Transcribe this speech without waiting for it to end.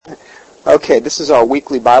Okay, this is our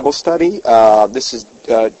weekly Bible study. This is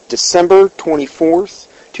December 24th,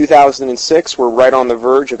 2006. We're right on the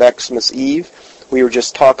verge of Xmas Eve. We were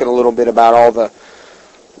just talking a little bit about all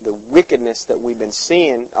the wickedness that we've been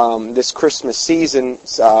seeing this Christmas season.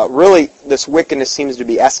 Really, this wickedness seems to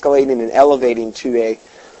be escalating and elevating to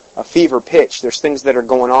a fever pitch. There's things that are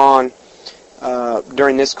going on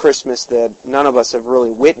during this Christmas that none of us have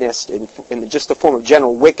really witnessed in just the form of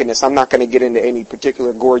general wickedness. I'm not going to get into any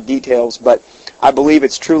particular gory details, but I believe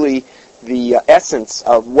it's truly the essence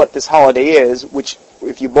of what this holiday is, which,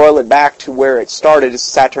 if you boil it back to where it started, is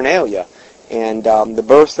Saturnalia, and the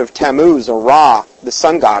birth of Tammuz, or Ra, the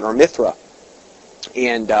sun god, or Mithra.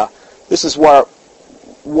 And this is why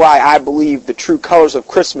I believe the true colors of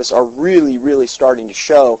Christmas are really, really starting to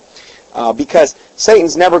show. Because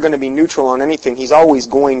Satan's never going to be neutral on anything. He's always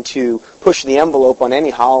going to push the envelope on any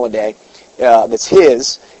holiday that's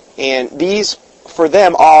his. And these, for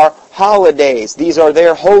them, are holidays. These are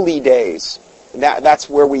their holy days. That's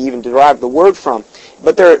where we even derive the word from.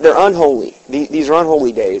 But they're unholy. These are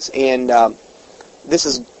unholy days. And this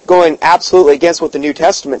is going absolutely against what the New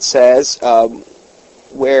Testament says,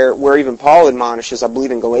 where even Paul admonishes, I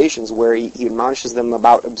believe in Galatians, where he admonishes them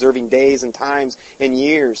about observing days and times and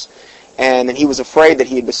years. And then he was afraid that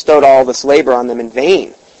he had bestowed all this labor on them in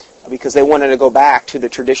vain, because they wanted to go back to the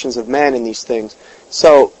traditions of men and these things.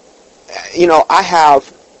 So, I have,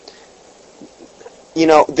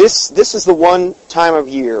 this is the one time of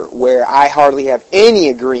year where I hardly have any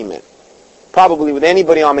agreement, probably with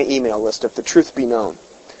anybody on my email list, if the truth be known.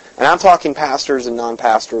 And I'm talking pastors and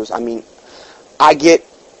non-pastors. I mean, I get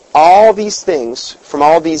all these things from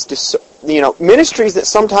all these ministries that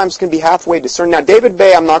sometimes can be halfway discerned. Now, David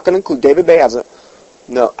Bay, I'm not going to include. David Bay has a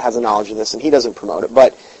knowledge of this, and he doesn't promote it.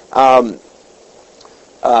 But I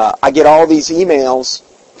get all these emails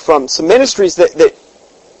from some ministries that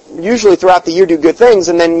usually throughout the year do good things,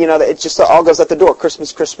 and then it just all goes out the door.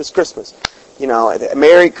 Christmas, Christmas, Christmas.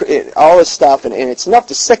 Merry, all this stuff, and it's enough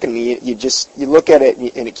to sicken me. You look at it,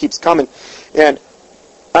 and it keeps coming. And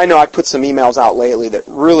I know I put some emails out lately that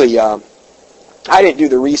really. I didn't do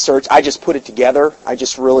the research. I just put it together. I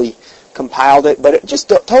just really compiled it. But it just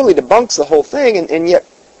totally debunks the whole thing, and yet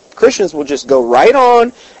Christians will just go right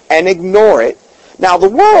on and ignore it. Now, the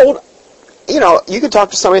world, you can talk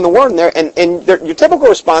to somebody in the world, and your typical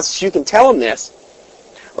response is you can tell them this.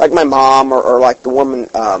 Like my mom or like the woman,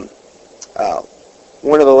 one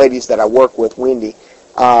of the ladies that I work with, Wendy,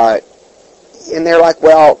 and they're like,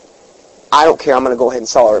 well, I don't care. I'm going to go ahead and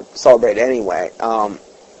celebrate anyway.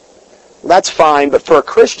 That's fine, but for a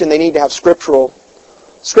Christian, they need to have scripture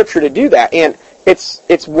to do that, and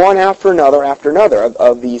it's one after another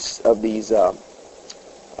of these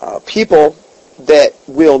people that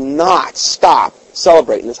will not stop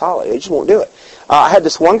celebrating this holiday. They just won't do it. I had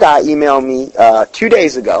this one guy email me 2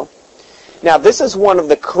 days ago. Now, this is one of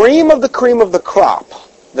the cream of the crop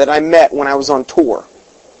that I met when I was on tour.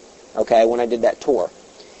 Okay, when I did that tour.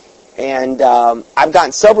 And I've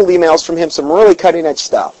gotten several emails from him, some really cutting-edge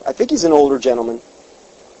stuff. I think he's an older gentleman.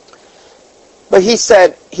 But he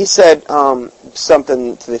said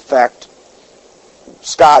something to the effect,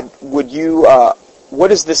 Scott, would you, what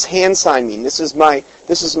does this hand sign mean? This is my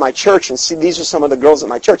church, and see, these are some of the girls at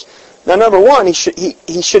my church. Now, number one,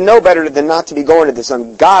 he should know better than not to be going to this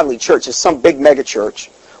ungodly church. It's some big mega church,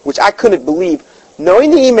 which I couldn't believe,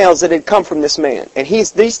 knowing the emails that had come from this man. And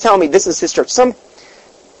he's telling me this is his church.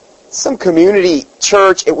 Some community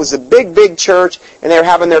church. It was a big church, and they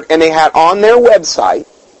had on their website,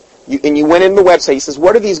 you went into the website, he says,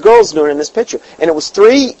 what are these girls doing in this picture? And it was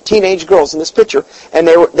 3 teenage girls in this picture, and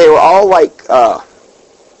they were all like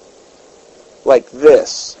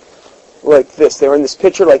this. They were in this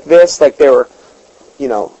picture like this, like they were,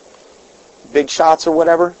 big shots or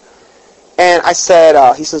whatever. And I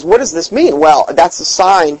said, he says, what does this mean? Well, that's a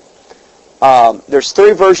sign. There's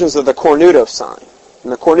 3 versions of the cornuto sign.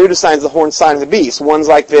 And the cornuta sign is the horn sign of the beast. One's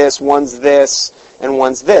like this, one's this, and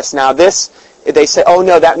one's this. Now this, they say, oh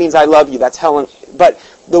no, that means I love you. That's Helen. But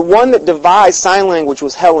the one that devised sign language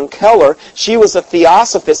was Helen Keller. She was a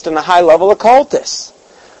theosophist and a high-level occultist.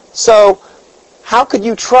 So how could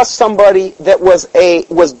you trust somebody that was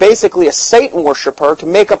basically a Satan worshiper to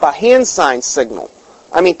make up a hand sign signal?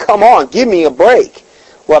 I mean, come on, give me a break.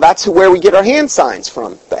 Well, that's where we get our hand signs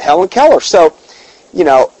from, the Helen Keller. So,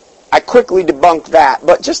 I quickly debunked that,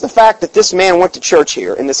 but just the fact that this man went to church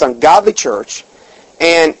here, in this ungodly church,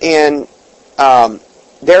 and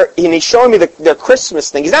he's showing me their Christmas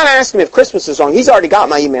thing. He's not asking me if Christmas is wrong. He's already got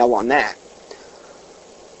my email on that.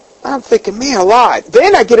 I'm thinking, man alive.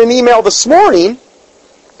 Then I get an email this morning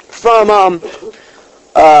from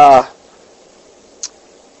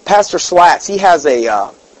Pastor Slatts, he has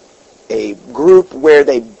a group where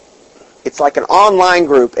it's like an online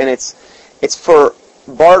group, and it's for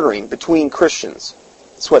bartering between Christians.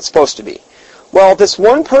 That's what it's supposed to be. Well, this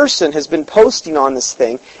one person has been posting on this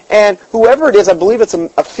thing, and whoever it is, I believe it's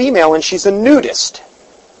a female, and she's a nudist.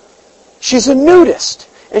 She's a nudist.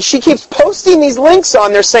 And she keeps posting these links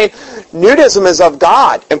on there saying, nudism is of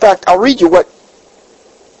God. In fact, I'll read you what,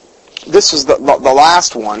 this is the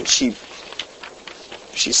last one she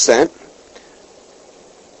sent.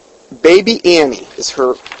 Baby Annie is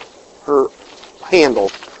her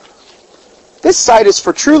handle. This site is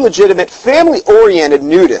for true, legitimate, family-oriented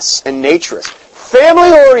nudists and naturists.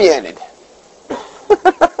 Family-oriented.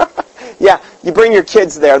 Yeah, you bring your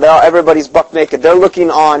kids there. Everybody's buck naked. They're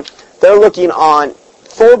looking on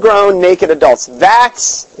full-grown naked adults.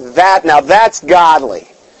 Now that's godly.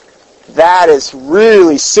 That is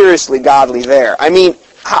really seriously godly there. I mean,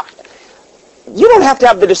 you don't have to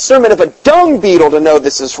have the discernment of a dung beetle to know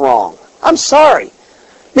this is wrong. I'm sorry.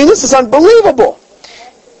 I mean, this is unbelievable.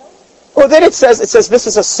 Well, then it says this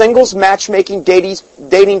is a singles matchmaking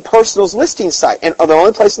dating personals listing site, and the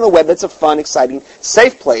only place on the web that's a fun, exciting,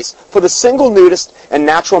 safe place for the single, nudist, and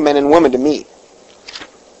natural men and women to meet.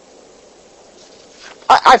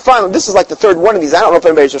 I finally, this is like the third one of these. I don't know if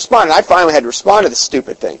anybody's responded. I finally had to respond to this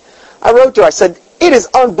stupid thing. I wrote to her. I said, it is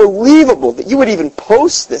unbelievable that you would even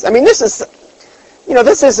post this. I mean, this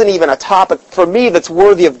isn't even a topic for me that's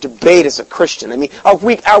worthy of debate as a Christian. I mean, are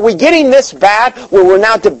we getting this bad where we're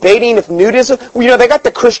now debating if nudism? Well, they got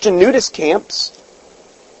the Christian nudist camps.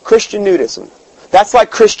 Christian nudism. That's like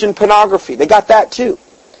Christian pornography. They got that too.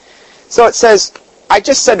 So it says, I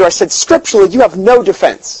just said to her, I said, scripturally, you have no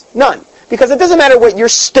defense. None. Because it doesn't matter what your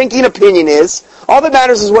stinking opinion is. All that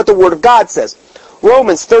matters is what the Word of God says.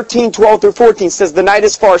 Romans 13:12-14 says, the night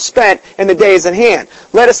is far spent and the day is at hand.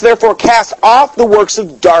 Let us therefore cast off the works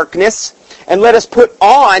of darkness and let us put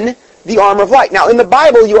on the armor of light. Now, in the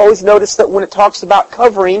Bible, you always notice that when it talks about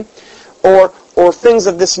covering or things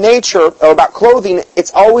of this nature, or about clothing,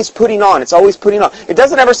 it's always putting on. It's always putting on. It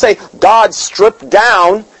doesn't ever say, God stripped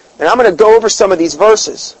down, and I'm going to go over some of these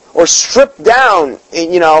verses, or stripped down,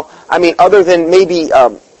 other than maybe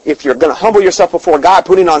if you're going to humble yourself before God,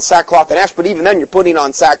 putting on sackcloth and ash, but even then you're putting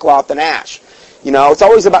on sackcloth and ash. It's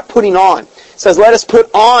always about putting on. It says, let us put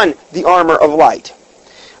on the armor of light.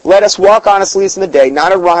 Let us walk honestly as in the day,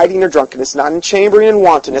 not in rioting or drunkenness, not in chambering and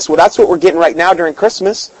wantonness. Well, that's what we're getting right now during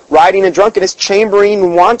Christmas. Rioting and drunkenness, chambering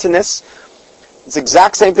and wantonness. It's the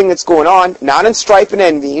exact same thing that's going on. Not in strife and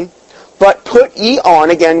envying, but put ye on,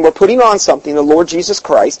 again, we're putting on something, the Lord Jesus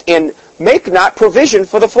Christ, and make not provision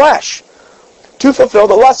for the flesh to fulfill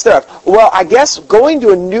the lust thereof. Well, I guess going to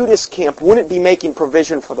a nudist camp wouldn't be making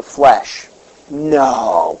provision for the flesh.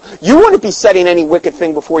 No. You wouldn't be setting any wicked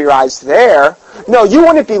thing before your eyes there. No, you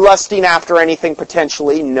wouldn't be lusting after anything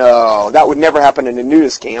potentially. No, that would never happen in a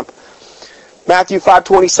nudist camp. Matthew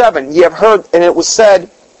 5:27, ye have heard, and it was said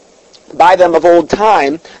by them of old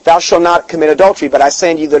time, thou shalt not commit adultery. But I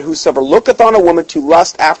say unto you that whosoever looketh on a woman to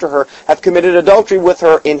lust after her hath committed adultery with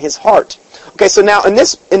her in his heart. Okay, so now in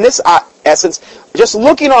this essence, just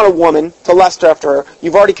looking on a woman to lust after her,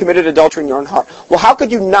 you've already committed adultery in your own heart. Well, how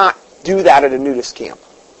could you not do that at a nudist camp?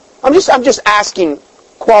 I'm just asking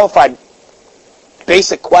qualified,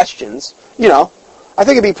 basic questions. I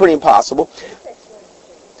think it'd be pretty impossible.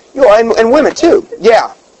 And women too.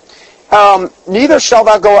 Yeah. Neither shall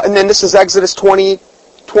thou go, and then this is Exodus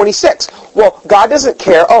 20:26. Well, God doesn't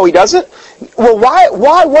care. Oh, He doesn't? Well,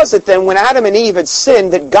 why was it then when Adam and Eve had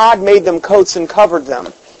sinned that God made them coats and covered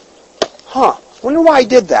them? Wonder why He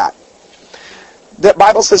did that. The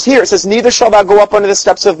Bible says here, it says, neither shall thou go up unto the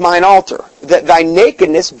steps of mine altar, that thy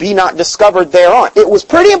nakedness be not discovered thereon. It was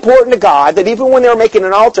pretty important to God that even when they were making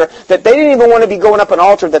an altar, that they didn't even want to be going up an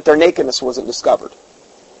altar that their nakedness wasn't discovered.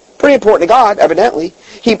 Pretty important to God, evidently.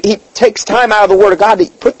 He takes time out of the Word of God to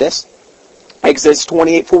put this. Exodus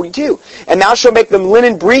 28:42. And thou shalt make them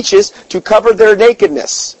linen breeches to cover their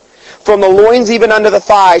nakedness. From the loins even unto the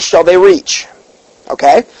thighs shall they reach.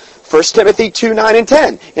 Okay? 1 Timothy 2:9 and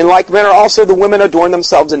 10. In like manner also the women adorn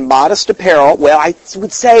themselves in modest apparel. Well, I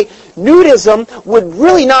would say nudism would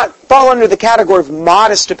really not fall under the category of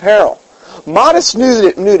modest apparel. Modest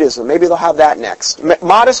nudism, maybe they'll have that next.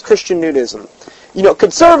 Modest Christian nudism.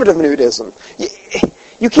 Conservative nudism.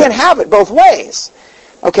 You can't have it both ways.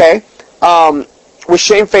 Okay? With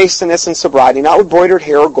shamefacedness and sobriety, not with broidered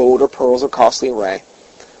hair or gold or pearls or costly array,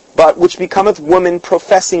 but which becometh women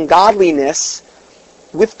professing godliness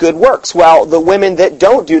with good works. Well, the women that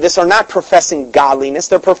don't do this are not professing godliness,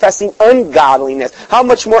 they're professing ungodliness. How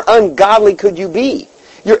much more ungodly could you be?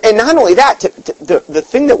 And not only that, the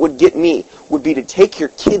thing that would get me would be to take your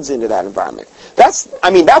kids into that environment.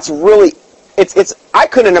 That's really, I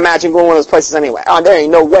couldn't imagine going to one of those places anyway. There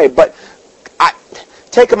ain't no way, but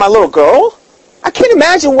taking my little girl, I can't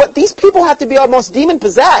imagine what these people have to be almost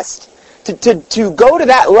demon-possessed to go to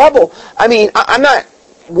that level. I mean, I'm not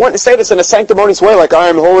wanting to say this in a sanctimonious way, like I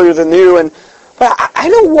am holier than you, but I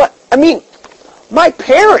know what, I mean, my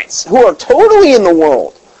parents, who are totally in the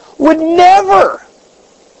world, would never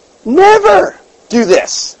do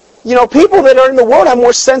this. You know, people that are in the world have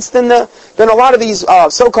more sense than a lot of these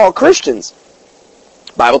so-called Christians.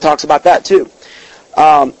 The Bible talks about that too.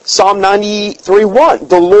 Psalm 93:1.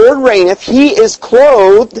 The Lord reigneth; He is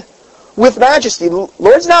clothed with majesty. The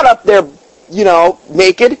Lord's not up there,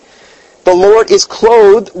 naked. The Lord is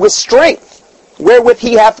clothed with strength, wherewith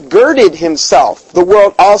He hath girded Himself. The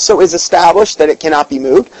world also is established that it cannot be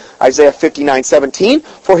moved. Isaiah 59:17.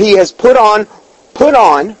 For He has put on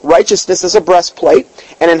righteousness as a breastplate,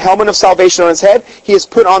 and an helmet of salvation on His head. He has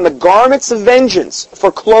put on the garments of vengeance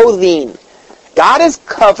for clothing. God is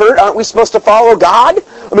covered. Aren't we supposed to follow God?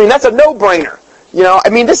 I mean, that's a no-brainer.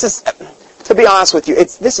 This is, to be honest with you,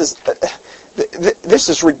 this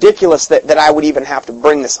is ridiculous that I would even have to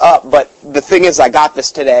bring this up. But the thing is, I got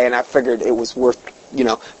this today, and I figured it was worth,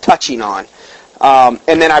 touching on.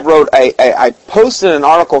 And then I posted an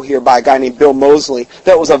article here by a guy named Bill Mosley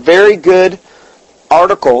that was a very good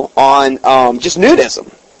article on just nudism.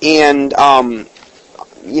 And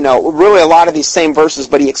really a lot of these same verses,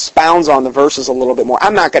 but he expounds on the verses a little bit more.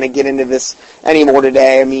 I'm not going to get into this anymore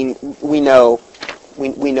today. I mean, we know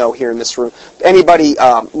here in this room. Anybody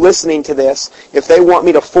listening to this, if they want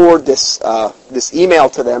me to forward this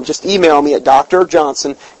email to them, just email me at Dr.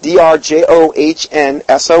 Johnson,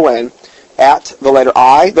 DrJohnson, at the letter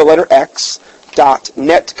I, the letter X,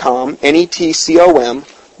 .netcom, netcom.com.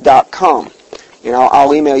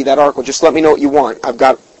 I'll email you that article. Just let me know what you want. I've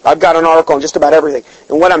got an article on just about everything.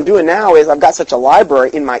 And what I'm doing now is I've got such a library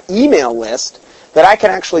in my email list that I can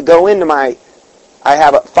actually go into I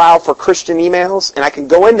have a file for Christian emails, and I can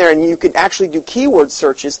go in there and you can actually do keyword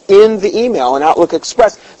searches in the email in Outlook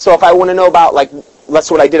Express. So if I want to know about, that's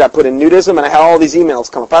what I did. I put in nudism, and I had all these emails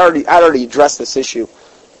come up. I already addressed this issue.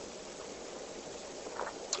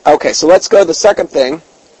 Okay, so let's go to the second thing.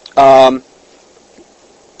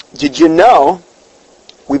 Did you know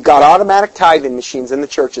we've got automatic tithing machines in the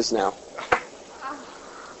churches now?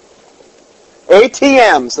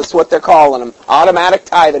 ATMs, that's what they're calling them. Automatic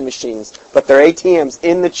tithing machines. But they're ATMs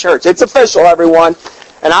in the church. It's official, everyone.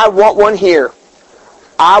 And I want one here.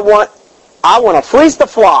 I want to fleece the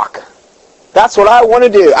flock. That's what I want to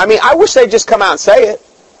do. I mean, I wish they'd just come out and say it.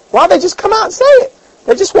 Why don't they just come out and say it?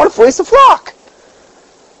 They just want to fleece the flock.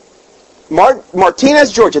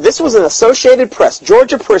 Martinez, Georgia. This was an Associated Press.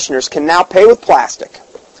 Georgia parishioners can now pay with plastic.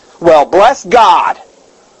 Well, bless God.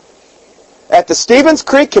 At the Stevens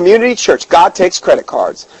Creek Community Church, God takes credit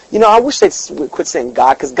cards. I wish they'd quit saying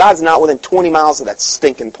God, because God's not within 20 miles of that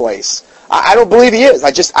stinking place. I don't believe He is.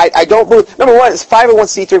 I don't believe. Number one, it's a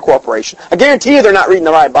 501c3 corporation. I guarantee you they're not reading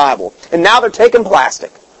the right Bible. And now they're taking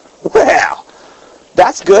plastic. Well,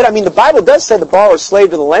 that's good. I mean, the Bible does say the borrower is slave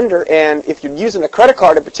to the lender, and if you're using a credit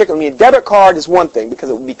card in particular, a debit card is one thing, because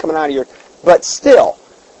it would be coming out of your, but still,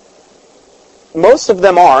 most of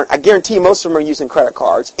them aren't. I guarantee you most of them are using credit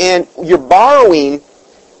cards. And you're borrowing,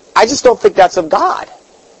 I just don't think that's of God.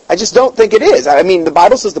 I just don't think it is. I mean, the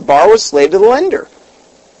Bible says the borrower is slave to the lender.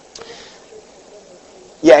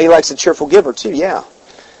 Yeah, He likes a cheerful giver too, yeah.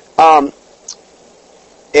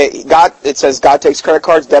 It says God takes credit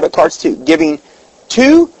cards, debit cards too. Giving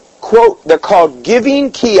two, quote, they're called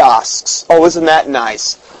giving kiosks. Oh, isn't that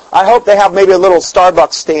nice? I hope they have maybe a little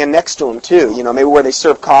Starbucks stand next to them too, maybe where they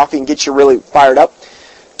serve coffee and get you really fired up.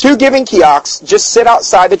 2 giving kiosks just sit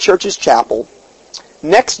outside the church's chapel.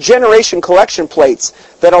 Next generation collection plates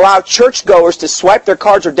that allow churchgoers to swipe their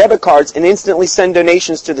cards or debit cards and instantly send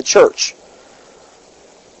donations to the church.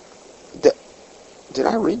 Did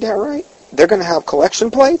I read that right? They're going to have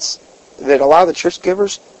collection plates that allow the church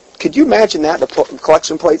givers. Could you imagine that? The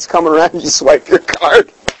collection plates coming around and you swipe your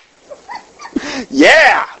card.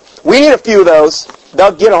 Yeah! We need a few of those.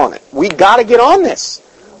 They'll get on it. We got to get on this.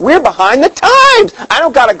 We're behind the times. I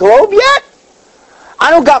don't got a globe yet.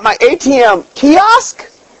 I don't got my ATM kiosk.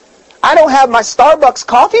 I don't have my Starbucks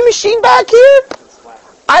coffee machine back here.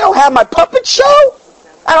 I don't have my puppet show.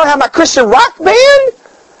 I don't have my Christian rock band.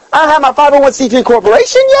 I don't have my 501c3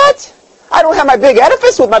 corporation yet. I don't have my big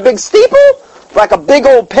edifice with my big steeple, like a big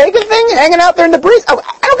old pagan thing hanging out there in the breeze. I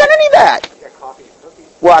don't got any of that.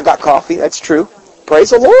 Well, I got coffee. That's true.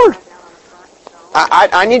 Praise the Lord.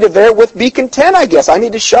 I need to bear with be content, I guess. I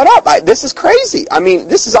need to shut up. This is crazy. I mean,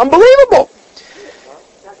 this is unbelievable.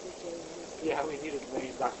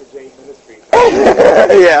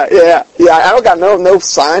 yeah. I don't got no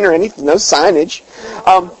sign or anything, no signage.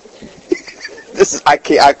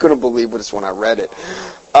 I couldn't believe this when I read it.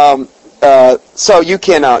 So you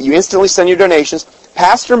can you instantly send your donations.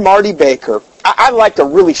 Pastor Marty Baker. I'd like to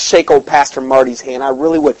really shake old Pastor Marty's hand. I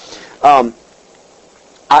really would.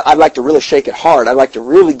 I'd like to really shake it hard. I'd like to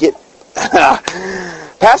really get...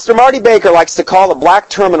 Pastor Marty Baker likes to call the black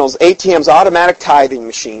terminals ATM's automatic tithing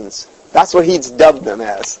machines. That's what he's dubbed them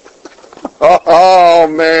as. Oh,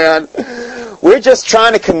 man. We're just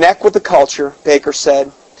trying to connect with the culture, Baker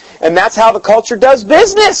said. And that's how the culture does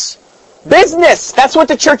business. Business. That's what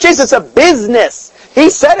the church is. It's a business.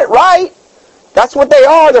 He said it right. That's what they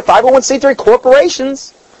are. They're 501c3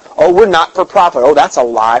 corporations. Oh, we're not for profit. Oh, that's a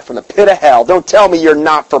lie from the pit of hell. Don't tell me you're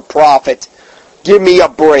not for profit. Give me a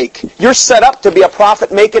break. You're set up to be a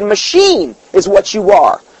profit-making machine, is what you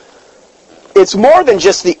are. It's more than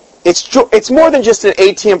just it's more than just an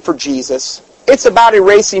ATM for Jesus. It's about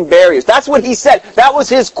erasing barriers. That's what he said. That was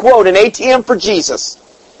his quote, an ATM for Jesus.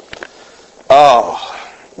 Oh.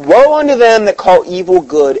 Woe unto them that call evil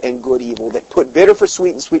good and good evil, that put bitter for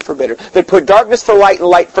sweet and sweet for bitter, that put darkness for light and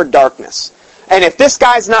light for darkness. And if this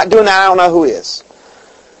guy's not doing that, I don't know who is.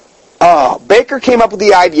 Baker came up with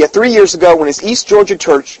the idea 3 years ago when his East Georgia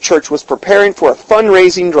church was preparing for a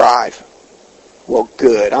fundraising drive. Well,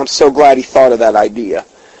 good. I'm so glad he thought of that idea.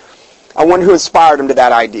 I wonder who inspired him to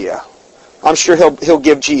that idea. I'm sure he'll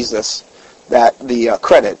give Jesus the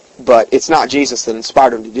credit, but it's not Jesus that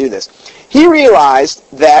inspired him to do this. He realized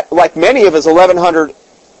that, like many of his 1,100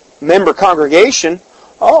 member congregation,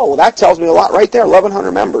 that tells me a lot right there,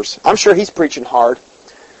 1,100 members. I'm sure he's preaching hard.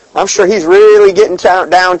 I'm sure he's really getting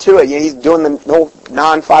down to it. He's doing the whole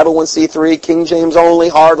non-501c3, King James only,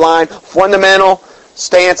 hardline, fundamental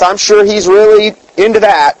stance. I'm sure he's really into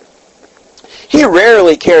that. He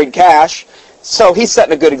rarely carried cash, so he's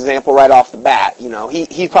setting a good example right off the bat.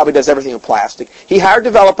 He probably does everything in plastic. He hired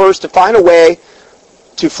developers to find a way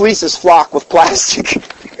to fleece his flock with plastic.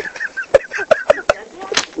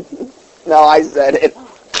 No, I said it.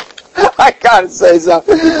 I gotta say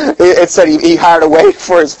something. It said he hired a way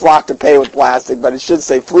for his flock to pay with plastic, but it should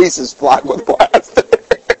say fleece his flock with plastic.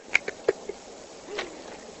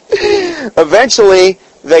 Eventually,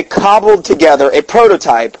 they cobbled together a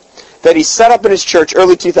prototype that he set up in his church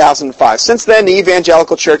early 2005. Since then, the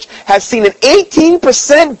evangelical church has seen an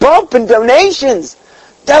 18% bump in donations.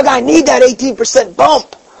 Doug, I need that 18%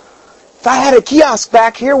 bump. If I had a kiosk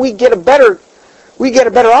back here, we'd get a better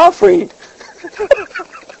offering.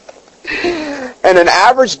 And an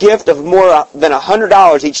average gift of more than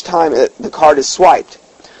 $100 each time the card is swiped.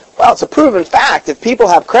 Well, it's a proven fact. If people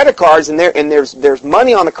have credit cards and there's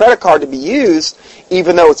money on the credit card to be used,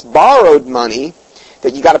 even though it's borrowed money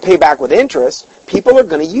that you got to pay back with interest, people are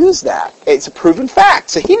going to use that. It's a proven fact.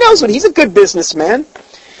 So he knows he's a good businessman.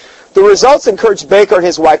 The results encouraged Baker and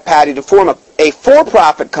his wife Patty to form a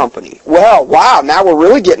for-profit company. Well, wow, now we're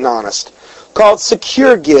really getting honest. Called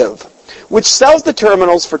SecureGive, which sells the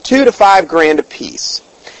terminals for $2,000 to $5,000 a piece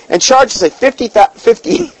and charges a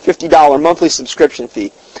 $50 monthly subscription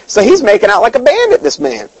fee. So he's making out like a bandit, this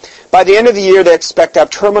man. By the end of the year, they expect to have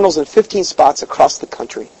terminals in 15 spots across the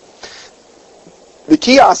country. The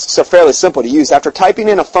kiosks are fairly simple to use. After typing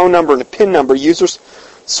in a phone number and a PIN number, users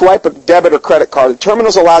swipe a debit or credit card. The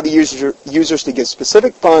terminals allow the users to give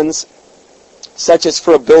specific funds, such as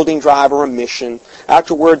for a building drive or a mission.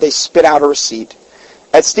 Afterward, they spit out a receipt.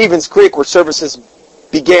 At Stevens Creek, where services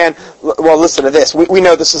began, well, listen to this. We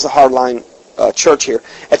know this is a hardline church here.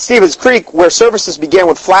 At Stevens Creek, where services began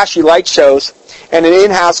with flashy light shows and an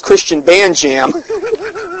in-house Christian band jam.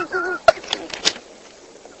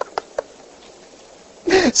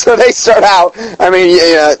 So they start out. I mean,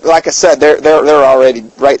 like I said, they're already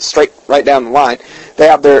right down the line. They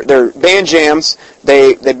have their band jams.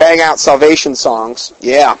 They bang out salvation songs.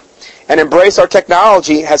 Yeah. And Embrace Our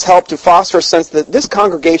Technology has helped to foster a sense that this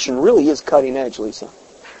congregation really is cutting edge, Lisa.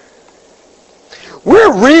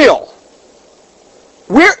 We're real.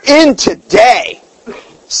 We're in today,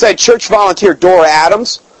 said church volunteer Dora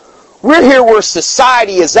Adams. We're here where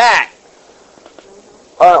society is at.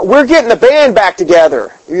 We're getting the band back together.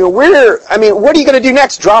 What are you going to do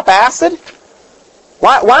next? Drop acid?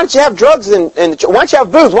 Why don't you have drugs in the church? Why don't you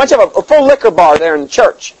have booze? Why don't you have a full liquor bar there in the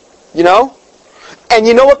church? And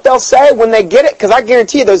you know what they'll say when they get it? Because I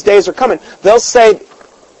guarantee you those days are coming. They'll say,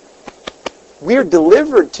 we're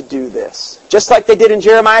delivered to do this. Just like they did in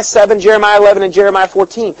Jeremiah 7, Jeremiah 11, and Jeremiah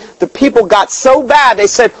 14. The people got so bad, they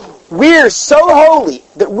said, we're so holy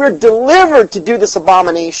that we're delivered to do this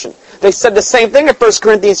abomination. They said the same thing in 1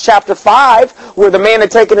 Corinthians chapter 5, where the man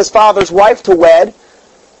had taken his father's wife to wed.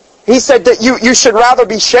 He said that you should rather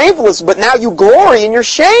be shameless, but now you glory in your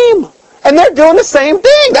shame. And they're doing the same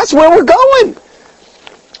thing. That's where we're going.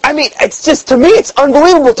 I mean, it's just, to me, it's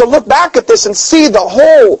unbelievable to look back at this and see the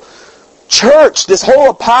whole church, this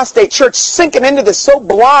whole apostate church, sinking into this so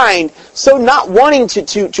blind, so not wanting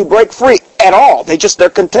to break free at all. They're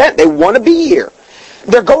content. They want to be here.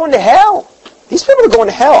 They're going to hell. These people are going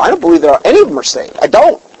to hell. I don't believe any of them are saved. I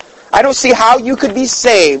don't see how you could be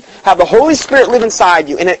saved, have the Holy Spirit live inside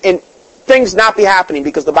you, and things not be happening,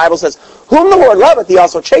 because the Bible says, whom the Lord loveth, he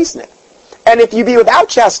also chasteneth. And if you be without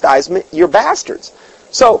chastisement, you're bastards.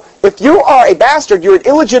 So, if you are a bastard, you're an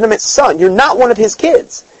illegitimate son. You're not one of his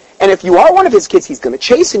kids. And if you are one of his kids, he's going to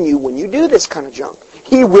chasten you when you do this kind of junk.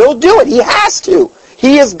 He will do it. He has to.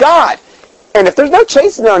 He is God. And if there's no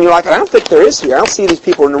chastening on you, like I don't think there is here, I don't see these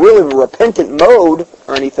people in really a repentant mode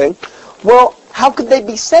or anything, well, how could they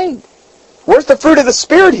be saved? Where's the fruit of the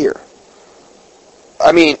Spirit here?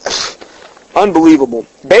 I mean, unbelievable.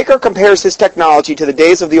 Baker compares his technology to the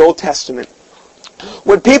days of the Old Testament,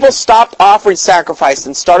 when people stopped offering sacrifice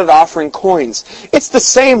and started offering coins. It's the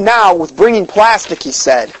same now with bringing plastic, he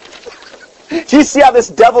said. Do you see how this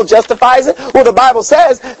devil justifies it? Well, the Bible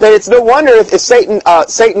says that it's no wonder if Satan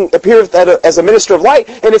appears as a minister of light,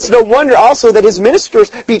 and it's no wonder also that his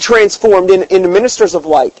ministers be transformed into ministers of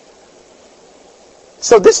light.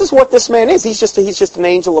 So this is what this man is. He's just an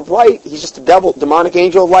angel of light. He's just a demonic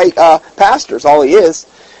angel of light pastor is all he is.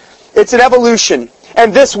 It's an evolution,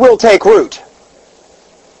 and this will take root.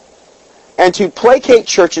 And to placate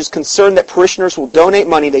churches concerned that parishioners will donate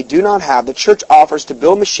money they do not have, the church offers to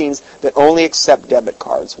build machines that only accept debit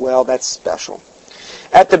cards. Well, that's special.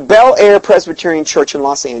 At the Bel Air Presbyterian Church in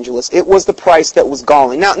Los Angeles, it was the price that was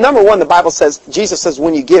galling. Now, number one, the Bible says, Jesus says,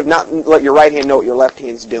 when you give, not let your right hand know what your left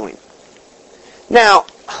hand's doing. Now,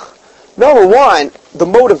 number one, the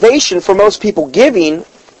motivation for most people giving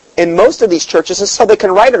in most of these churches is so they can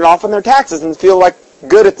write it off on their taxes and feel like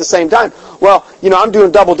good at the same time. Well, I'm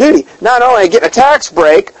doing double duty. Not only am I getting a tax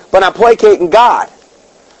break, but I'm placating God.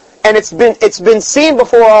 And it's been seen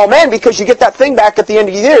before all men, because you get that thing back at the end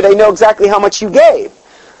of the year. They know exactly how much you gave.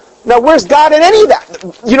 Now, where's God in any of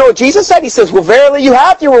that? You know what Jesus said? He says, well, verily you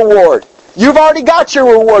have your reward. You've already got your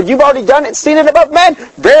reward. You've already done it, seen it above men.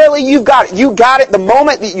 Verily you've got it. You got it the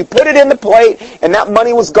moment that you put it in the plate, and that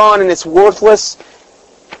money was gone, and it's worthless.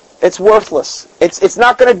 It's worthless. It's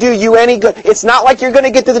not going to do you any good. It's not like you're going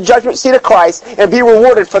to get to the judgment seat of Christ and be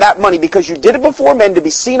rewarded for that money because you did it before men to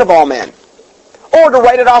be seen of all men. Or to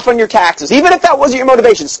write it off on your taxes. Even if that wasn't your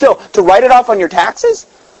motivation, still, to write it off on your taxes?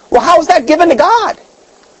 Well, how is that given to God?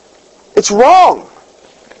 It's wrong.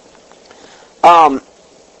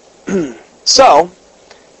 So,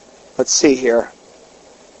 let's see here.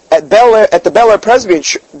 At the Bel Air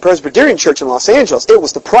Presbyterian Church in Los Angeles, it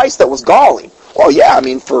was the price that was galling. Well, yeah, I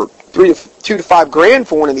mean, for $2 to $5 grand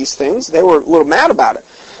for one of these things, they were a little mad about it.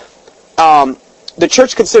 The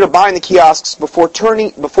church considered buying the kiosks before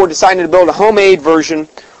deciding to build a homemade version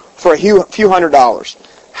for a few $100s.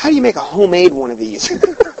 How do you make a homemade one of these?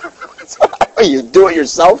 You do it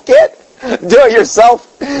yourself kit? Do it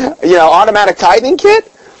yourself, automatic tithing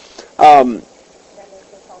kit?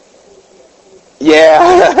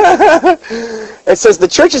 Yeah. It says the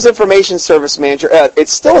church's information service manager,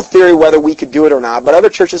 it's still a theory whether we could do it or not, but other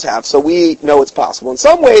churches have, so we know it's possible. In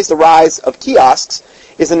some ways, the rise of kiosks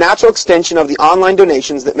is a natural extension of the online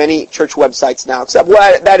donations that many church websites now accept.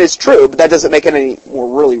 Well, that is true, but that doesn't make it any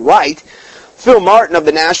more really right. Phil Martin of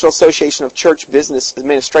the National Association of Church Business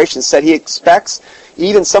Administration said he expects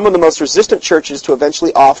even some of the most resistant churches to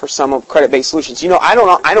eventually offer some of credit-based solutions. I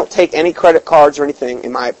don't take any credit cards or anything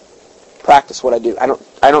in my practice. What I do, I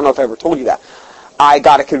don't know if I ever told you that. I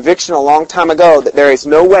got a conviction a long time ago that there is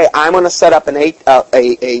no way I'm going to set up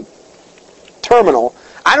a terminal.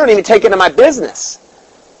 I don't even take it in my business,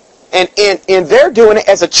 and they're doing it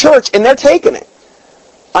as a church, and they're taking it.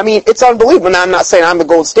 I mean, it's unbelievable. Now, I'm not saying I'm the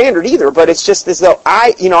gold standard either, but it's just as though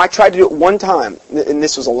I tried to do it one time, and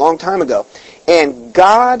this was a long time ago, and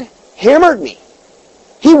God hammered me.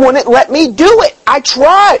 He wouldn't let me do it. I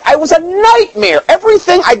tried. I was a nightmare.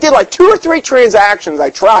 Everything I did, like 2 or 3 transactions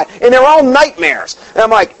I tried, and they're all nightmares. And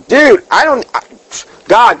I'm like, dude,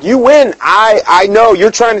 God, you win. I know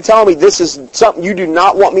you're trying to tell me this is something you do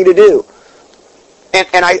not want me to do.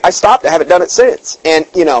 And I stopped. I haven't done it since. And,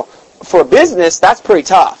 for a business, that's pretty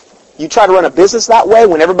tough. You try to run a business that way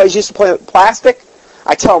when everybody's used to play with plastic,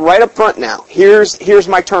 I tell them right up front now, here's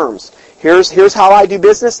my terms. Here's how I do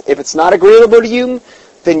business. If it's not agreeable to you,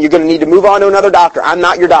 then you're going to need to move on to another doctor. I'm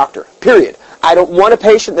not your doctor, period. I don't want a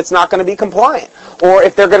patient that's not going to be compliant. Or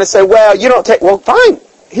if they're going to say, well, you don't take, well, fine.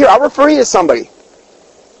 Here, I'll refer you to somebody.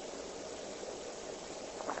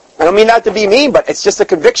 I don't mean that to be mean, but it's just a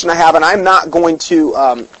conviction I have, and I'm not going to,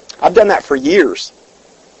 I've done that for years.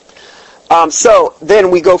 So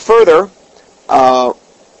then we go further.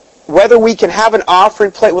 Whether we can have an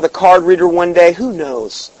offering plate with a card reader one day, who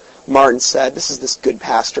knows, Martin said. This is this good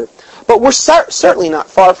pastor. But we're certainly not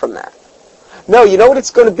far from that. No, you know what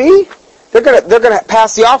it's going to be? They're going to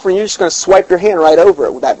pass the offering, you're just going to swipe your hand right over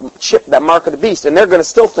it with that chip, that mark of the beast, and they're going to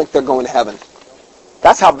still think they're going to heaven.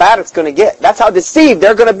 That's how bad it's going to get. That's how deceived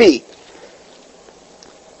they're going to be.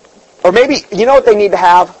 Or maybe, you know what they need to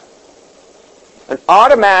have? An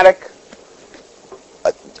automatic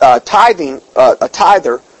tither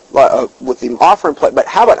with the offering plate, but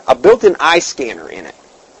how about a built-in eye scanner in it?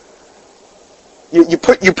 You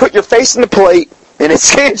put your face in the plate, and it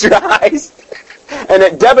scans your eyes, and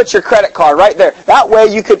it debits your credit card right there. That way,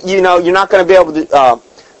 you're not going to be able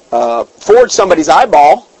to forge somebody's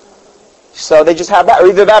eyeball. So they just have that, or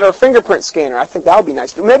either that or a fingerprint scanner. I think that would be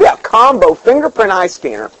nice. Maybe a combo fingerprint eye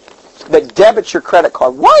scanner that debits your credit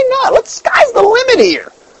card. Why not? Sky's the limit here.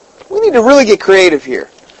 We need to really get creative here.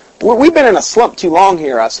 We've been in a slump too long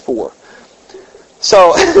here, us four.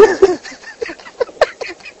 So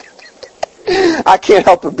I can't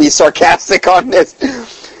help but be sarcastic on this.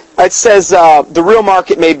 It says the real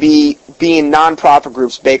market may be being non-profit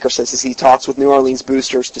groups, Baker says, as he talks with New Orleans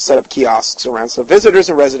boosters to set up kiosks around so visitors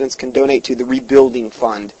and residents can donate to the rebuilding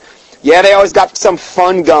fund. Yeah, they always got some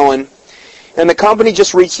fun going. And the company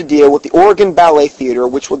just reached a deal with the Oregon Ballet Theater,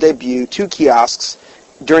 which will debut 2 kiosks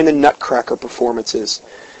during the Nutcracker performances.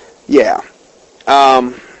 Yeah.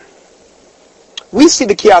 We see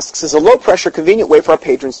the kiosks as a low-pressure, convenient way for our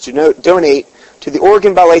patrons to donate to the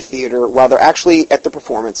Oregon Ballet Theater while they're actually at the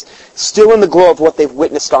performance, still in the glow of what they've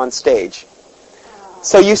witnessed on stage.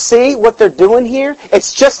 So you see what they're doing here?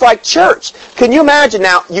 It's just like church. Can you imagine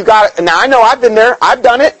now? Now I know I've been there. I've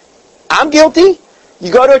done it. I'm guilty.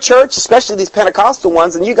 You go to a church, especially these Pentecostal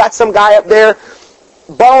ones, and you got some guy up there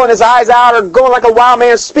bawling his eyes out or going like a wild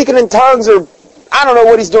man, speaking in tongues, or I don't know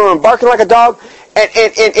what he's doing, barking like a dog. And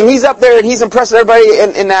he's up there and he's impressing everybody,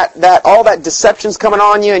 and that all that deception's coming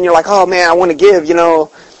on you, and you're like, oh man, I want to give,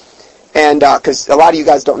 and because a lot of you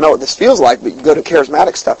guys don't know what this feels like, but you go to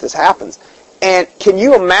charismatic stuff, this happens. And can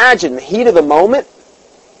you imagine the heat of the moment?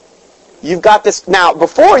 You've got this now.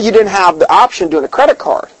 Before you didn't have the option of doing a credit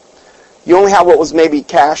card. You only have what was maybe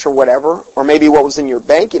cash or whatever, or maybe what was in your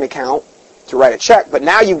banking account to write a check. But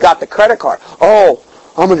now you've got the credit card. Oh,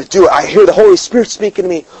 I'm going to do it. I hear the Holy Spirit speaking to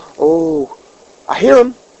me. Oh. I hear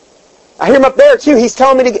him. I hear him up there too. He's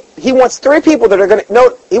telling me he wants 3 people that are going to,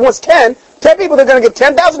 no, he wants 10 people that are going to get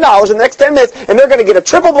 $10,000 in the next 10 minutes, and they're going to get a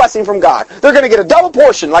triple blessing from God. They're going to get a double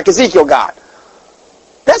portion like Ezekiel got.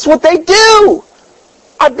 That's what they do.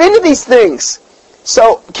 I've been to these things.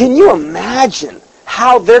 So can you imagine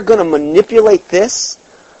how they're going to manipulate this?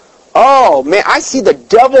 Oh man, I see the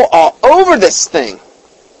devil all over this thing.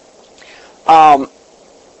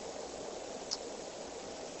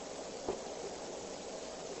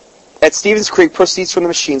 At Stevens Creek, proceeds from the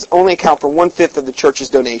machines only account for 1/5 of the church's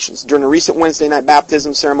donations. During a recent Wednesday night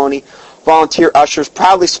baptism ceremony, volunteer ushers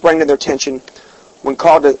proudly sprang to their attention when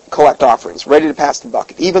called to collect offerings, ready to pass the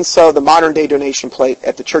bucket. Even so, the modern-day donation plate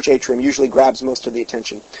at the church atrium usually grabs most of the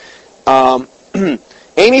attention.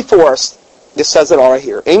 Amy Forrest, this says it all right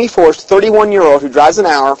here. Amy Forrest, 31-year-old who drives an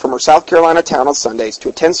hour from her South Carolina town on Sundays to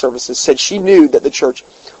attend services, said she knew that the church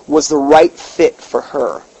was the right fit for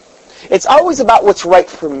her. It's always about what's right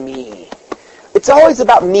for me. It's always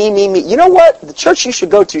about me. You know what? The church you should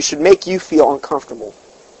go to should make you feel uncomfortable.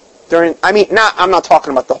 I'm not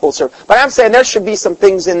talking about the whole service, but I'm saying there should be some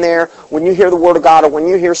things in there when you hear the Word of God or when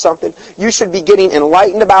you hear something. You should be getting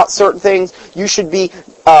enlightened about certain things. You should be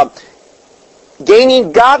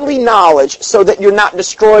gaining godly knowledge so that you're not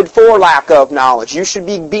destroyed for lack of knowledge. You should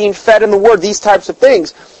be being fed in the Word, these types of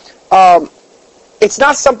things. It's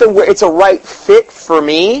not something where it's a right fit for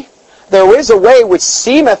me. There is a way which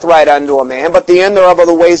seemeth right unto a man, but the end thereof are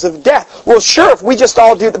the ways of death. Well, sure, if we just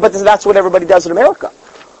all do that, but that's what everybody does in America.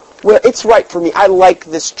 Well, it's right for me. I like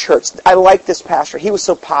this church. I like this pastor. He was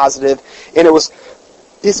so positive, and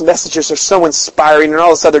his messages are so inspiring and all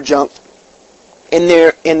this other junk. And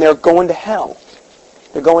they're going to hell.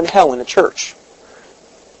 They're going to hell in a church.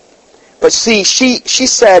 But see, she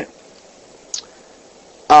said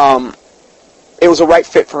it was a right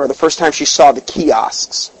fit for her the first time she saw the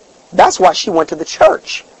kiosks. That's why she went to the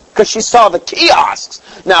church, because she saw the kiosks.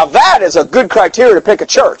 Now that is a good criteria to pick a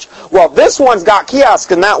church. Well, this one's got kiosks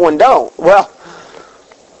and that one don't. Well,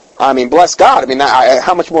 bless God.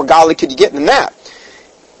 How much more godly could you get than that?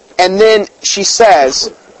 And then she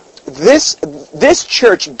says, this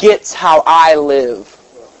church gets how I live.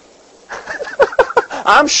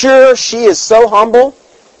 I'm sure she is so humble.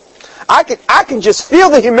 I can just feel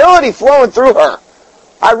the humility flowing through her.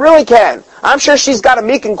 I really can. I'm sure she's got a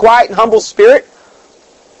meek and quiet and humble spirit.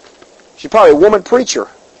 She's probably a woman preacher.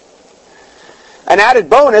 An added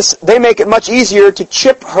bonus, they make it much easier to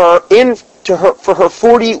chip her in to her for her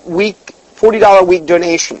 $40 a week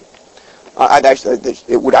donation.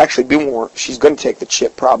 It would actually be more. She's going to take the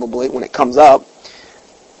chip probably when it comes up.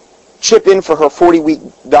 Chip in for her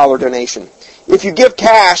 $40 donation. If you give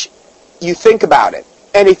cash, you think about it.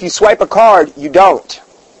 And if you swipe a card, you don't.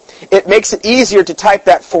 It makes it easier to type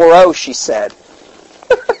that 40, she said.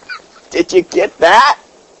 Did you get that?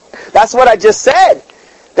 That's what I just said.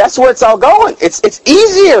 That's where it's all going. It's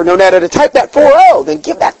easier, Nonetta, to type that 40 than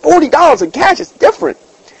give that $40 in cash. It's different.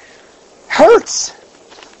 Hurts.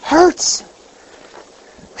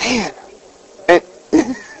 Man.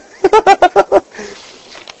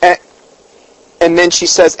 And then she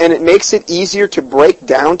says, and it makes it easier to break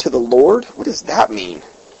down to the Lord? What does that mean?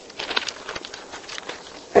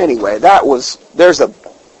 Anyway, here's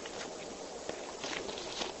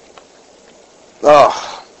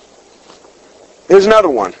another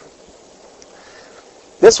one.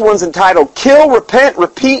 This one's entitled, Kill, Repent,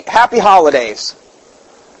 Repeat, Happy Holidays.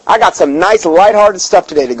 I got some nice lighthearted stuff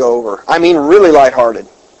today to go over. I mean, really lighthearted.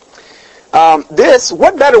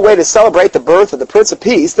 What better way to celebrate the birth of the Prince of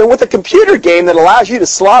Peace than with a computer game that allows you to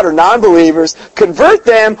slaughter non-believers, convert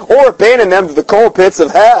them, or abandon them to the cold pits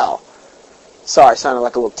of hell? Sorry, sounded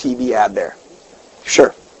like a little TV ad there.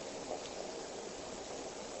 Sure.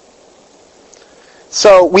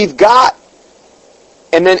 So we've got,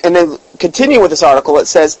 and then continue with this article, it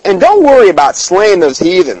says, and don't worry about slaying those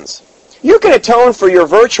heathens. You can atone for your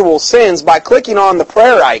virtual sins by clicking on the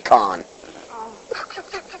prayer icon,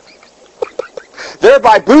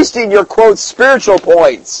 thereby boosting your, quote, spiritual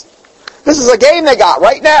points. This is a game they got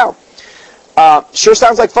right now. Sure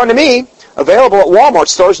sounds like fun to me. Available at Walmart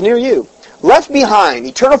stores near you. Left Behind,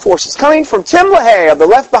 Eternal Forces, coming from Tim LaHaye of the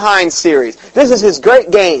Left Behind series. This is his great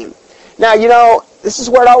game. Now, this is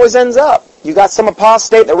where it always ends up. You got some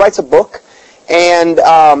apostate that writes a book and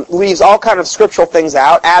leaves all kind of scriptural things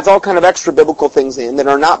out, adds all kind of extra biblical things in that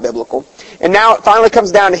are not biblical. And now it finally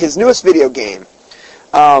comes down to his newest video game.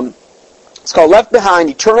 It's called Left Behind,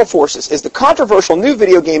 Eternal Forces. It's the controversial new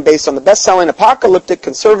video game based on the best-selling apocalyptic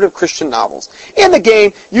conservative Christian novels. In the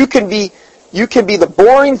game, you can be the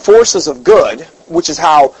boring forces of good, which is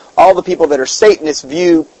how all the people that are Satanists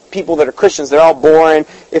view people that are Christians. They're all boring.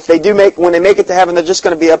 When they make it to heaven, they're just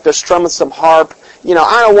going to be up there strumming some harp. I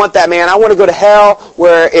don't want that, man. I want to go to hell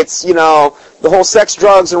where it's, the whole sex,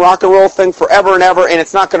 drugs, and rock and roll thing forever and ever, and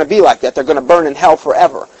it's not going to be like that. They're going to burn in hell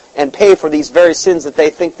forever and pay for these very sins that they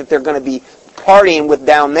think that they're going to be partying with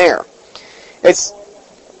down there. It's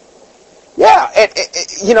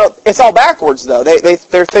all backwards, though.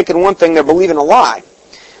 They're thinking one thing, they're believing a lie.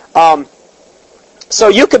 So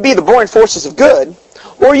you could be the boring forces of good,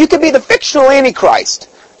 or you could be the fictional Antichrist,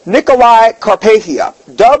 Nikolai Carpathia,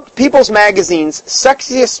 dubbed People's Magazine's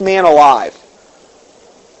sexiest man alive.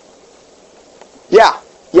 Yeah,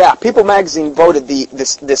 People Magazine voted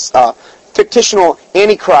this fictional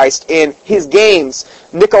Antichrist in his games,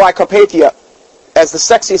 Nikolai Carpathia, as the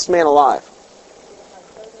sexiest man alive.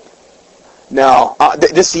 No,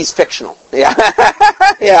 he's fictional. Yeah,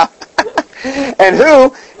 yeah. And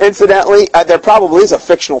who, incidentally, there probably is a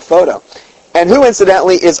fictional photo. And who,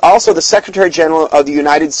 incidentally, is also the Secretary General of the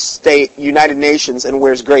United Nations and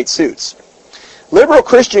wears great suits. Liberal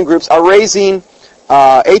Christian groups are raising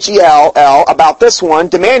HELL about this one,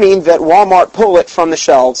 demanding that Walmart pull it from the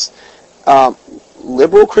shelves.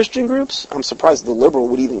 Liberal Christian groups? I'm surprised the liberal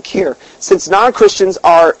would even care, since non-Christians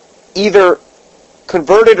are either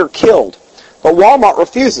converted or killed. But Walmart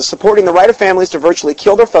refuses, supporting the right of families to virtually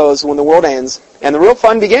kill their foes when the world ends and the real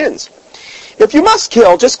fun begins. If you must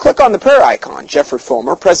kill, just click on the prayer icon, Jeffrey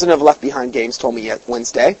Fulmer, president of Left Behind Games, told me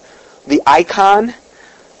Wednesday. The icon?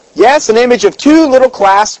 Yes, an image of two little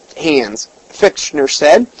clasped hands, Fichtner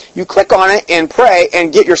said. You click on it and pray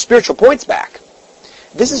and get your spiritual points back.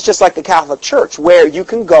 This is just like the Catholic Church, where you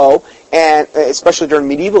can go, and especially during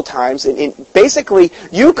medieval times, and basically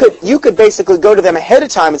you could basically go to them ahead of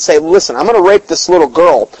time and say, listen, I'm going to rape this little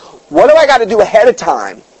girl. What do I got to do ahead of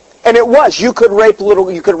time? And it was, you could rape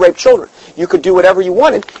children. You could do whatever you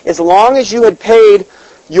wanted, as long as you had paid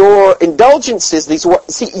your indulgences.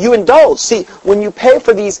 You indulge. See, when you pay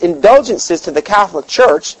for these indulgences to the Catholic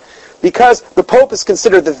Church, because the Pope is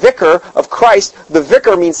considered the vicar of Christ, the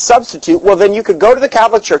vicar means substitute, well then you could go to the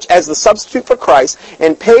Catholic Church as the substitute for Christ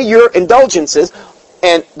and pay your indulgences,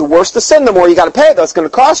 and the worse the sin, the more you got to pay, that's going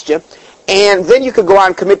to cost you, and then you could go out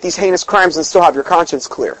and commit these heinous crimes and still have your conscience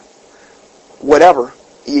clear. whatever.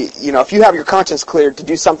 You know, if you have your conscience cleared to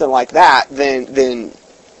do something like that, then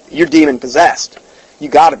you're demon possessed. You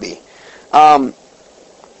got to be.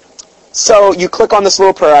 So you click on this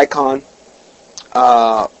little prayer icon.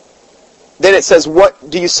 Then it says, what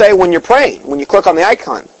do you say when you're praying? When you click on the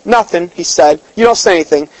icon? Nothing, he said. You don't say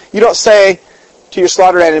anything. You don't say to your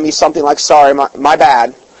slaughtered enemy something like, sorry, my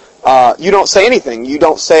bad. You don't say anything. You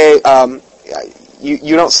don't say,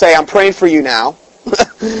 you don't say, I'm praying for you now.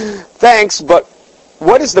 Thanks, but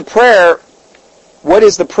what is the prayer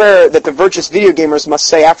that the virtuous video gamers must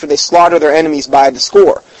say after they slaughter their enemies by the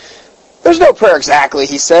score? There's no prayer exactly,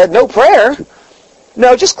 he said. No prayer.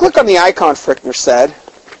 No, just click on the icon, Frickner said.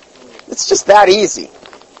 It's just that easy.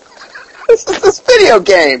 This is this video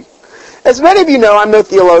game. As many of you know, I'm no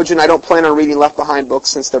theologian. I don't plan on reading Left Behind books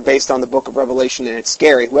since they're based on the book of Revelation, and it's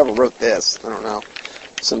scary. Whoever wrote this, I don't know.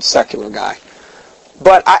 Some secular guy.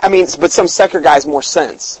 But, but some secular guy has more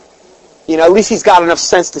sense. You know, at least he's got enough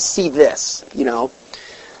sense to see this, you know.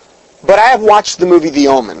 But I have watched the movie The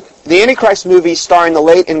Omen. The Antichrist movie starring the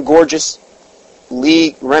late and gorgeous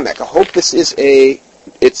Lee Remick. I hope this is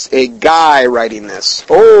it's a guy writing this.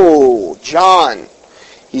 Oh, John.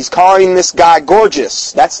 He's calling this guy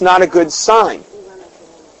gorgeous. That's not a good sign.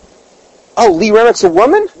 Oh, Lee Remick's a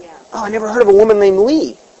woman? Yeah. Oh, I never heard of a woman named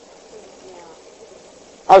Lee. Yeah.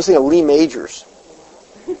 I was thinking of Lee Majors.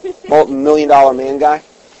 Multi-million-dollar man guy.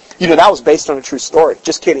 You know, that was based on a true story.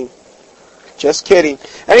 Just kidding. Just kidding.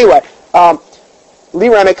 Anyway, Lee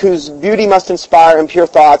Remick, whose beauty must inspire impure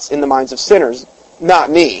thoughts in the minds of sinners.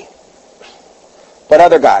 Not me, but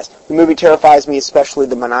other guys. The movie terrifies me, especially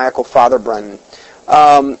the maniacal Father Brennan.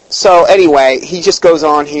 So anyway, he just goes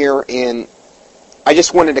on here, and I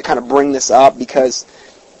just wanted to kind of bring this up because,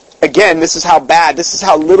 again, this is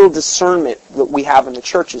how little discernment that we have in the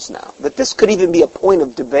churches now. That this could even be a point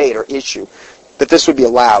of debate or issue, that this would be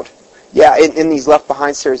allowed. Yeah, in these Left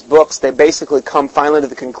Behind series books, they basically come finally to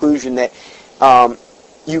the conclusion that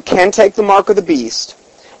you can take the mark of the beast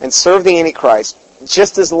and serve the Antichrist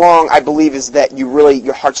just as long, I believe, is that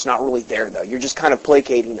your heart's not really there, though. You're just kind of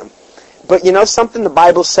placating them. But you know something? The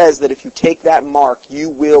Bible says that if you take that mark, you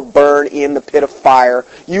will burn in the pit of fire.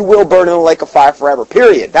 You will burn in the lake of fire forever.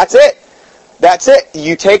 Period. That's it. That's it.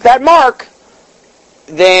 You take that mark,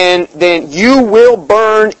 then you will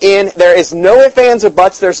burn in. There is no ifs, ands, or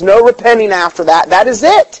buts. There's no repenting after that. That is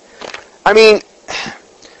it. I mean,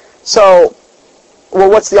 so,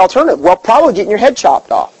 well, what's the alternative? Well, probably getting your head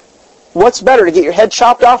chopped off. What's better, to get your head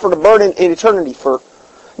chopped off or to burn in eternity for...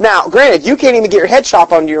 Now, granted, you can't even get your head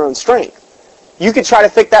chopped under your own strength. You could try to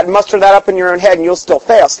think that and muster that up in your own head and you'll still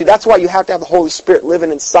fail. See, that's why you have to have the Holy Spirit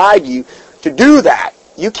living inside you to do that.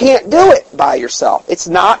 You can't do it by yourself. It's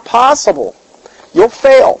not possible. You'll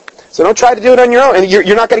fail. So don't try to do it on your own. And you're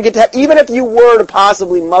not going to get to... Even if you were to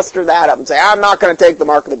possibly muster that up and say, I'm not going to take the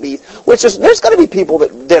mark of the beast, which is... There's going to be people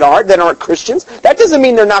that aren't Christians. That doesn't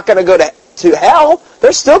mean they're not going to go to hell.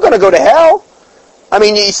 They're still going to go to hell. I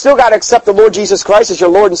mean, you still got to accept the Lord Jesus Christ as your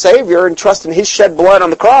Lord and Savior and trust in His shed blood on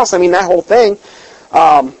the cross. I mean, that whole thing.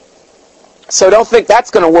 So don't think that's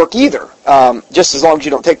going to work either, just as long as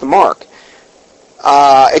you don't take the mark.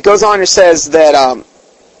 It goes on and says that,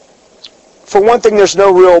 for one thing, there's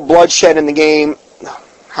no real bloodshed in the game.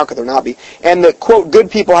 How could there not be? And the, quote, good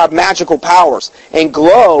people have magical powers and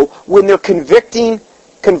glow when they're converting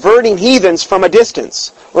heathens from a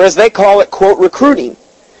distance, or as they call it, quote, recruiting.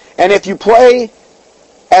 And if you play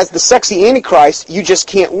as the sexy Antichrist, you just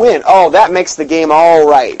can't win. Oh, that makes the game all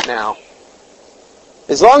right now.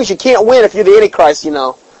 As long as you can't win if you're the Antichrist, you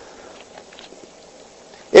know.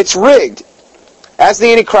 It's rigged. As the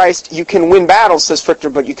Antichrist, you can win battles, says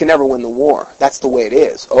Frichter, but you can never win the war. That's the way it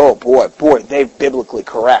is. Oh, boy, they're biblically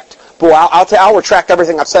correct. Boy, I'll retract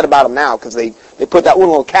everything I've said about them now, because they put that one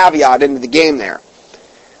little caveat into the game there.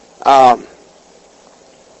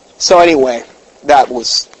 So anyway,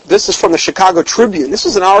 this is from the Chicago Tribune. This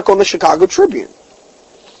is an article in the Chicago Tribune.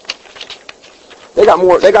 They got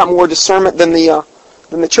more discernment than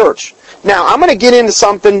the church. Now, I'm going to get into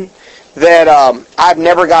something that I've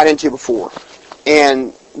never got into before.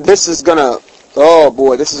 And this is going to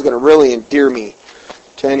really endear me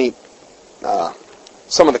to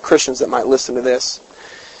some of the Christians that might listen to this.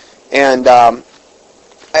 And,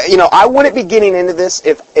 I wouldn't be getting into this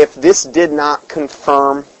if this did not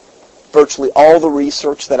confirm virtually all the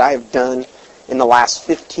research that I have done in the last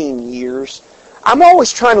 15 years. I'm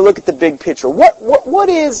always trying to look at the big picture. What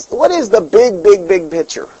is the big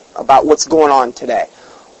picture about what's going on today?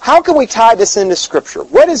 How can we tie this into Scripture?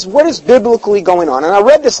 What is biblically going on? And I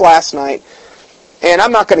read this last night, and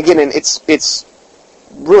I'm not going to get in. It's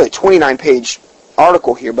really a 29-page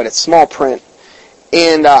article here, but it's small print.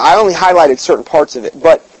 And I only highlighted certain parts of it.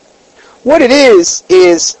 But what it is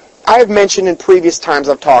I have mentioned in previous times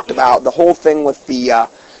I've talked about the whole thing with the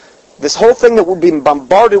this whole thing that we're being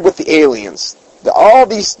bombarded with the aliens. All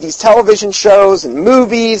these television shows and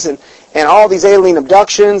movies and all these alien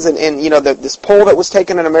abductions and this poll that was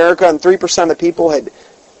taken in America, and 3% of the people had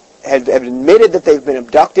admitted that they've been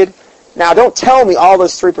abducted. Now, don't tell me all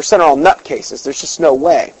those 3% are all nutcases. There's just no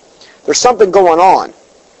way. There's something going on.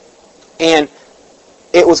 And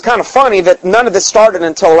it was kind of funny that none of this started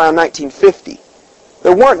until around 1950.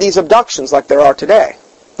 There weren't these abductions like there are today.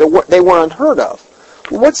 They were unheard of.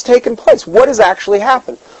 What's taken place? What has actually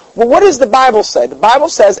happened? Well, what does the Bible say? The Bible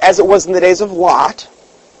says, as it was in the days of Lot,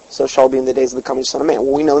 so shall it be in the days of the coming Son of Man.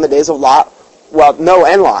 Well, we know in the days of Lot, well, Noah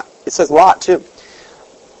and Lot. It says Lot, too.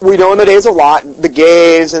 We know in the days of Lot, the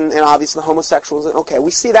gays and obviously the homosexuals. Okay,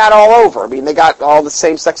 we see that all over. I mean, they got all the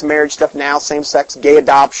same-sex marriage stuff now, same-sex gay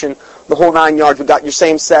adoption, the whole 9 yards. We got your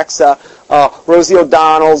same-sex Rosie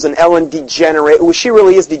O'Donnell's and Ellen DeGenerate. Well, she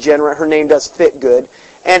really is degenerate. Her name does fit good.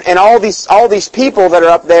 And all these people that are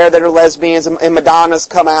up there that are lesbians, and Madonna's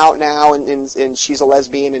come out now, and she's a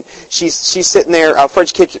lesbian, and she's sitting there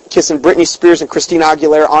French kissing Britney Spears and Christina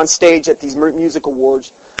Aguilera on stage at these music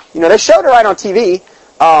awards. They showed her right on TV.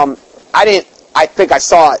 I think I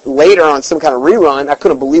saw it later on some kind of rerun. I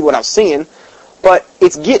couldn't believe what I was seeing, but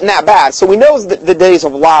it's getting that bad. So we know that the days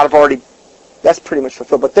of Lot have already, that's pretty much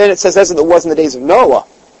fulfilled. But then it says, as it was in the days of Noah.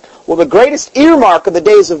 Well, the greatest earmark of the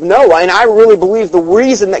days of Noah, and I really believe the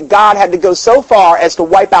reason that God had to go so far as to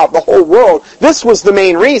wipe out the whole world, this was the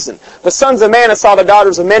main reason. The sons of man saw the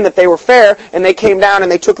daughters of men that they were fair, and they came down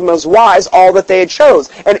and they took them as wives, all that they had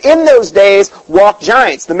chose. And in those days walked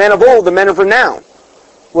giants, the men of old, the men of renown.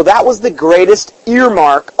 Well, that was the greatest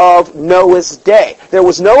earmark of Noah's day. There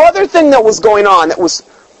was no other thing that was going on that was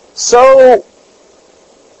so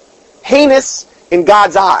heinous in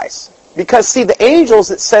God's eyes. Because, see, the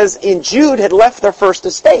angels, it says in Jude, had left their first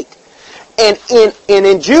estate. And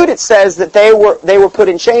in Jude it says that they were put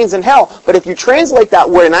in chains in hell. But if you translate that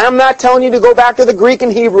word, and I'm not telling you to go back to the Greek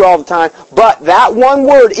and Hebrew all the time, but that one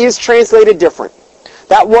word is translated different.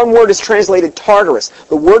 That one word is translated Tartarus.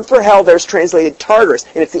 The word for hell there is translated Tartarus.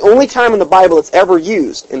 And it's the only time in the Bible it's ever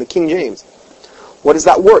used in the King James. What is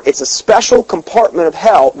that word? It's a special compartment of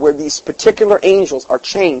hell where these particular angels are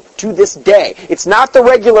chained to this day. It's not the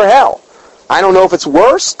regular hell. I don't know if it's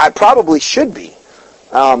worse. I probably should be.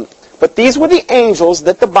 But these were the angels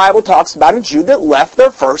that the Bible talks about in Jude that left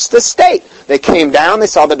their first estate. They came down, they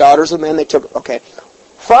saw the daughters of men, they took... Okay.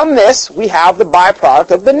 From this, we have the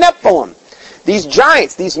byproduct of the Nephilim. These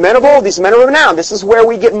giants, these men of old, these men of renown, this is where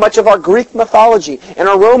we get much of our Greek mythology and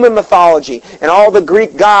our Roman mythology and all the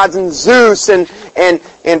Greek gods and Zeus and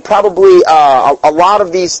probably a lot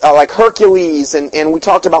of these like Hercules and we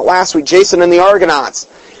talked about last week, Jason and the Argonauts.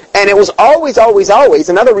 And it was always,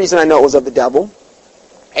 another reason I know it was of the devil,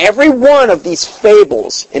 every one of these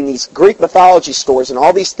fables in these Greek mythology stories and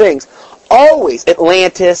all these things, always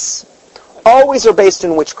Atlantis, always are based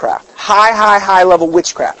in witchcraft. High level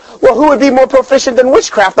witchcraft. Well, who would be more proficient than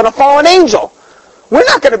witchcraft than a fallen angel? We're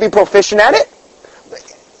not going to be proficient at it.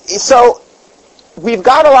 So, we've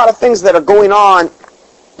got a lot of things that are going on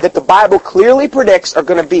that the Bible clearly predicts are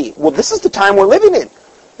going to be. Well, this is the time we're living in.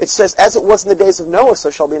 It says, as it was in the days of Noah, so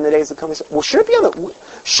shall be in the days of coming. Well,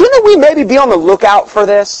 shouldn't we maybe be on the lookout for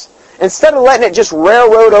this? Instead of letting it just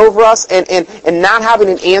railroad over us and not having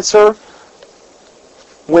an answer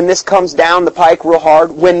when this comes down the pike real hard,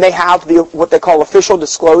 when they have what they call official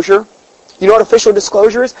disclosure. You know what official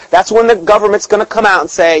disclosure is? That's when the government's going to come out and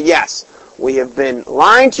say, yes, we have been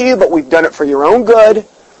lying to you, but we've done it for your own good.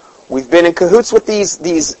 We've been in cahoots with these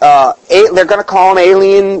they're going to call them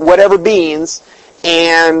alien whatever beings,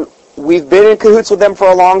 and we've been in cahoots with them for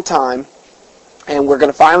a long time, and we're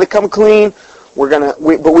going to finally come clean. But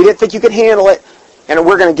we didn't think you could handle it. And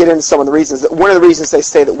we're going to get into some of the reasons. One of the reasons they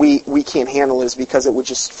say that we can't handle it is because it would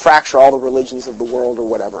just fracture all the religions of the world or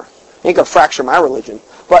whatever. It ain't going to fracture my religion.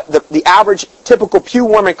 But the average, typical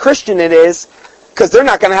pew-warming Christian it is, because they're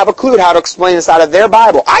not going to have a clue how to explain this out of their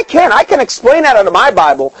Bible. I can explain that out of my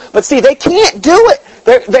Bible. But see, they can't do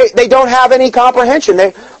it. They don't have any comprehension.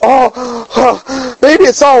 Maybe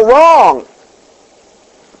it's all wrong.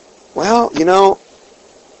 Well,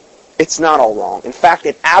 it's not all wrong. In fact,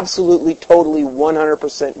 it absolutely, totally,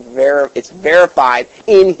 100% it's verified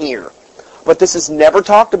in here. But this is never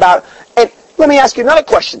talked about. And let me ask you another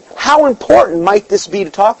question. How important might this be to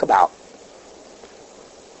talk about?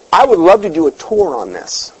 I would love to do a tour on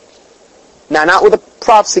this. Now, not with a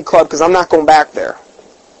prophecy club, because I'm not going back there.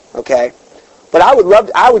 Okay? But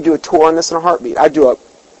I would do a tour on this in a heartbeat. I'd do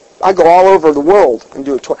I go all over the world and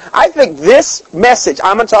do a tour. I think this message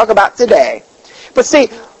I'm going to talk about today, but see,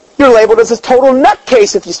 you're labeled as a total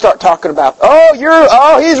nutcase if you start talking about,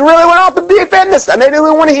 he's really went off the deep end this, and they didn't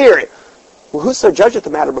want to hear it. Well, whoso judgeth the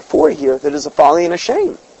matter before he heareth it is a folly and a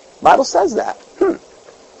shame. The Bible says that.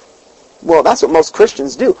 Well, that's what most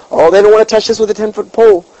Christians do. Oh, they don't want to touch this with a 10-foot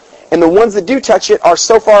pole. And the ones that do touch it are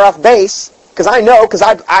so far off base, because I know, because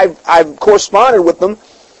I've corresponded with them.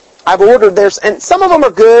 I've ordered theirs, and some of them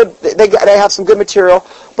are good. They have some good material,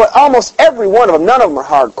 but almost every one of them, none of them are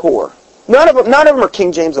hardcore. None of them are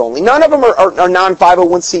King James only. None of them are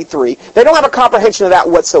non-501c3. They don't have a comprehension of that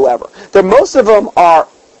whatsoever. Most of them are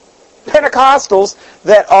Pentecostals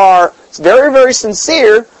that are very, very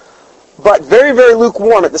sincere, but very, very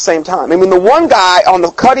lukewarm at the same time. I mean, the one guy on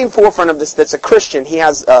the cutting forefront of this that's a Christian, he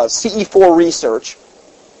has CE4 research.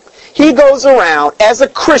 He goes around as a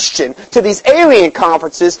Christian to these alien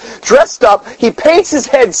conferences, dressed up. He paints his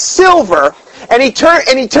head silver, and he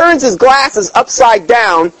turns his glasses upside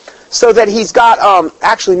down so that he's got.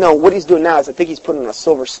 Actually, no. What he's doing now is I think he's putting on a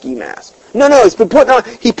silver ski mask. No. He's been putting on.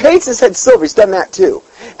 He paints his head silver. He's done that too,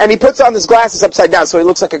 and he puts on his glasses upside down so he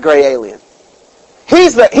looks like a gray alien.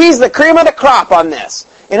 He's the cream of the crop on this,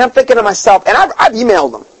 and I'm thinking to myself, and I've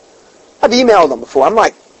emailed him. I've emailed him before. I'm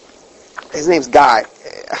like, his name's Guy.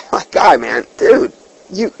 I'm like, Guy, man, dude,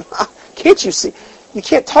 can't you see? You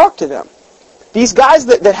can't talk to them. These guys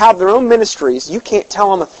that have their own ministries, you can't tell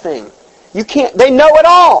them a thing. You can't. They know it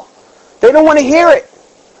all. They don't want to hear it.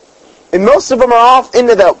 And most of them are off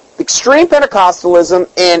into the extreme Pentecostalism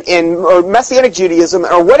or Messianic Judaism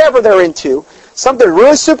or whatever they're into. Something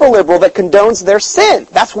really super liberal that condones their sin.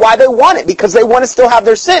 That's why they want it, because they want to still have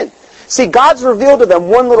their sin. See, God's revealed to them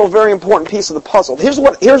one little very important piece of the puzzle. Here's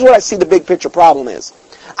what I see the big picture problem is.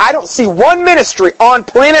 I don't see one ministry on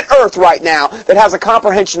planet Earth right now that has a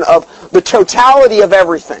comprehension of the totality of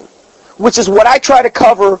everything, which is what I try to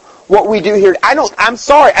cover what we do here. I'm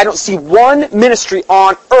sorry, I don't see one ministry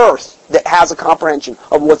on Earth that has a comprehension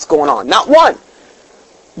of what's going on. Not one.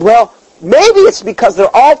 Well, maybe it's because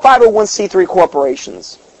they're all 501c3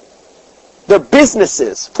 corporations. They're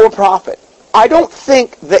businesses, for profit. I don't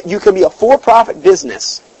think that you can be a for-profit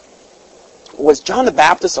business. Was John the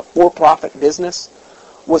Baptist a for-profit business?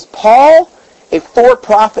 Was Paul a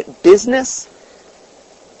for-profit business?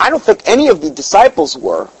 I don't think any of the disciples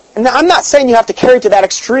were. And I'm not saying you have to carry it to that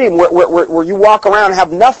extreme where you walk around and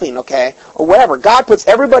have nothing, okay, or whatever. God puts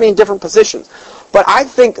everybody in different positions. But I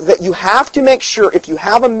think that you have to make sure, if you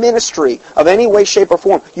have a ministry of any way, shape, or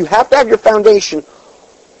form, you have to have your foundation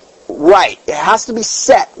right. It has to be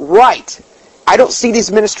set right. I don't see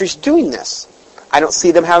these ministries doing this. I don't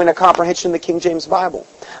see them having a comprehension of the King James Bible.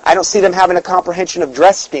 I don't see them having a comprehension of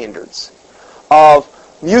dress standards, of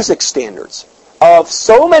music standards, of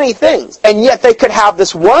so many things. And yet they could have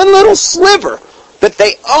this one little sliver that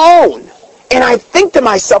they own. And I think to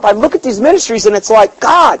myself, I look at these ministries and it's like,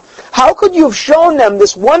 God, how could you have shown them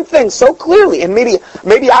this one thing so clearly? And maybe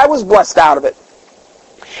I was blessed out of it.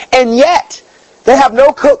 And yet, they have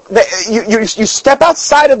no cook. You step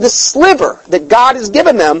outside of this sliver that God has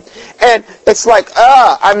given them, and it's like,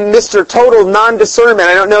 I'm Mr. Total Non-Discernment.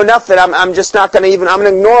 I don't know nothing. I'm just not going to even, I'm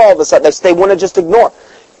going to ignore all this. They want to just ignore.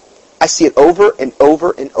 I see it over and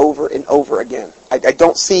over and over and over again. I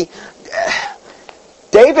don't see.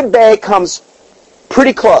 David Bay comes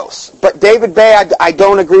pretty close, but David Bay, I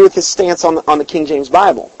don't agree with his stance on the King James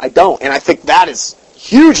Bible. I don't, and I think that is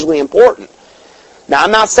hugely important. Now,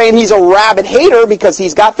 I'm not saying he's a rabid hater because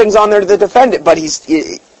he's got things on there to defend it, but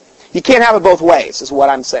you can't have it both ways, is what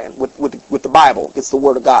I'm saying with the Bible. It's the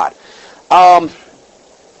Word of God.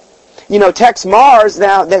 Tex Mars,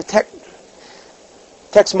 now,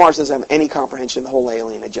 Tex Mars doesn't have any comprehension of the whole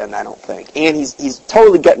alien agenda, I don't think. And he's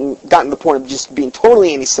totally gotten to the point of just being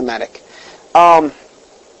totally anti-Semitic.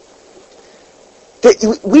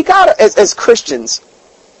 We got, as Christians,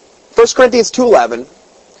 1 Corinthians 2:11,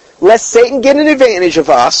 lest Satan get an advantage of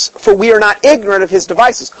us, for we are not ignorant of his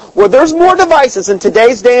devices. Well, there's more devices in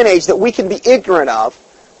today's day and age that we can be ignorant of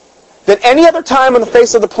than any other time on the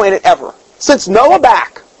face of the planet ever. Since Noah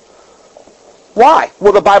back. Why?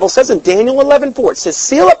 Well, the Bible says in Daniel 11:4, it says,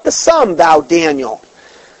 seal up the sum, thou Daniel.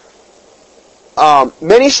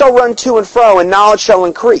 Many shall run to and fro, and knowledge shall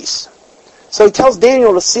increase. So he tells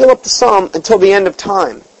Daniel to seal up the sum until the end of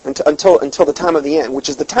time. Until the time of the end, which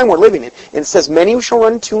is the time we're living in. And it says, many shall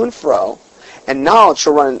run to and fro, and knowledge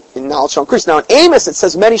shall increase. Now in Amos it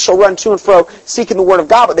says, many shall run to and fro, seeking the word of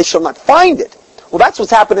God, but they shall not find it. Well, that's what's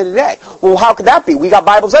happening today. Well, how could that be? We got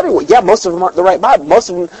Bibles everywhere. Yeah, most of them aren't the right Bible. Most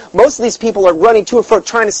of these people are running to and fro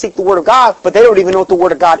trying to seek the word of God, but they don't even know what the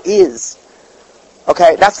word of God is.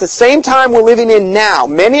 Okay, that's the same time we're living in now.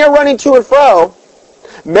 Many are running to and fro.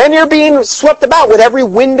 Many are being swept about with every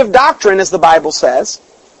wind of doctrine, as the Bible says.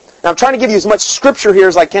 Now, I'm trying to give you as much scripture here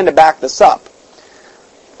as I can to back this up.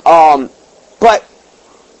 But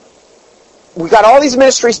we got all these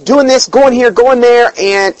ministries doing this, going here, going there,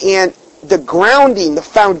 and the grounding, the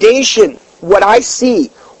foundation, what I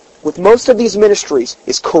see with most of these ministries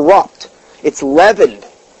is corrupt. It's leavened.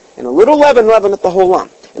 And a little leaven leaveneth the whole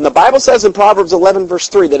lump. And the Bible says in Proverbs 11, verse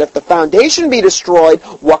 3, that if the foundation be destroyed,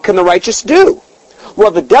 what can the righteous do?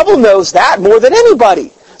 Well, the devil knows that more than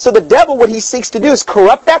anybody. So the devil, what he seeks to do is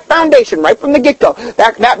corrupt that foundation right from the get-go.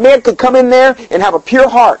 That man could come in there and have a pure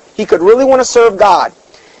heart. He could really want to serve God.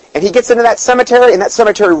 And he gets into that cemetery, and that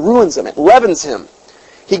cemetery ruins him. It leavens him.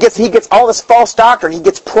 He gets all this false doctrine. He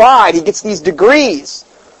gets pride. He gets these degrees.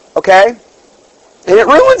 Okay? And it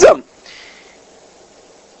ruins him.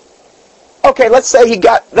 Okay, let's say he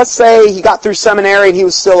got through seminary and he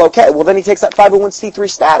was still okay. Well, then he takes that 501c3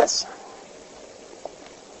 status.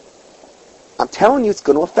 I'm telling you, it's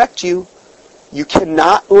going to affect you. You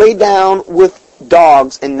cannot lay down with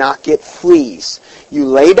dogs and not get fleas. You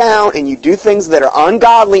lay down and you do things that are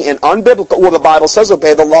ungodly and unbiblical. Well, the Bible says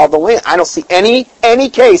obey the law of the land. I don't see any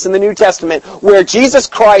case in the New Testament where Jesus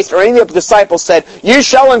Christ or any of the disciples said, you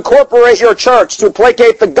shall incorporate your church to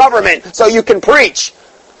placate the government so you can preach.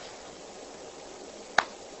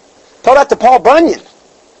 Tell that to Paul Bunyan.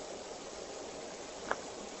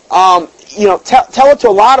 Tell it to a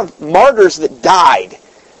lot of martyrs that died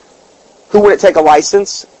who wouldn't take a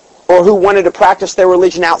license or who wanted to practice their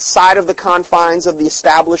religion outside of the confines of the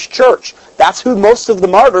established church. That's who most of the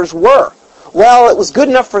martyrs were. Well, it was good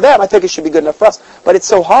enough for them. I think it should be good enough for us. But it's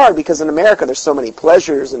so hard because in America there's so many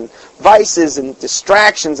pleasures and vices and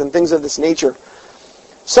distractions and things of this nature.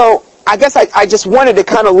 So I guess I just wanted to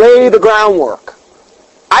kind of lay the groundwork.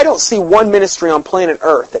 I don't see one ministry on planet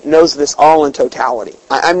Earth that knows this all in totality.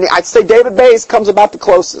 I'd say David Bayes comes about the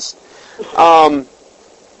closest.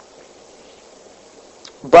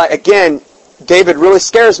 But again, David really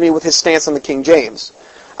scares me with his stance on the King James.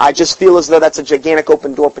 I just feel as though that's a gigantic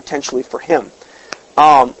open door potentially for him.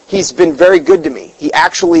 He's been very good to me. He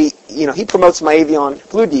actually, he promotes my Avion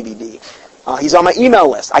Flu DVD. He's on my email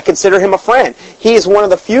list. I consider him a friend. He is one of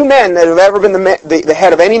the few men that have ever been the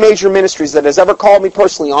head of any major ministries that has ever called me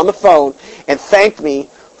personally on the phone and thanked me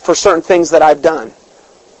for certain things that I've done.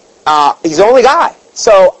 He's the only guy.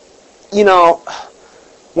 So,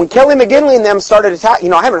 when Kelly McGinley and them started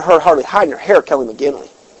attacking, I haven't heard hardly hiding her hair, Kelly McGinley.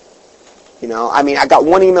 I got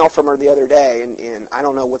one email from her the other day, and I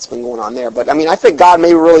don't know what's been going on there. But, I think God may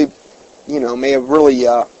have really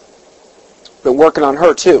been working on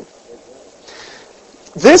her, too.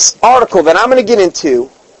 This article that I'm going to get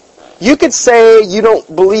into, you could say you don't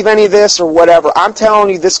believe any of this or whatever. I'm telling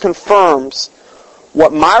you this confirms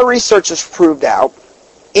what my research has proved out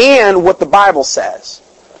and what the Bible says.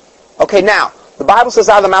 Okay, now, the Bible says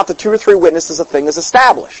out of the mouth of 2 or 3 witnesses a thing is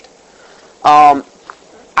established. I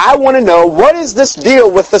want to know, what is this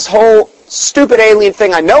deal with this whole stupid alien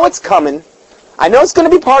thing? I know it's coming. I know it's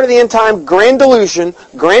going to be part of the end time grand delusion,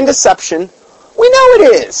 grand deception. We know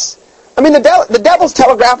it is. The devil's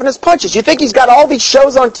telegraphing his punches. You think he's got all these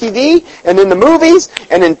shows on TV and in the movies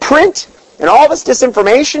and in print and all this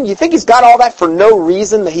disinformation? You think he's got all that for no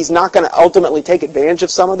reason, that he's not going to ultimately take advantage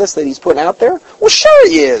of some of this that he's putting out there? Well, sure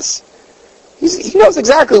he is. He knows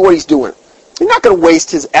exactly what he's doing. He's not going to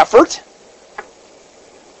waste his effort.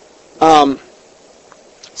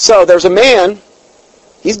 So there's a man,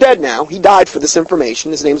 he's dead now, he died for this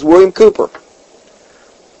information. His name's William Cooper.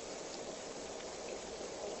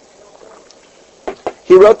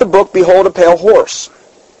 He wrote the book, Behold a Pale Horse.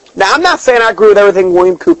 Now, I'm not saying I agree with everything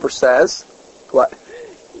William Cooper says. What?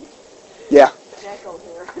 Yeah.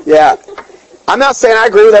 Yeah. I'm not saying I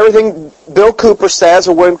agree with everything Bill Cooper says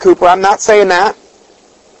or William Cooper. I'm not saying that.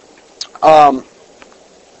 But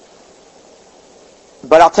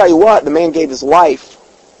I'll tell you what, the man gave his life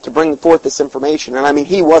to bring forth this information. And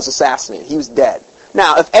he was assassinated. He was dead.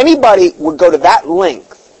 Now, if anybody would go to that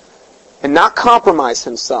length and not compromise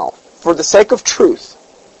himself for the sake of truth,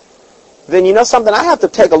 then you know something, I have to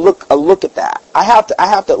take a look at that. I have to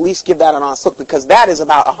at least give that an honest look, because that is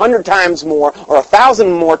about 100 times more or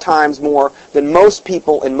 1,000 more times more than most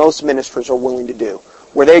people in most ministries are willing to do,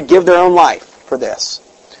 where they give their own life for this.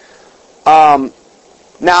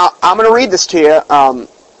 Now, I'm going to read this to you.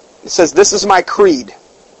 It says, "This is my creed."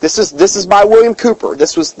 This is by William Cooper.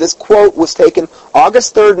 This quote was taken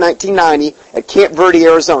August 3rd, 1990 at Camp Verde,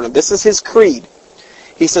 Arizona. This is his creed.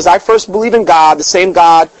 He says, "I first believe in God, the same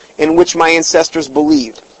God in which my ancestors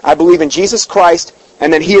believed. I believe in Jesus Christ,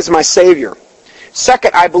 and that He is my Savior.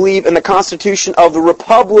 Second, I believe in the Constitution of the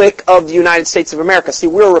Republic of the United States of America. See,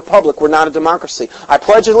 we're a republic. We're not a democracy. I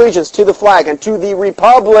pledge allegiance to the flag and to the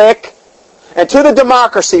republic and to the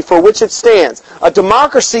democracy for which it stands. A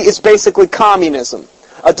democracy is basically communism.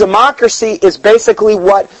 A democracy is basically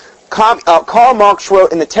what Karl Marx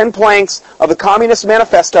wrote in the 10 planks of the Communist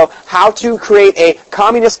Manifesto, how to create a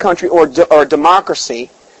communist country or democracy.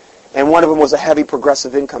 And one of them was a heavy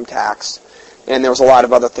progressive income tax. And there was a lot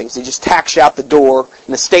of other things. They just tax you out the door,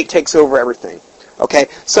 and the state takes over everything. Okay?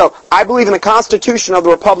 So, I believe in the Constitution of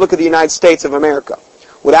the Republic of the United States of America,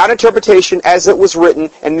 without interpretation, as it was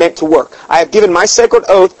written and meant to work. I have given my sacred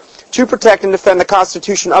oath to protect and defend the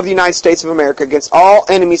Constitution of the United States of America against all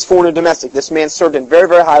enemies, foreign and domestic. This man served in very,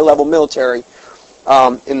 very high-level military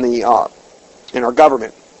in our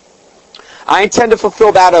government. I intend to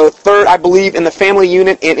fulfill that oath. Third, I believe in the family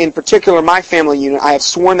unit, and in particular my family unit. I have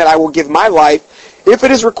sworn that I will give my life, if it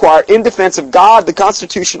is required, in defense of God, the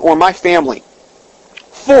Constitution, or my family.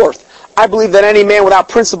 Fourth, I believe that any man without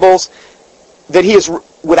principles that he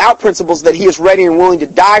is ready and willing to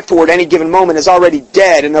die for at any given moment is already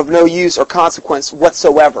dead and of no use or consequence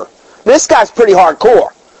whatsoever. This guy's pretty hardcore.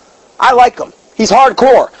 I like him. He's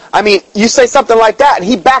hardcore. I mean, you say something like that, and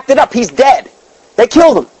he backed it up. He's dead. They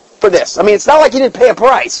killed him for this. I mean, it's not like he didn't pay a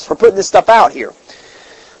price for putting this stuff out here.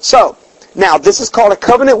 So, now, this is called a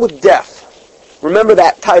covenant with death. Remember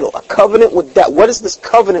that title, a covenant with death. What is this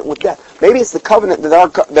covenant with death? Maybe it's the covenant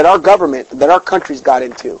that our government, that our country's got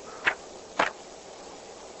into.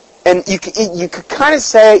 And you could kind of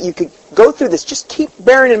say, you could go through this, just keep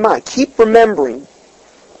bearing in mind, keep remembering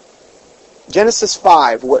Genesis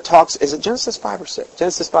 5, where it talks, is it Genesis 5 or 6?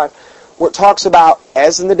 Genesis 5, where it talks about,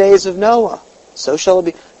 as in the days of Noah, so shall it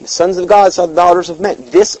be. The sons of God saw the daughters of men.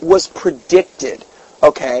 This was predicted.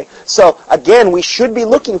 Okay? So, again, we should be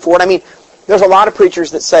looking for it. I mean, there's a lot of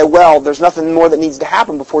preachers that say, well, there's nothing more that needs to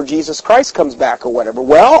happen before Jesus Christ comes back or whatever.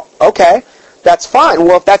 Well, okay, that's fine.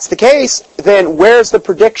 Well, if that's the case, then where's the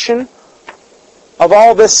prediction of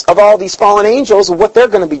all these fallen angels and what they're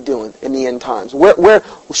going to be doing in the end times? Where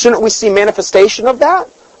shouldn't we see manifestation of that?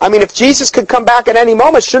 I mean, if Jesus could come back at any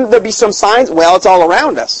moment, shouldn't there be some signs? Well, it's all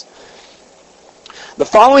around us. The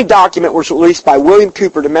following document was released by William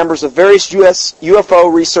Cooper to members of various U.S.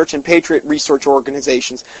 UFO research and Patriot research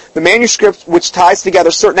organizations. The manuscript, which ties together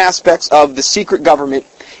certain aspects of the secret government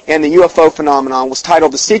and the UFO phenomenon, was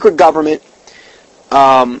titled The Secret Government,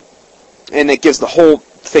 and it gives the whole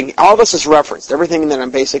thing. All this is referenced. Everything that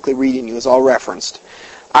I'm basically reading you is all referenced.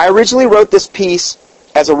 I originally wrote this piece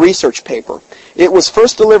as a research paper. It was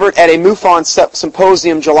first delivered at a MUFON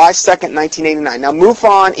symposium July 2nd, 1989. Now,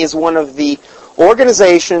 MUFON is one of the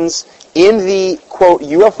organizations in the, quote,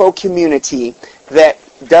 UFO community that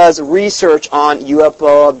does research on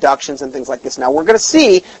UFO abductions and things like this. Now, we're going to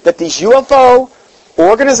see that these UFO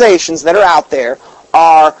organizations that are out there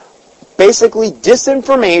are basically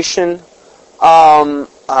disinformation,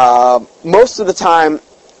 most of the time,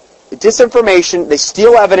 disinformation. They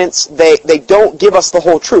steal evidence. They don't give us the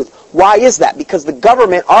whole truth. Why is that? Because the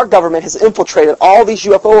government, our government, has infiltrated all these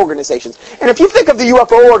UFO organizations. And if you think of the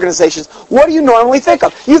UFO organizations, what do you normally think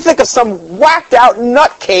of? You think of some whacked-out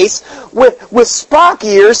nutcase with Spock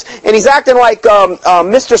ears, and he's acting like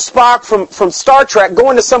Mr. Spock from Star Trek,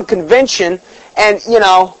 going to some convention, and, you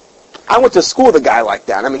know, I went to school with a guy like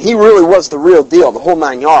that. I mean, he really was the real deal, the whole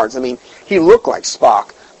 9 yards. I mean, he looked like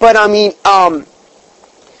Spock. But, I mean,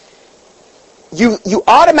 you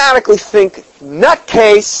automatically think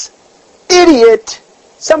nutcase, idiot,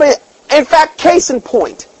 somebody. In fact, case in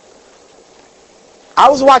point, I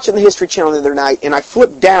was watching the History Channel the other night, and I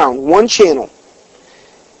flipped down one channel.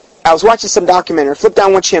 I was watching some documentary, flipped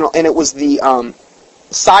down one channel, and it was the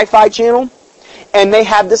Sci-Fi Channel, and they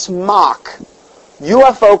had this mock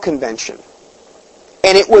UFO convention.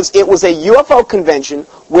 And it was a UFO convention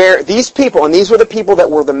where these people, and these were the people that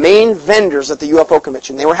were the main vendors at the UFO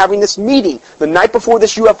convention, they were having this meeting the night before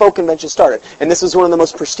this UFO convention started. And this is one of the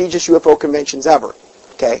most prestigious UFO conventions ever.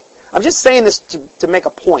 Okay? I'm just saying this to make a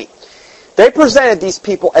point. They presented these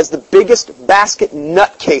people as the biggest basket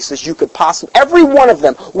nutcases you could possibly. Every one of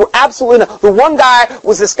them were absolutely. The one guy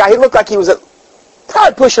was this guy. He looked like he was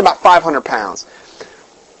probably pushing about 500 pounds.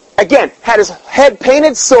 Again, had his head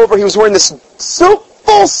painted silver. He was wearing this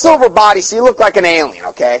full silver body, so he looked like an alien,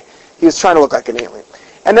 okay? He was trying to look like an alien.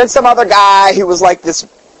 And then some other guy who was like this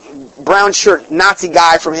brown shirt Nazi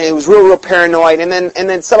guy from him, who was real paranoid. And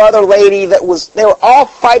then some other lady that was, they were all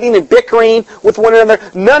fighting and bickering with one another.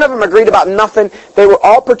 None of them agreed about nothing. They were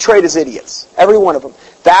all portrayed as idiots. Every one of them.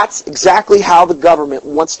 That's exactly how the government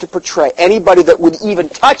wants to portray anybody that would even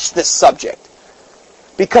touch this subject.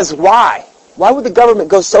 Because why? Why would the government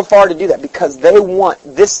go so far to do that? Because they want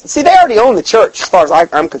this. See, they already own the church as far as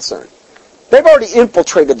I'm concerned. They've already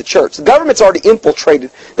infiltrated the church. The government's already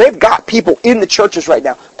infiltrated. They've got people in the churches right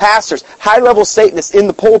now. Pastors, high-level Satanists in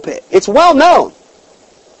the pulpit. It's well known.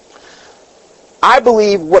 I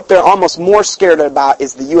believe what they're almost more scared about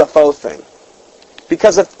is the UFO thing.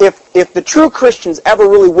 Because if the true Christians ever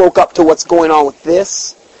really woke up to what's going on with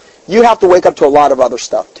this, you'd have to wake up to a lot of other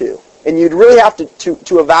stuff too. And you'd really have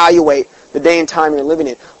to evaluate the day and time you're living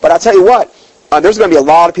in. But I'll tell you what, there's going to be a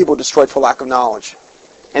lot of people destroyed for lack of knowledge.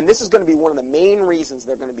 And this is going to be one of the main reasons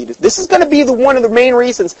they're going to be. This is going to be one of the main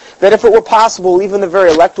reasons that if it were possible, even the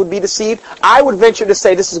very elect would be deceived. I would venture to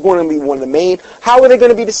say this is going to be one of the main. How are they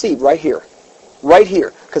going to be deceived? Right here. Right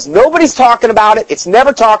here. Because nobody's talking about it. It's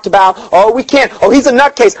never talked about. Oh, we can't. Oh, he's a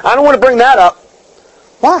nutcase. I don't want to bring that up.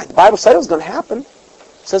 Why? The Bible said it was going to happen. It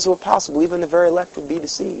says it was possible. Even the very elect would be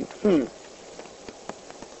deceived.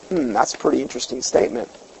 That's a pretty interesting statement.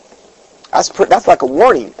 That's like a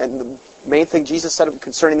warning. And the main thing Jesus said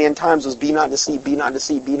concerning the end times was, be not deceived, be not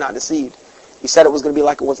deceived, be not deceived. He said it was going to be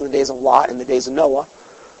like it was in the days of Lot and the days of Noah.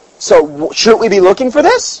 So shouldn't we be looking for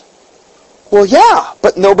this? Well, yeah,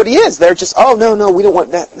 but nobody is. They're just, oh, no, we don't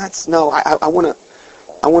want that. I want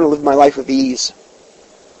to live my life with ease.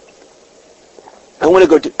 I want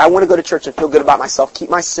to go to church and feel good about myself, keep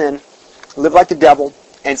my sin, live like the devil,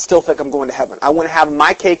 and still think I'm going to heaven. I want to have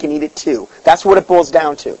my cake and eat it too. That's what it boils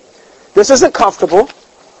down to. This isn't comfortable.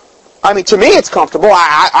 I mean, to me, it's comfortable.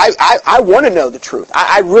 I want to know the truth.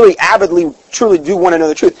 I really avidly, truly do want to know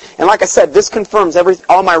the truth. And like I said, this confirms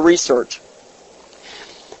all my research.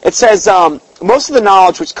 It says most of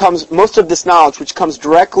this knowledge which comes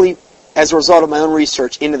directly as a result of my own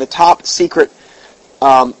research into the top secret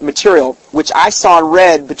material, which I saw and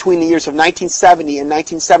read between the years of 1970 and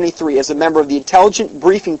 1973 as a member of the intelligence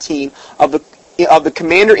briefing team of the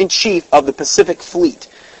Commander-in-Chief of the Pacific Fleet.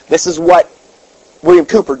 This is what William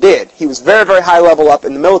Cooper did. He was very, very high level up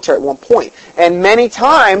in the military at one point. And many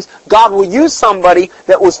times, God will use somebody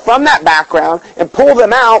that was from that background and pull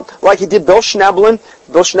them out, like he did Bill Schneblin.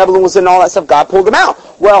 Bill Schneblin was in all that stuff. God pulled him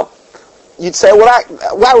out. Well, you'd say, well,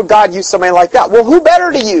 why would God use somebody like that? Well, who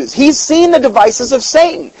better to use? He's seen the devices of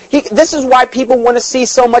Satan. This is why people want to see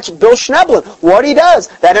so much Bill Schneblin, what he does,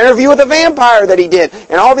 that interview with the vampire that he did,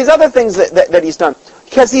 and all these other things that he's done.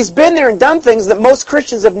 Because he's been there and done things that most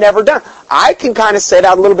Christians have never done. I can kind of say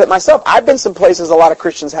that a little bit myself. I've been some places a lot of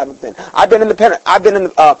Christians haven't been. I've been in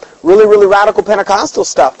the really, really radical Pentecostal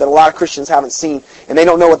stuff that a lot of Christians haven't seen, and they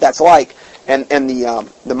don't know what that's like, and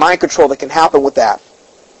the mind control that can happen with that.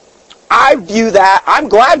 I view that. I'm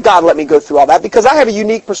glad God let me go through all that because I have a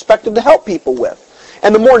unique perspective to help people with.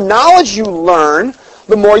 And the more knowledge you learn,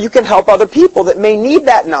 the more you can help other people that may need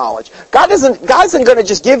that knowledge. God isn't going to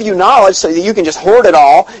just give you knowledge so that you can just hoard it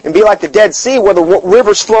all and be like the Dead Sea where the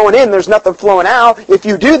river's flowing in, there's nothing flowing out. If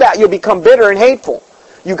you do that, you'll become bitter and hateful.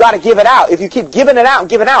 You got to give it out. If you keep giving it out and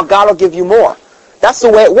giving out, God will give you more. That's the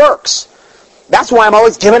way it works. That's why I'm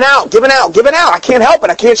always giving out. I can't help it.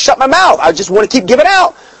 I can't shut my mouth. I just want to keep giving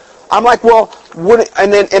out. I'm like, well,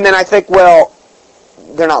 and then I think, well,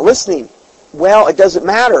 they're not listening. Well, it doesn't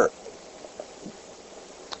matter.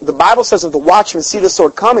 The Bible says if the watchmen see the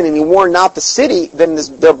sword coming and he warn not the city, then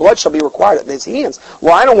their blood shall be required at his hands.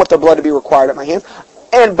 Well, I don't want their blood to be required at my hands.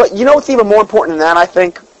 But you know what's even more important than that, I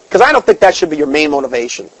think? Because I don't think that should be your main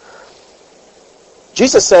motivation.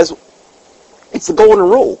 Jesus says it's the golden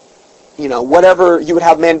rule. You know, whatever you would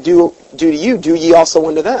have men do to you, do ye also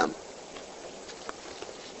unto them.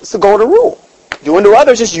 It's the golden rule. Do unto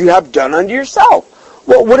others as you have done unto yourself.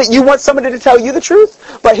 Well, wouldn't you want somebody to tell you the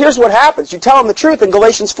truth? But here's what happens. You tell them the truth and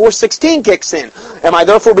Galatians 4:16 kicks in. Am I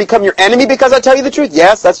therefore become your enemy because I tell you the truth?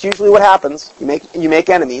 Yes, that's usually what happens. You make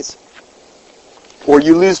enemies. Or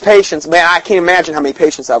you lose patience. Man, I can't imagine how many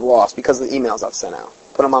patients I've lost because of the emails I've sent out.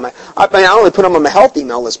 I only put them on my health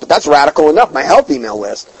email list, but that's radical enough, my health email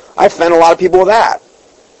list. I offend a lot of people with that.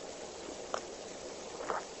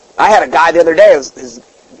 I had a guy the other day, his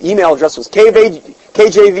email address was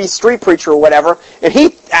KJV Street Preacher or whatever, and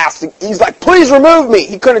he's like, please remove me.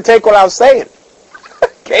 He couldn't take what I was saying.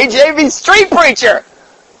 KJV Street Preacher.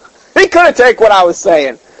 He couldn't take what I was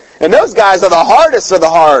saying. And those guys are the hardest of the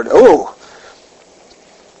hard. Ooh.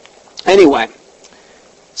 Anyway,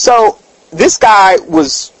 so this guy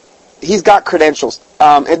he's got credentials.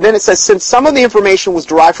 And then it says, since some of the information was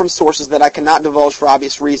derived from sources that I cannot divulge for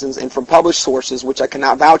obvious reasons and from published sources which I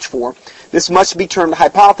cannot vouch for, this must be termed a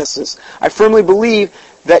hypothesis. I firmly believe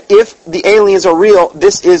that if the aliens are real,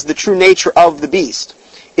 this is the true nature of the beast.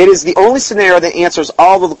 It is the only scenario that answers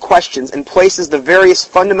all of the questions and places the various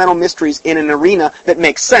fundamental mysteries in an arena that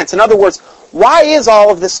makes sense. In other words, why is all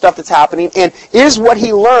of this stuff that's happening? And is what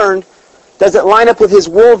he learned, does it line up with his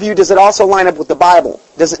worldview? Does it also line up with the Bible?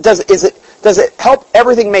 Does it help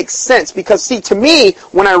everything make sense? Because, see, to me,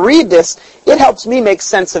 when I read this, it helps me make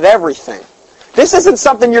sense of everything. This isn't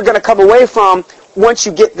something you're going to come away from once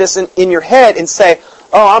you get this in your head and say,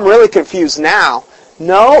 oh, I'm really confused now.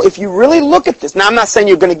 No, if you really look at this, now I'm not saying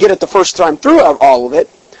you're going to get it the first time through all of it,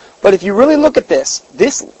 but if you really look at this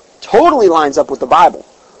totally lines up with the Bible.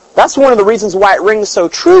 That's one of the reasons why it rings so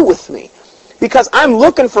true with me. Because I'm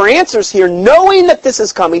looking for answers here, knowing that this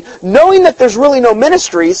is coming, knowing that there's really no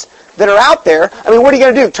ministries that are out there. I mean, what are you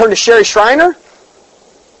going to do? Turn to Sherry Shriner?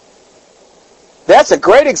 That's a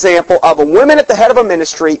great example of a woman at the head of a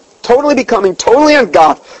ministry totally becoming totally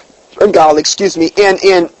ungodly,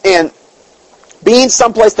 and being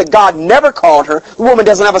someplace that God never called her. The woman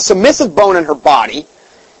doesn't have a submissive bone in her body.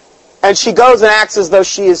 And she goes and acts as though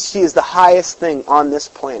she is the highest thing on this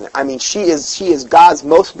planet. I mean, she is God's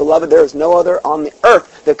most beloved. There is no other on the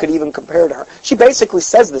earth that could even compare to her. She basically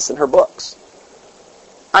says this in her books.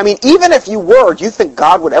 I mean, even if you were, do you think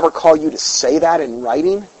God would ever call you to say that in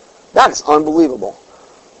writing? That is unbelievable.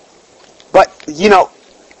 But,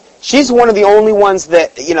 she's one of the only ones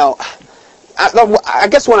that, I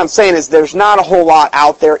guess what I'm saying is there's not a whole lot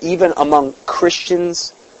out there, even among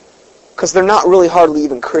Christians, because they're not really hardly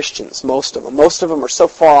even Christians, most of them. Most of them are so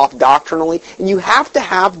far off doctrinally, and you have to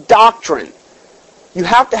have doctrine. You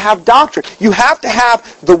have to have doctrine. You have to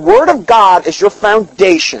have the Word of God as your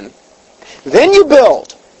foundation. Then you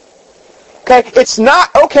build. Okay? It's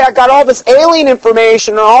not, okay, I got all this alien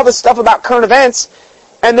information and all this stuff about current events,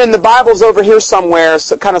 and then the Bible's over here somewhere,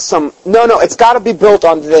 so no, it's got to be built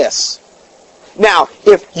on this. Now,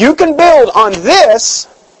 if you can build on this,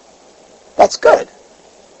 that's good.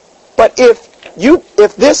 But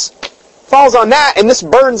if this falls on that and this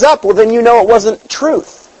burns up, well, then you know it wasn't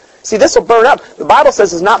truth. See, this will burn up. The Bible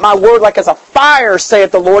says, "Is not my word like as a fire,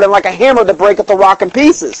 saith the Lord, and like a hammer that breaketh the rock in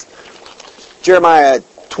pieces." Jeremiah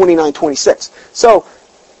 29:26. So,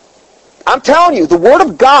 I'm telling you, the Word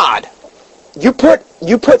of God, you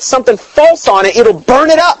put something false on it, it'll burn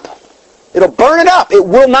it up. It'll burn it up. It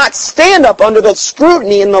will not stand up under the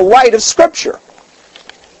scrutiny in the light of Scripture.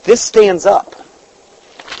 This stands up.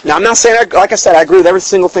 Now, I'm not saying, like I said, I agree with every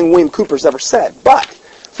single thing William Cooper's ever said, but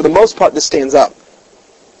for the most part, this stands up.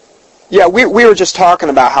 Yeah, we were just talking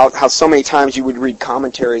about how so many times you would read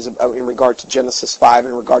commentaries in regard to Genesis 5,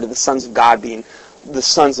 in regard to the sons of God being the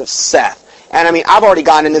sons of Seth. And I mean, I've already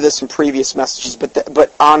gotten into this in previous messages,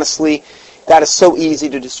 but honestly, that is so easy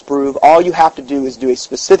to disprove. All you have to do is do a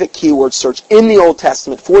specific keyword search in the Old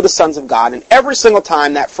Testament for the sons of God, and every single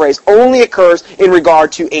time that phrase only occurs in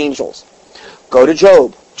regard to angels. Go to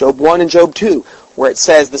Job 1 and Job 2, where it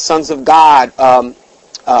says the sons of God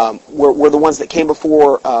were the ones that came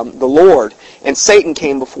before the Lord, and Satan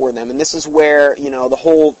came before them. And this is where, the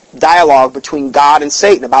whole dialogue between God and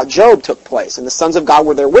Satan about Job took place. And the sons of God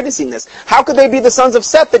were there witnessing this. How could they be the sons of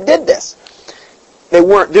Seth that did this? They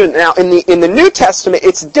weren't doing it. Now, in the New Testament,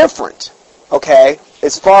 it's different, okay,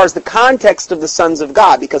 as far as the context of the sons of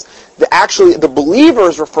God, because the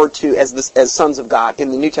believers referred to as sons of God in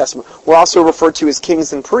the New Testament were also referred to as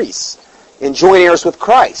kings and priests, and joint heirs with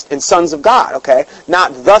Christ, and sons of God, okay?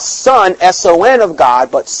 Not the Son, S-O-N, of God,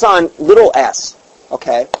 but Son, little s,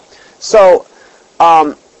 okay? So,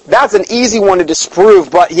 that's an easy one to disprove,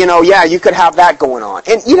 but, you could have that going on.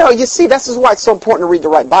 And, you see, this is why it's so important to read the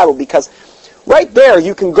right Bible, because right there,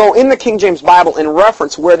 you can go in the King James Bible and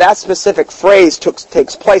reference where that specific phrase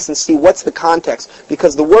takes place and see what's the context,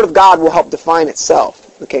 because the Word of God will help define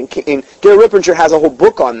itself. Okay, and Gary Rippinger has a whole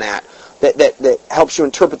book on that helps you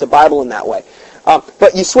interpret the Bible in that way.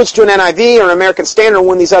 But you switch to an NIV or an American Standard or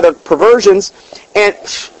one of these other perversions, and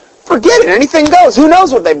forget it. Anything goes. Who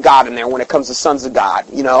knows what they've got in there when it comes to sons of God,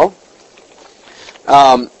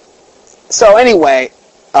 So anyway,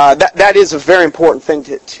 that is a very important thing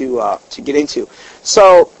to get into.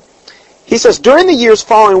 So he says, during the years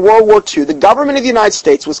following World War II, the government of the United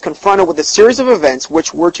States was confronted with a series of events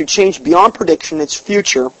which were to change beyond prediction its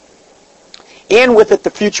future, and with it the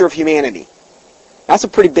future of humanity. That's a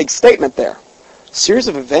pretty big statement there. A series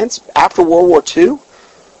of events after World War II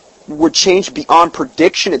would change beyond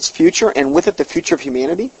prediction its future, and with it the future of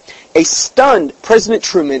humanity. A stunned President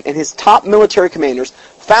Truman and his top military commanders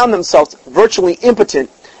found themselves virtually impotent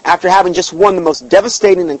after having just won the most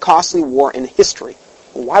devastating and costly war in history.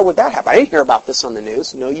 Well, why would that happen? I didn't hear about this on the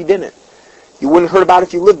news. No, you didn't. You wouldn't have heard about it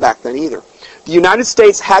if you lived back then either. The United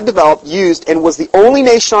States had developed, used, and was the only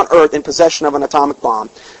nation on Earth in possession of an atomic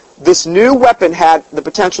bomb. This new weapon had the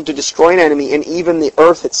potential to destroy an enemy and even the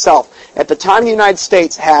earth itself. At the time, the United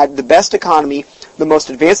States had the best economy, the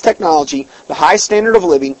most advanced technology, the highest standard of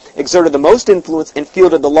living, exerted the most influence, and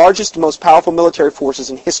fielded the largest and most powerful military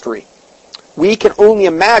forces in history. We can only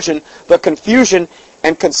imagine the confusion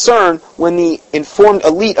and concern when the informed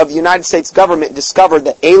elite of the United States government discovered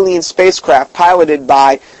that alien spacecraft piloted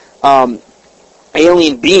by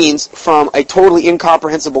alien beings from a totally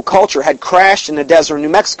incomprehensible culture had crashed in the desert of New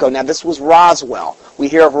Mexico. Now, this was Roswell. We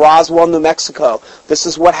hear of Roswell, New Mexico. This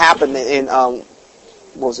is what happened in,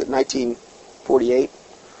 1948?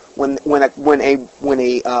 When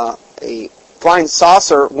a flying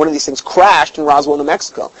saucer, one of these things, crashed in Roswell, New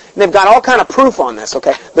Mexico. And they've got all kind of proof on this,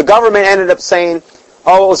 okay? The government ended up saying,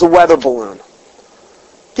 oh, it was a weather balloon.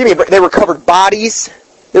 Give me a break. They recovered bodies.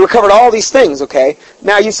 They recovered all these things, okay?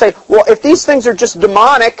 Now you say, well, if these things are just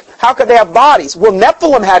demonic, how could they have bodies? Well,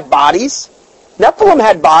 Nephilim had bodies. Nephilim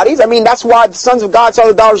had bodies. I mean, that's why the sons of God saw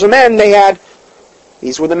the daughters of men.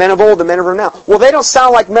 These were the men of old, the men of renown. Well, they don't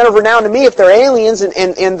sound like men of renown to me if they're aliens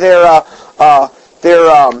and they've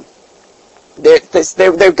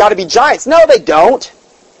got to be giants. No, they don't.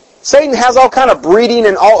 Satan has all kind of breeding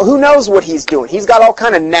and all. Who knows what he's doing? He's got all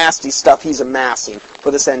kind of nasty stuff he's amassing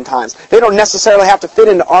for this end times. They don't necessarily have to fit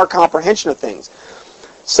into our comprehension of things.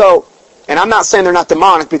 So, and I'm not saying they're not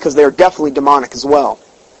demonic because they're definitely demonic as well.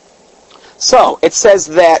 So, it says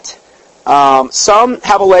that some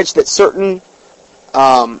have alleged that certain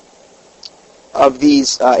of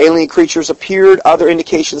these alien creatures appeared. Other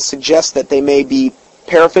indications suggest that they may be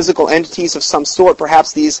paraphysical entities of some sort.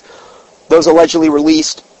 Perhaps those allegedly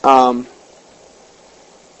released.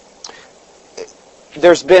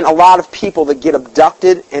 There's been a lot of people that get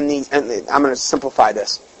abducted in these, and I'm going to simplify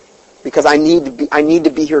this because I need to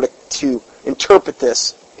be here to interpret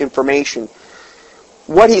this information.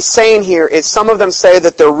 What he's saying here is some of them say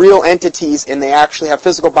that they're real entities and they actually have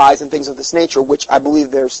physical bodies and things of this nature, which I believe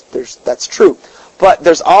that's true. But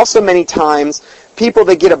there's also many times people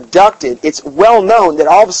that get abducted, it's well known that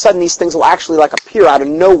all of a sudden these things will actually like appear out of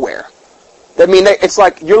nowhere. I mean, it's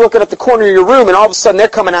like you're looking at the corner of your room and all of a sudden they're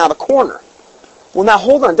coming out of the corner. Well, now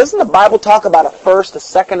hold on. Doesn't the Bible talk about a first, a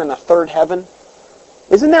second, and a third heaven?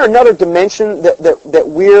 Isn't there another dimension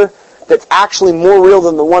that's actually more real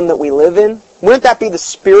than the one that we live in? Wouldn't that be the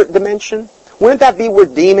spirit dimension? Wouldn't that be where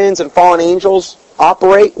demons and fallen angels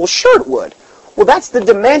operate? Well, sure it would. Well, that's the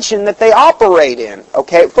dimension that they operate in,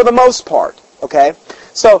 okay, for the most part, okay?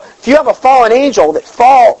 So, if you have a fallen angel that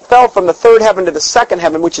fell from the third heaven to the second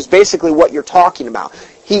heaven, which is basically what you're talking about,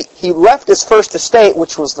 he left his first estate,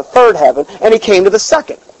 which was the third heaven, and he came to the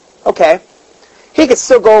second. Okay. He could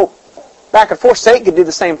still go back and forth. Satan could do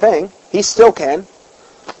the same thing. He still can,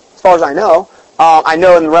 as far as I know. I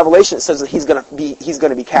know in the Revelation it says that he's going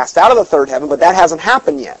to be cast out of the third heaven, but that hasn't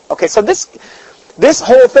happened yet. Okay, so this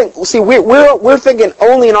whole thing. See, we're thinking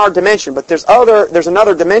only in our dimension, but there's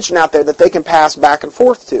another dimension out there that they can pass back and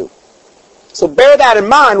forth to. So bear that in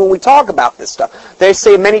mind when we talk about this stuff. They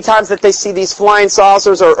say many times that they see these flying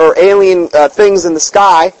saucers or alien things in the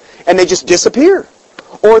sky, and they just disappear.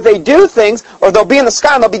 Or they do things, or they'll be in the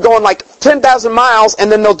sky and they'll be going like 10,000 miles,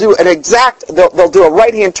 and then they'll do they'll do a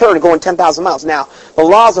right-hand turn going 10,000 miles. Now, the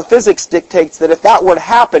laws of physics dictates that if that were to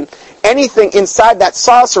happen, anything inside that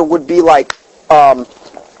saucer would be like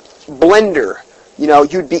blender. You know,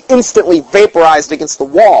 you'd be instantly vaporized against the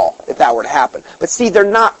wall if that were to happen. But see, they're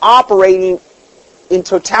not operating in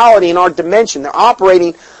totality in our dimension. They're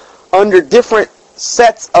operating under different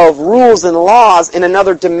sets of rules and laws in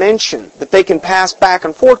another dimension that they can pass back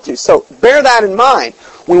and forth to. So bear that in mind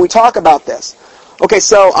when we talk about this. Okay,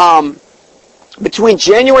 so between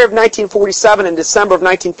January of 1947 and December of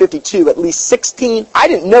 1952, at least 16, I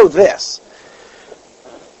didn't know this.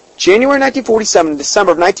 January 1947 and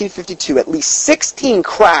December of 1952, at least 16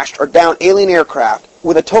 crashed or downed alien aircraft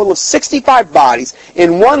with a total of 65 bodies,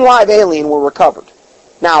 and one live alien were recovered.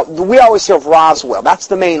 Now, we always hear of Roswell. That's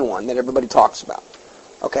the main one that everybody talks about.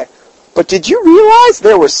 Okay? But did you realize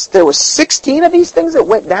there was 16 of these things that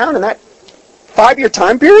went down in that 5-year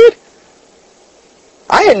time period?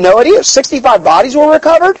 I had no idea. 65 bodies were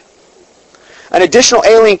recovered. An additional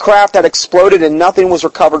alien craft had exploded and nothing was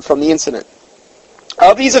recovered from the incident.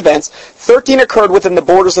 Of these events, 13 occurred within the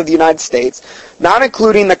borders of the United States, not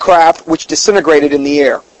including the craft which disintegrated in the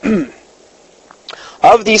air.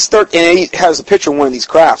 Of these 13, and he has a picture of one of these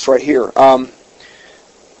crafts right here.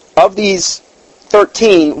 Of these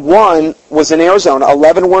 13, 1 was in Arizona,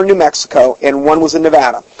 11 were in New Mexico, and 1 was in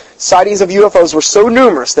Nevada. Sightings of UFOs were so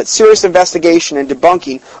numerous that serious investigation and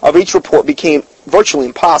debunking of each report became virtually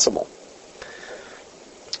impossible.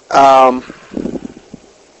 Let's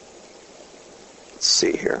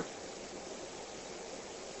see here.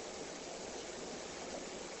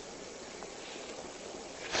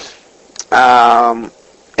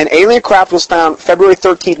 An alien craft was found February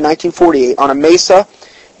 13, 1948 on a mesa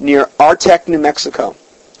near Artec, New Mexico.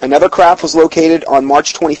 Another craft was located on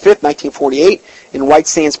March 25, 1948 in White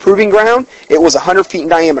Sands Proving Ground. It was 100 feet in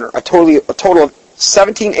diameter. A total of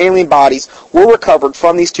 17 alien bodies were recovered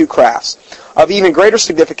from these two crafts. Of even greater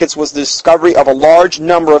significance was the discovery of a large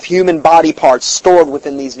number of human body parts stored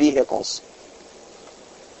within these vehicles.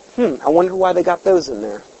 I wonder why they got those in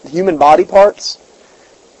there. The human body parts?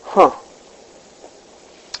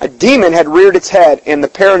 A demon had reared its head, and the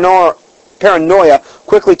paranoia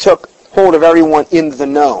quickly took hold of everyone in the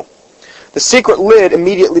know. The secret lid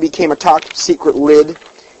immediately became a top secret lid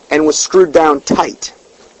and was screwed down tight.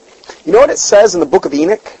 You know what it says in the book of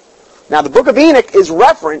Enoch? Now, the book of Enoch is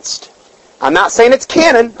referenced. I'm not saying it's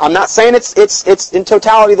canon. I'm not saying it's in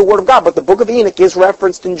totality the Word of God, but the book of Enoch is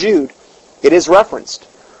referenced in Jude. It is referenced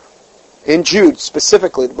in Jude,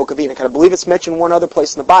 specifically the book of Enoch. And I believe it's mentioned one other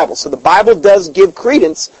place in the Bible. So the Bible does give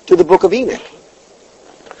credence to the book of Enoch.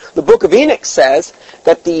 The book of Enoch says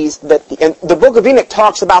that and the book of Enoch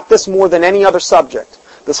talks about this more than any other subject.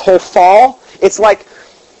 This whole fall. It's like,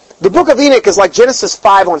 the book of Enoch is like Genesis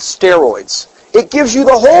 5 on steroids. It gives you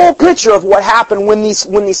the whole picture of what happened when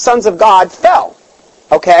these sons of God fell.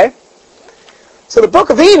 Okay? So the book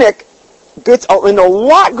of Enoch gets into a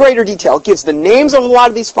lot greater detail. It gives the names of a lot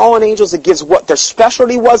of these fallen angels. It gives what their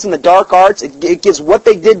specialty was in the dark arts. It gives what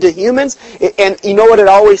they did to humans. And you know what it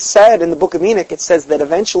always said in the book of Enoch? It says that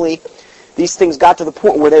eventually these things got to the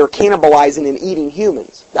point where they were cannibalizing and eating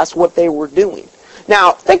humans. That's what they were doing.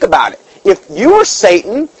 Now, think about it. If you were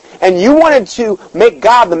Satan and you wanted to make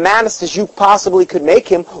God the maddest as you possibly could make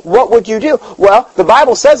him, what would you do? Well, the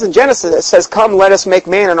Bible says in Genesis, it says, "Come, let us make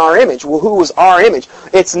man in our image." Well, who was our image?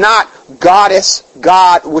 It's not goddess,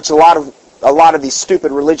 God, which a lot of these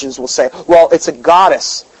stupid religions will say. Well, it's a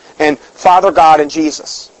goddess, and Father God and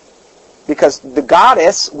Jesus. Because the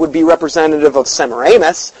goddess would be representative of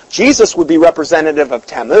Semiramis, Jesus would be representative of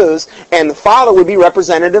Tammuz, and the Father would be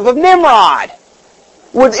representative of Nimrod.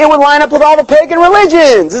 It would line up with all the pagan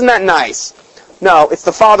religions. Isn't that nice? No, it's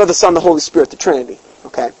the Father, the Son, the Holy Spirit, the Trinity.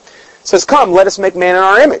 Okay? It says, "Come, let us make man in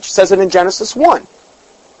our image." It says it in Genesis 1.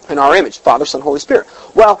 In our image, Father, Son, Holy Spirit.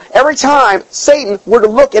 Well, every time Satan were to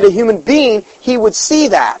look at a human being, he would see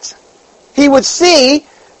that. He would see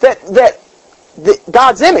that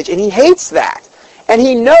God's image, and he hates that. And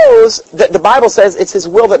he knows that the Bible says it's his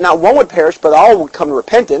will that not one would perish, but all would come to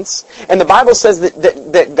repentance. And the Bible says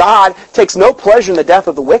that God takes no pleasure in the death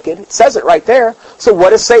of the wicked. It says it right there. So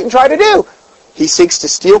what does Satan try to do? He seeks to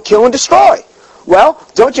steal, kill, and destroy. Well,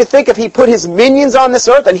 don't you think if he put his minions on this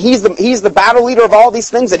earth, and he's the battle leader of all these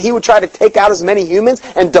things, that he would try to take out as many humans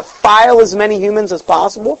and defile as many humans as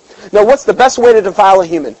possible? Now, what's the best way to defile a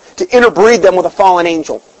human? To interbreed them with a fallen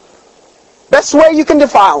angel. Best way you can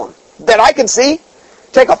defile them, that I can see.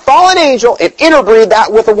 Take a fallen angel and interbreed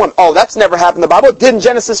that with a woman. Oh, that's never happened in the Bible. It did in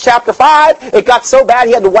Genesis chapter 5. It got so bad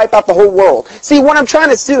he had to wipe out the whole world. See, what I'm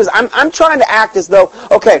trying to do is I'm trying to act as though,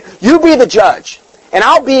 okay, you be the judge, and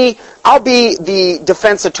I'll be the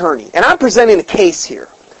defense attorney, and I'm presenting a case here.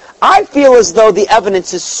 I feel as though the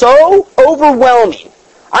evidence is so overwhelming.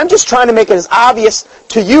 I'm just trying to make it as obvious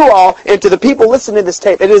to you all and to the people listening to this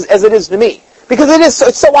tape as it is to me. Because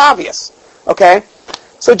it's so obvious. Okay?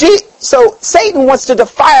 So Satan wants to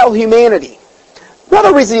defile humanity.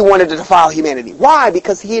 Another reason he wanted to defile humanity. Why?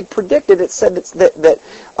 Because he had predicted, it said that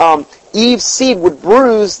Eve's seed would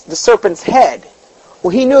bruise the serpent's head.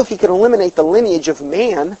 Well, he knew if he could eliminate the lineage of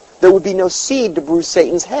man, there would be no seed to bruise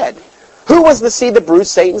Satan's head. Who was the seed that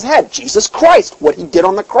bruised Satan's head? Jesus Christ, what he did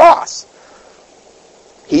on the cross.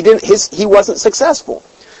 He wasn't successful.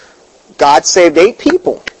 God saved 8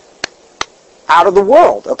 people out of the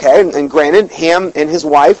world, okay? And granted, him and his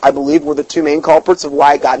wife, I believe, were the 2 main culprits of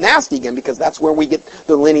why it got nasty again, because that's where we get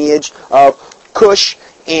the lineage of Cush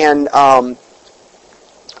and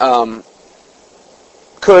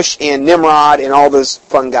Nimrod and all those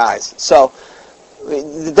fun guys. So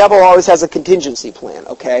the devil always has a contingency plan,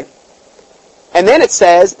 okay? And then it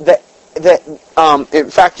says that in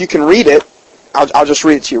fact, you can read it. I'll just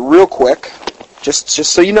read it to you real quick, just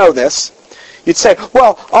so you know this. You'd say,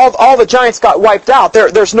 well, all the giants got wiped out.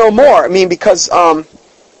 There's no more. I mean, because, well,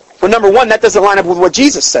 number one, that doesn't line up with what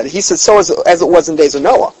Jesus said. He said, so as it was in the days of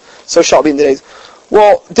Noah, so shall it be in the days.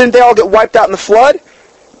 Well, didn't they all get wiped out in the flood?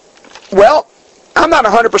 Well, I'm not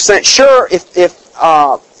 100% sure if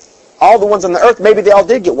all the ones on the earth, maybe they all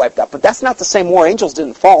did get wiped out. But that's not to say more angels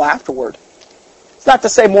didn't fall afterward. It's not to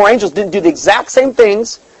say more angels didn't do the exact same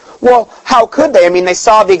things, Well, how could they? I mean, they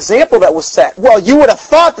saw the example that was set. Well, you would have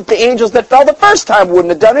thought that the angels that fell the first time wouldn't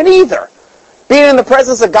have done it either. Being in the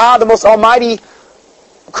presence of God, the most almighty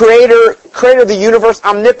creator of the universe,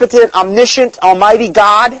 omnipotent, omniscient, almighty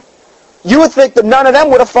God, you would think that none of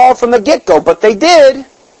them would have fallen from the get-go, but they did.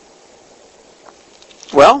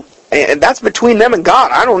 Well, and that's between them and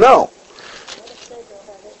God. I don't know.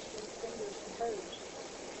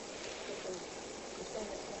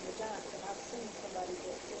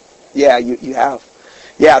 Yeah, you have.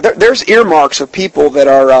 Yeah, there's earmarks of people that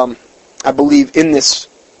are, I believe, in this,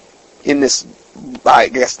 I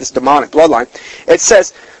guess, this demonic bloodline. It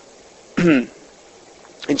says in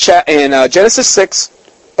Genesis 6,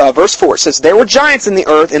 verse 4, it says, "There were giants in the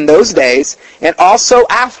earth in those days, and also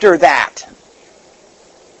after that."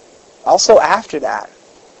 Also after that.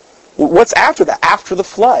 What's after that? After the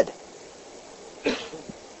flood.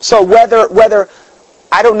 So whether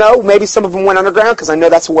I don't know, maybe some of them went underground, because I know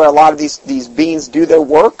that's where a lot of these beings do their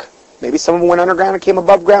work. Maybe some of them went underground and came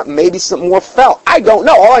above ground. Maybe some more fell. I don't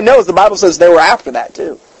know. All I know is the Bible says they were after that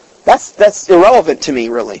too. That's irrelevant to me,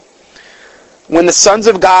 really. "When the sons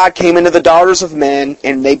of God came into the daughters of men,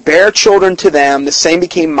 and they bare children to them, the same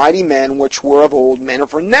became mighty men, which were of old, men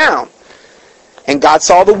of renown. And God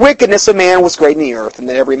saw the wickedness of man was great in the earth, and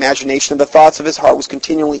that every imagination of the thoughts of his heart was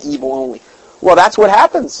continually evil only." Well, that's what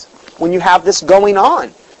happens when you have this going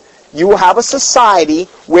on. You will have a society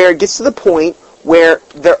where it gets to the point where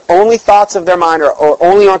their only thoughts of their mind are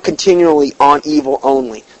only on continually on evil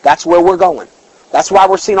only. That's where we're going. That's why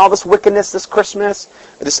we're seeing all this wickedness this Christmas,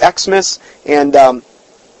 this Xmas, and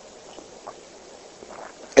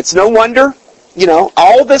it's no wonder,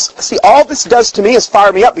 all this does to me is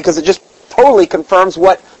fire me up, because it just totally confirms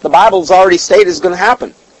what the Bible's already stated is going to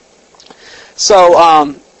happen.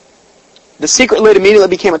 So, the secret lid immediately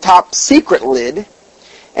became a top secret lid,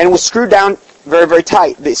 and was screwed down very, very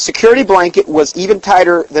tight. The security blanket was even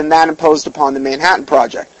tighter than that imposed upon the Manhattan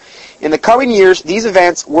Project. In the coming years, these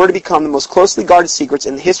events were to become the most closely guarded secrets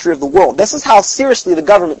in the history of the world. This is how seriously the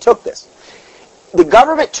government took this. The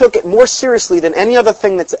government took it more seriously than any other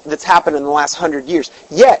thing that's happened in the last 100 years.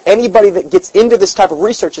 Yet, anybody that gets into this type of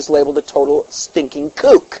research is labeled a total stinking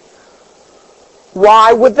kook.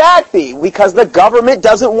 Why would that be? Because the government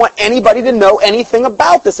doesn't want anybody to know anything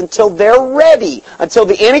about this until they're ready, until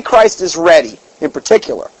the Antichrist is ready, in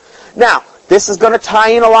particular. Now, this is going to tie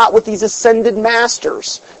in a lot with these ascended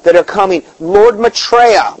masters that are coming. Lord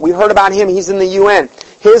Maitreya, we heard about him, he's in the UN.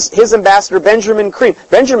 His ambassador, Benjamin Creme.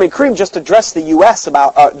 Benjamin Creme just addressed the U.S.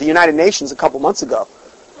 about the United Nations a couple months ago.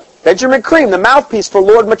 Benjamin Creme, the mouthpiece for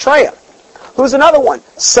Lord Maitreya. Who's another one?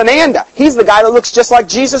 Sananda. He's the guy that looks just like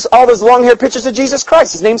Jesus, all those long-haired pictures of Jesus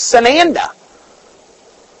Christ. His name's Sananda.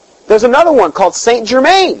 There's another one called Saint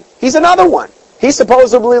Germain. He's another one. He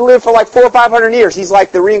supposedly lived for like 400 or 500 years. He's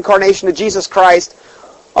like the reincarnation of Jesus Christ.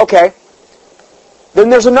 Okay. Then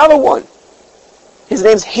there's another one. His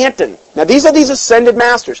name's Hanton. Now these are these ascended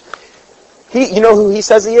masters. You know who he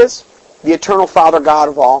says he is? The eternal Father God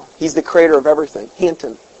of all. He's the creator of everything.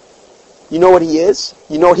 Hanton. You know what he is?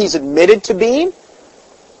 You know what he's admitted to being?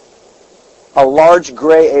 A large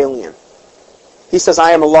gray alien. He says,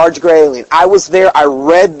 "I am a large gray alien." I was there. I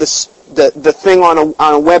read the thing on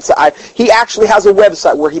a website. He actually has a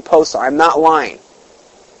website where he posts. I'm not lying.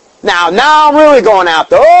 Now I'm really going out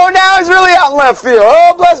there. Oh, now he's really out in left field.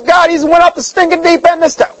 Oh, bless God, he's went up the stinking deep end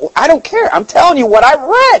this time. I don't care. I'm telling you what I've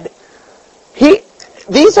read.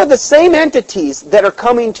 These are the same entities that are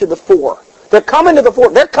coming to the fore. They're coming to the fore.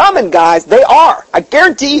 They're coming, guys. They are. I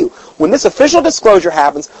guarantee you, when this official disclosure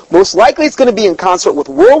happens, most likely it's going to be in concert with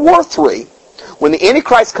World War III, when the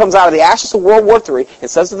Antichrist comes out of the ashes of World War III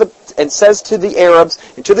and says to the Arabs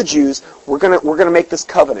and to the Jews, we're going to make this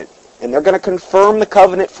covenant. And they're going to confirm the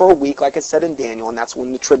covenant for a week, like I said in Daniel, and that's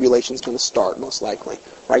when the tribulation is going to start, most likely,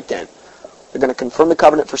 right then. They're going to confirm the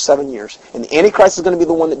covenant for 7 years. And the Antichrist is going to be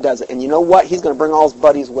the one that does it. And you know what? He's going to bring all his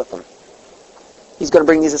buddies with him. He's going to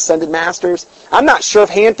bring these ascended masters. I'm not sure if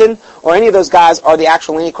Hanton or any of those guys are the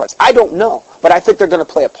actual Antichrist. I don't know. But I think they're going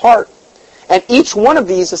to play a part. And each one of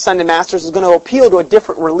these ascended masters is going to appeal to a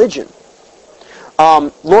different religion.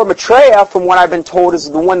 Lord Maitreya, from what I've been told, is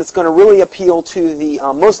the one that's going to really appeal to the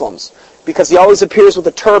Muslims. Because he always appears with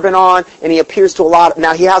a turban on, and he appears to a lot of...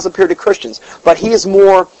 Now, he has appeared to Christians. But he is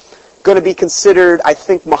more going to be considered, I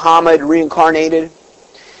think, Muhammad reincarnated.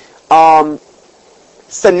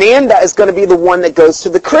 Sananda is going to be the one that goes to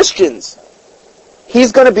the Christians.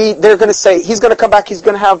 They're going to say, he's going to come back, he's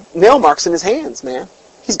going to have nail marks in his hands, man.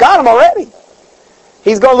 He's got them already.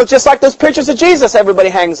 He's going to look just like those pictures of Jesus everybody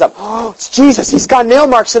hangs up. Oh, it's Jesus. He's got nail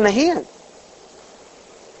marks in the hand.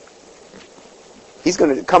 He's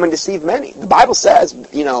going to come and deceive many. The Bible says,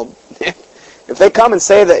 if they come and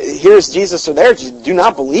say that here's Jesus or there, just do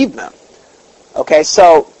not believe them. Okay,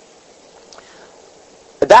 so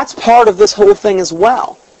that's part of this whole thing as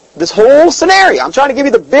well. This whole scenario. I'm trying to give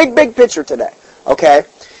you the big picture today. Okay?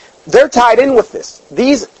 They're tied in with this.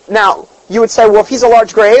 Now, you would say, well, if he's a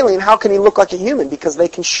large gray alien, how can he look like a human? Because they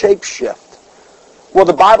can shapeshift. Well,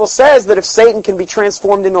 the Bible says that if Satan can be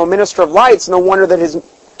transformed into a minister of light, it's no wonder that his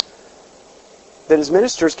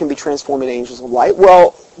ministers can be transformed into angels of light.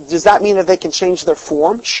 Well, does that mean that they can change their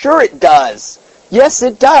form? Sure it does. Yes,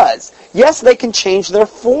 it does. Yes, they can change their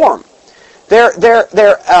form. They're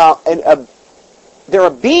a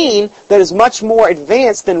being that is much more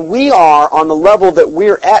advanced than we are on the level that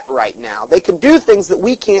we're at right now. They can do things that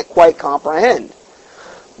we can't quite comprehend.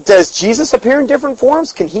 Does Jesus appear in different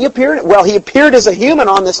forms? Can he appear in... Well, he appeared as a human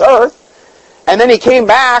on this earth, and then he came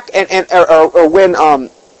back, or when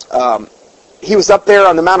he was up there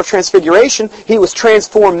on the Mount of Transfiguration, he was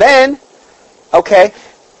transformed then. Okay,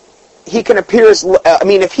 he can appear as...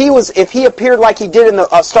 if he appeared like he did in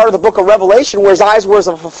the start of the book of Revelation, where his eyes were as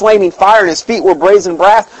of a flaming fire and his feet were brazen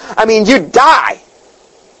brass, you'd die.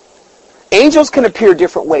 Angels can appear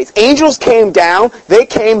different ways. Angels came down, they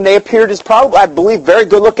appeared as probably, I believe, very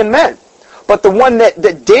good-looking men. But the one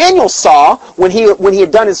that Daniel saw when he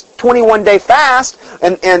had done his 21-day fast,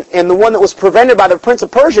 and the one that was prevented by the Prince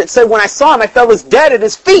of Persia, it said, when I saw him, I fell as dead at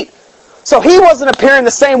his feet. So he wasn't appearing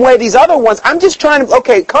the same way these other ones. I'm just trying to,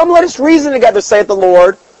 okay, come let us reason together, saith the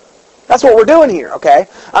Lord. That's what we're doing here, okay?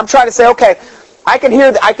 I'm trying to say, okay, I can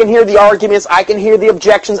hear the arguments, I can hear the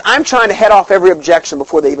objections. I'm trying to head off every objection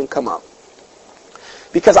before they even come up.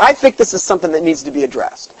 Because I think this is something that needs to be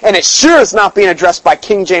addressed. And it sure is not being addressed by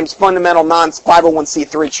King James fundamental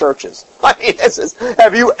non-501c3 churches.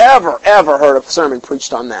 Have you ever heard a sermon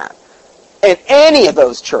preached on that? In any of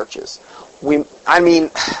those churches.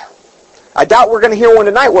 I doubt we're going to hear one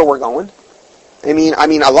tonight where we're going.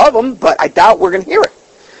 I love them, but I doubt we're going to hear it.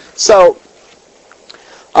 So,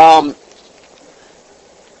 a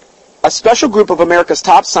special group of America's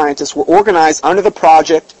top scientists were organized under the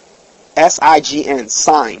project SIGN,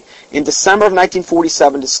 SIGN, in December of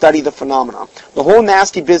 1947 to study the phenomenon. The whole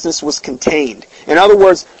nasty business was contained. In other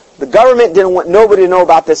words, the government didn't want nobody to know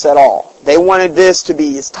about this at all. They wanted this to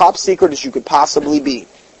be as top secret as you could possibly be.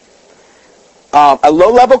 A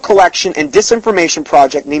low-level collection and disinformation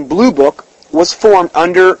project named Blue Book was formed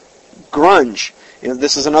under Grunge.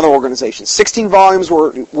 This is another organization. 16 volumes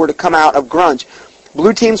were to come out of Grunge.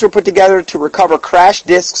 Blue teams were put together to recover crashed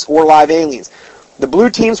discs or live aliens. The blue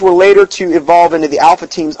teams were later to evolve into the alpha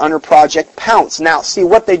teams under Project Pounce. Now, see,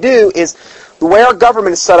 what they do is, the way our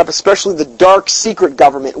government is set up, especially the dark secret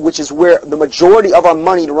government, which is where the majority of our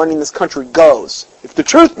money to running this country goes. If the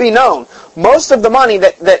truth be known, most of the money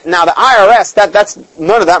now the IRS,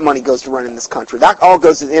 none of that money goes to running this country. That all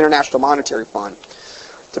goes to the International Monetary Fund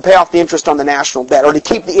to pay off the interest on the national debt, or to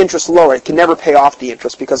keep the interest lower. It can never pay off the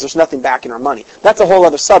interest because there's nothing backing our money. That's a whole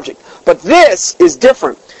other subject. But this is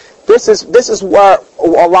different. This is where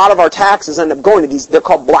a lot of our taxes end up going to these. They're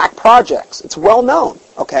called black projects. It's well known,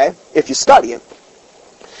 okay, if you study it.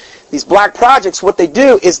 These black projects, what they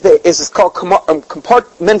do is it's called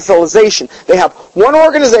compartmentalization. They have one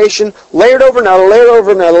organization layered over another, layered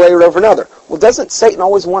over another, layered over another. Well, doesn't Satan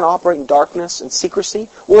always want to operate in darkness and secrecy?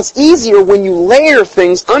 Well, it's easier when you layer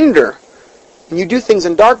things under, and you do things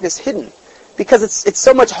in darkness hidden, because it's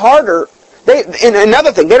so much harder. And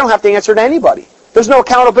another thing, they don't have to answer to anybody. There's no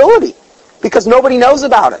accountability because nobody knows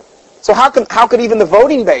about it. So how could even the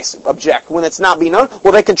voting base object when it's not being known?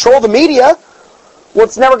 Well, they control the media. Well,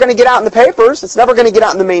 it's never going to get out in the papers. It's never going to get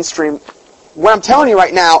out in the mainstream. What I'm telling you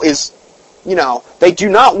right now is, they do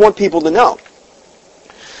not want people to know.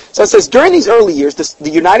 So it says, during these early years, the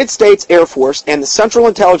United States Air Force and the Central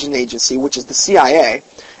Intelligence Agency, which is the CIA,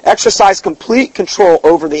 exercised complete control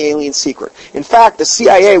over the alien secret. In fact, the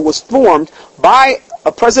CIA was formed by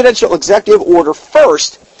a presidential executive order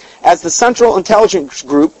first as the Central Intelligence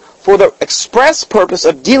Group for the express purpose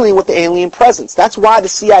of dealing with the alien presence. That's why the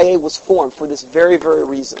CIA was formed, for this very, very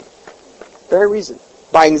reason. Very reason.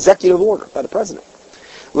 By executive order, by the president.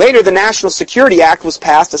 Later, the National Security Act was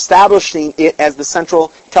passed, establishing it as the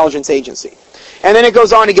Central Intelligence Agency. And then it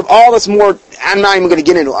goes on to give all this more, I'm not even going to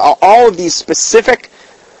get into all of these specific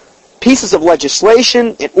pieces of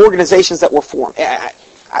legislation and organizations that were formed.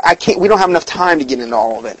 We don't have enough time to get into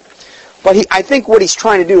all of it. But I think what he's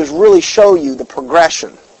trying to do is really show you the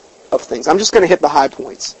progression of things. I'm just going to hit the high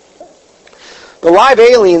points. The live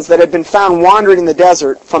aliens that had been found wandering in the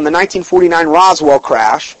desert from the 1949 Roswell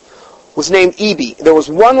crash was named EB. There was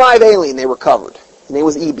one live alien they recovered. His name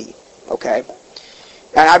was EB. Okay?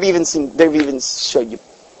 And they've even showed you,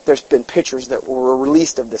 there's been pictures that were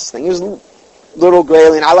released of this thing. It was little gray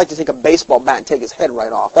alien. I like to take a baseball bat and take his head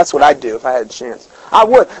right off. That's what I'd do if I had a chance. I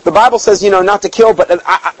would. The Bible says, not to kill, but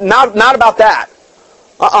not about that.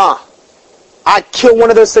 I'd kill one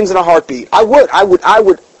of those things in a heartbeat. I would.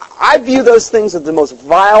 I view those things as the most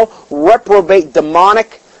vile, reprobate,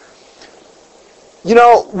 demonic.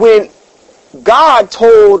 When God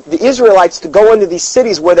told the Israelites to go into these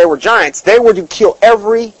cities where there were giants, they were to kill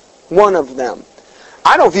every one of them.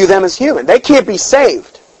 I don't view them as human. They can't be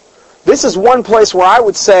saved. This is one place where I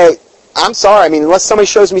would say, I'm sorry, unless somebody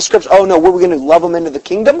shows me scripture, oh no, were we going to love them into the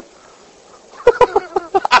kingdom?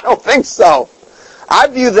 I don't think so. I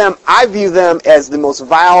view them as the most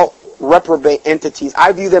vile, reprobate entities.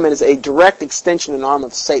 I view them as a direct extension and arm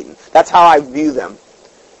of Satan. That's how I view them.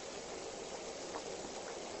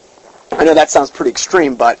 I know that sounds pretty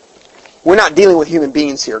extreme, but we're not dealing with human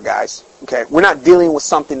beings here, guys. Okay? We're not dealing with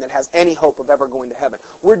something that has any hope of ever going to heaven.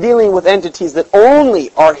 We're dealing with entities that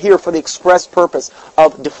only are here for the express purpose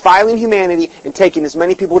of defiling humanity and taking as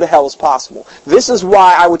many people to hell as possible. This is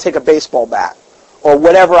why I would take a baseball bat, or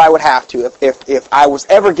whatever I would have to if I was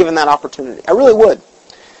ever given that opportunity. I really would.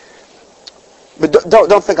 But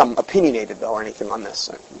don't think I'm opinionated, though, or anything on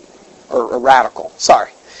this, or radical.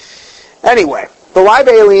 Sorry. Anyway, the live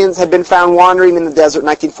aliens had been found wandering in the desert in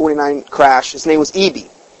 1949 crash. His name was EB.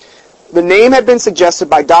 The name had been suggested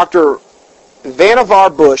by Dr.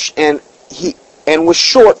 Vannevar Bush and was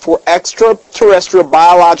short for extraterrestrial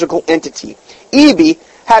biological entity. EB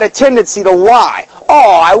had a tendency to lie.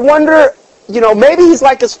 Oh, I wonder, maybe he's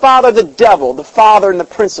like his father, the devil, the father and the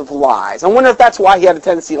prince of lies. I wonder if that's why he had a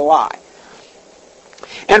tendency to lie.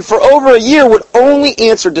 And for over a year would only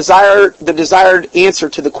answer the desired answer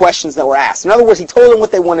to the questions that were asked. In other words, he told them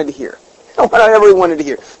what they wanted to hear. Whatever he wanted to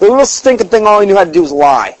hear. The little stinking thing, all he knew how to do was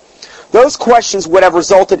lie. Those questions would have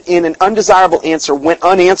resulted in an undesirable answer went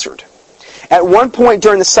unanswered. At one point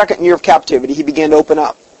during the second year of captivity, he began to open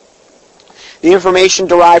up. The information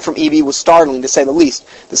derived from EB was startling, to say the least.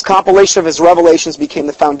 This compilation of his revelations became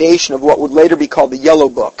the foundation of what would later be called the Yellow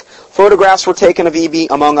Book. Photographs were taken of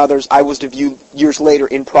EB, among others, I was to view years later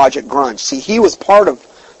in Project Grunge. See, he was part of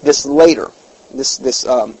this later.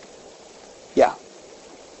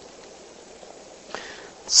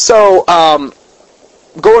 So,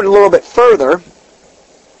 going a little bit further,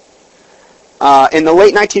 in the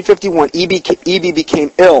late 1951, EB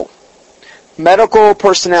became ill. Medical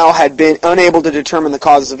personnel had been unable to determine the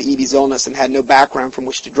causes of EB's illness and had no background from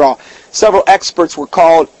which to draw. Several experts were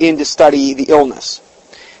called in to study the illness.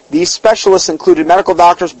 These specialists included medical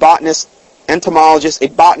doctors, botanists, entomologists. A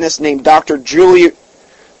botanist named Dr. Guillermino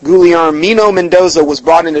Mendoza was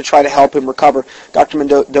brought in to try to help him recover. Dr.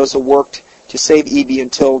 Mendoza worked to save EB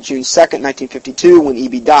until June 2nd, 1952, when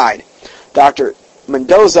EB died. Dr.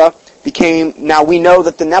 Mendoza now we know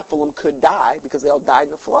that the Nephilim could die because they all died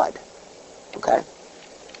in the flood. Okay?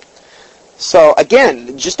 So,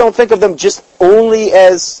 again, just don't think of them just only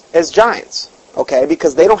as giants. Okay?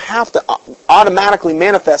 Because they don't have to automatically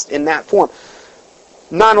manifest in that form.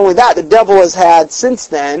 Not only that, the devil has had since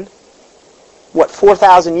then,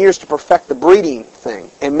 4,000 years to perfect the breeding thing.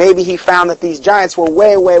 And maybe he found that these giants were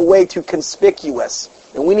way, way, way too conspicuous.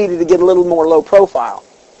 And we needed to get a little more low profile.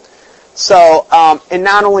 So, and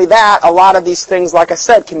not only that, a lot of these things, like I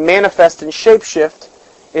said, can manifest and shapeshift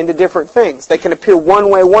into different things. They can appear one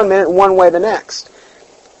way one minute and one way the next.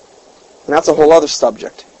 And that's a whole other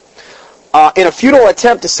subject. In a futile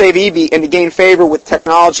attempt to save EB and to gain favor with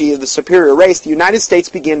technology of the superior race, the United States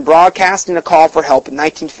began broadcasting a call for help in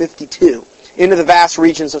 1952 into the vast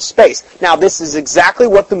regions of space. Now, this is exactly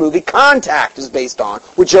what the movie Contact is based on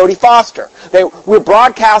with Jodie Foster. We're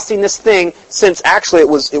broadcasting this thing since, actually, it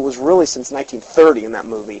was really since 1930 in that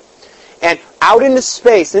movie. And out into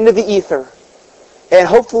space, into the ether. And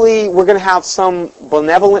hopefully we're going to have some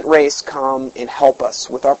benevolent race come and help us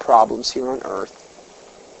with our problems here on Earth.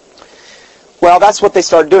 Well, that's what they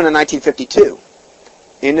started doing in 1952.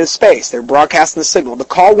 Into space. They're broadcasting the signal. The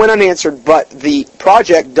call went unanswered, but the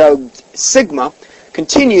project, dubbed Sigma,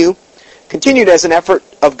 continued as an effort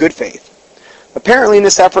of good faith. Apparently, in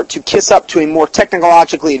this effort to kiss up to a more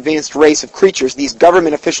technologically advanced race of creatures, these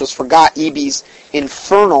government officials forgot EB's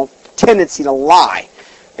infernal tendency to lie,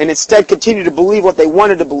 and instead continued to believe what they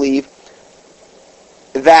wanted to believe,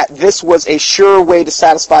 that this was a sure way to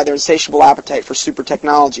satisfy their insatiable appetite for super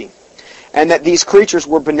technology, and that these creatures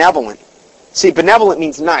were benevolent. See, benevolent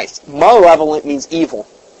means nice. Malevolent means evil.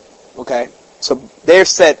 Okay? So they've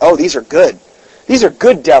said, oh, these are good. These are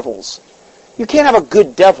good devils. You can't have a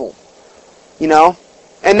good devil. You know?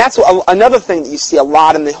 And that's another thing that you see a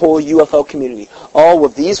lot in the whole UFO community. Oh, well,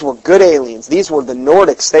 these were good aliens. These were the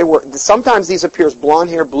Nordics. Sometimes these appear as blonde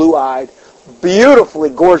hair, blue-eyed, beautifully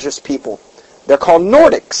gorgeous people. They're called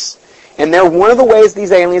Nordics. And they're one of the ways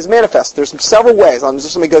these aliens manifest. There's several ways.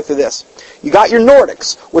 Let me go through this. You got your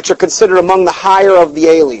Nordics, which are considered among the higher of the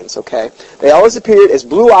aliens, okay? They always appeared as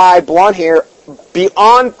blue-eyed, blonde hair,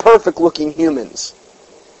 beyond perfect-looking humans,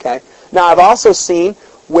 okay? Now, I've also seen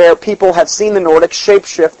where people have seen the Nordics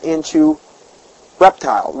shapeshift into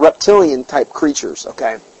reptilian-type creatures,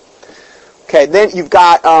 okay? Okay, then you've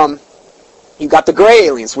got the gray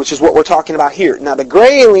aliens, which is what we're talking about here. Now, the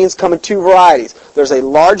gray aliens come in two varieties. There's a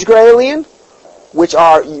large gray alien, which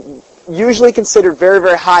are usually considered very,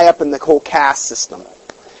 very high up in the whole caste system.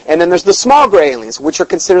 And then there's the small gray aliens, which are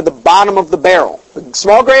considered the bottom of the barrel. The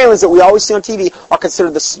small gray aliens that we always see on TV are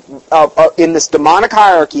considered in this demonic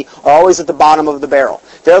hierarchy, are always at the bottom of the barrel.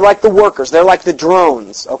 They're like the workers. They're like the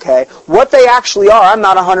drones, okay? What they actually are, I'm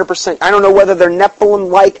not 100%. I don't know whether they're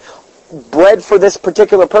Nephilim-like, bred for this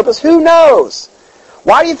particular purpose. Who knows?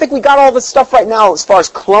 Why do you think we got all this stuff right now as far as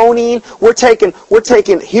cloning? We're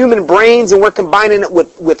taking human brains and we're combining it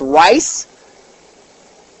with rice.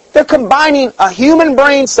 They're combining a human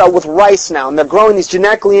brain cell with rice now, and they're growing these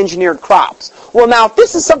genetically engineered crops. Well, now, if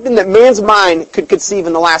this is something that man's mind could conceive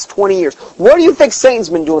in the last 20 years, what do you think Satan's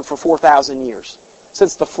been doing for 4,000 years,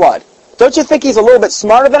 since the flood? Don't you think he's a little bit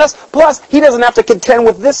smarter than us? Plus, he doesn't have to contend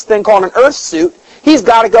with this thing called an earth suit. He's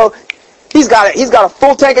got a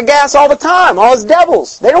full tank of gas all the time, all his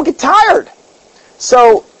devils. They don't get tired.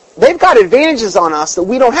 So, they've got advantages on us that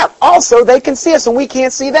we don't have. Also, they can see us and we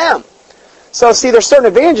can't see them. So, see, there's certain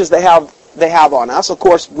advantages they have on us. Of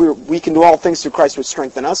course, we can do all things through Christ which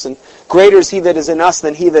strengthen us, and greater is He that is in us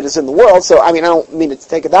than he that is in the world. So, I mean, I don't mean to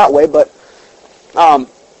take it that way, but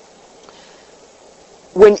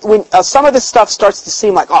when some of this stuff starts to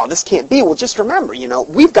seem like, oh, this can't be, well, just remember,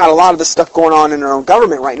 we've got a lot of this stuff going on in our own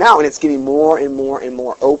government right now, and it's getting more and more and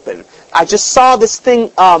more open. I just saw this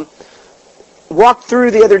thing walk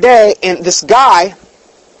through the other day, and this guy,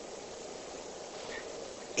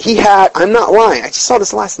 I'm not lying, I just saw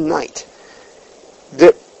this last night.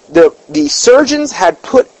 The surgeons had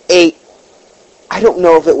put I don't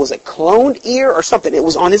know if it was a cloned ear or something, it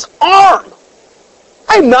was on his arm.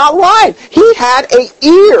 I'm not lying. He had an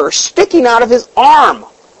ear sticking out of his arm.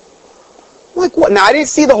 Like what? Now, I didn't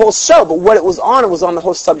see the whole show, but what it was on the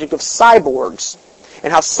whole subject of cyborgs.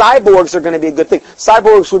 And how cyborgs are going to be a good thing.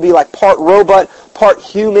 Cyborgs would be like part robot, part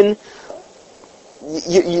human.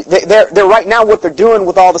 They're right now, what they're doing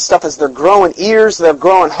with all the stuff is they're growing ears, they're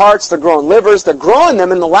growing hearts, they're growing livers, they're growing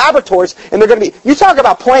them in the laboratories, and they're going to be, you talk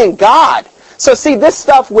about playing God. So see, this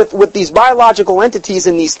stuff with these biological entities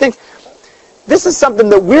and these things, this is something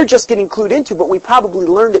that we're just getting clued into, but we probably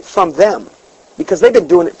learned it from them because they've been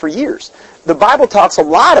doing it for years. The Bible talks a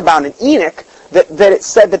lot about in Enoch that it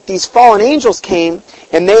said that these fallen angels came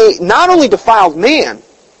and they not only defiled man,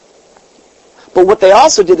 but what they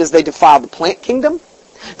also did is they defiled the plant kingdom,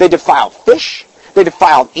 they defiled fish, they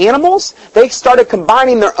defiled animals, they started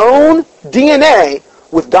combining their own DNA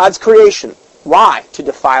with God's creation. Why? To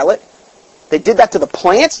defile it. They did that to the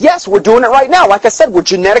plants? Yes, we're doing it right now. Like I said, we're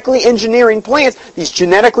genetically engineering plants, these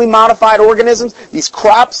genetically modified organisms, these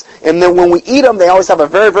crops, and then when we eat them, they always have a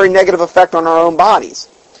very, very negative effect on our own bodies.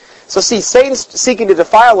 So see, Satan's seeking to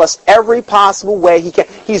defile us every possible way he can.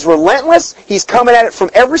 He's relentless. He's coming at it from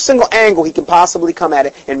every single angle he can possibly come at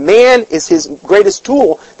it. And man is his greatest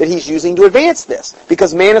tool that he's using to advance this.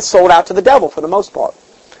 Because man is sold out to the devil for the most part.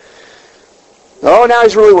 Oh, now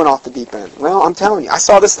he's really went off the deep end. Well, I'm telling you, I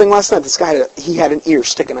saw this thing last night. This guy, he had an ear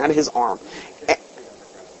sticking out of his arm.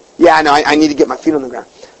 Yeah, I know, I need to get my feet on the ground.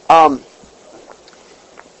 And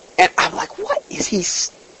I'm like, what is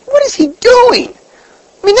he doing?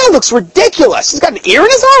 I mean, that looks ridiculous. He's got an ear in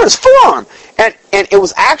his arm, his forearm. And it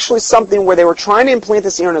was actually something where they were trying to implant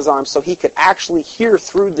this ear in his arm so he could actually hear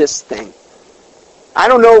through this thing. I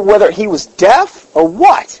don't know whether he was deaf or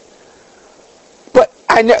what. But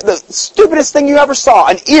I know the stupidest thing you ever saw,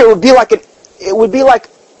 an ear would be like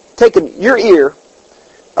taking your ear,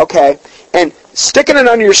 okay, and sticking it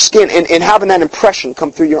under your skin and having that impression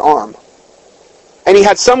come through your arm. And he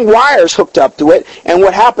had some wires hooked up to it, and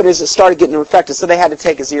what happened is it started getting infected, so they had to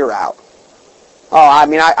take his ear out. Oh, I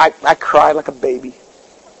mean, I cried like a baby.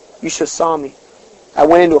 You should have saw me. I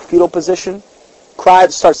went into a fetal position,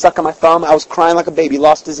 cried, started sucking my thumb. I was crying like a baby,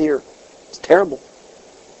 lost his ear. It's terrible.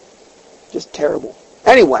 Just terrible.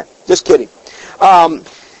 Anyway, just kidding. I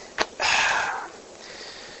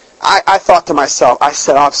thought to myself, I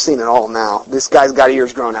said, I've seen it all now. This guy's got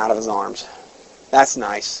ears growing out of his arms. That's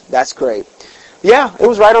nice. That's great. Yeah, it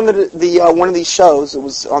was right on the one of these shows. It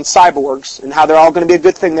was on cyborgs and how they're all going to be a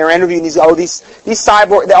good thing. They're interviewing these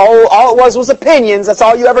cyborgs. All it was opinions. That's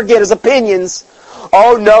all you ever get is opinions.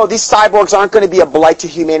 Oh no, these cyborgs aren't going to be a blight to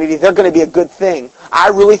humanity. They're going to be a good thing. I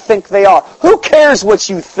really think they are. Who cares what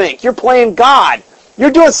you think? You're playing God. You're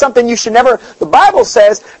doing something you should never... The Bible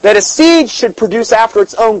says that a seed should produce after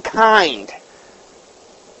its own kind.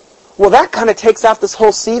 Well, that kind of takes out this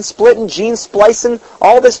whole seed splitting, gene splicing,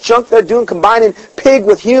 all this junk they're doing, combining pig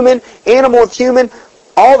with human, animal with human,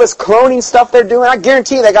 all this cloning stuff they're doing. I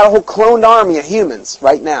guarantee you they got a whole cloned army of humans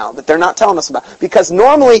right now that they're not telling us about. Because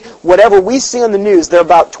normally, whatever we see on the news, they're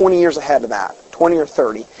about 20 years ahead of that, 20 or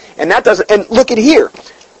 30. And that doesn't... And look at here.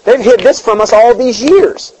 They've hid this from us all these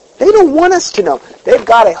years. They don't want us to know. They've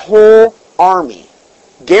got a whole army,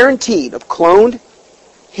 guaranteed, of cloned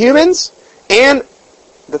humans. And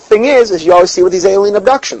the thing is you always see with these alien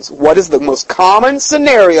abductions. What is the most common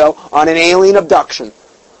scenario on an alien abduction?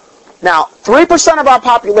 Now, 3% of our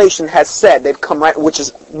population has said they've come right, which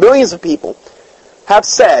is millions of people, have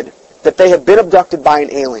said that they have been abducted by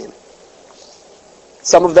an alien.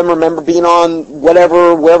 Some of them remember being on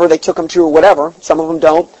wherever they took them to or whatever. Some of them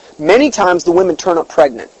don't. Many times the women turn up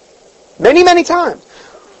pregnant. Many, many times.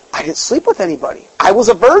 I didn't sleep with anybody. I was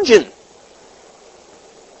a virgin.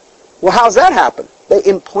 Well, how's that happen? They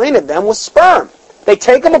implanted them with sperm. They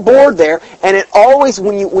take them aboard there, and it always,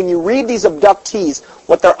 when you read these abductees,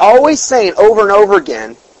 what they're always saying over and over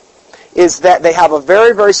again is that they have a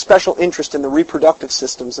very, very special interest in the reproductive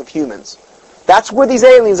systems of humans. That's where these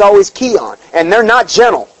aliens always key on. And they're not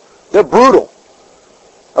gentle. They're brutal.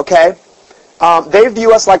 Okay? They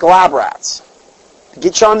view us like lab rats.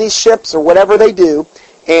 Get you on these ships or whatever they do,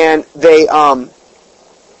 and what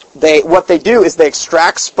they do is they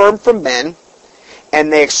extract sperm from men, and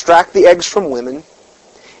they extract the eggs from women,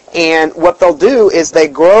 and what they'll do is they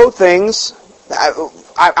grow things.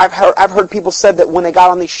 I've heard people said that when they got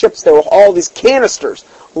on these ships, there were all these canisters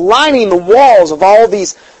lining the walls of all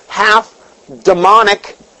these half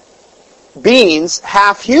demonic beings,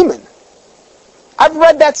 half human. I've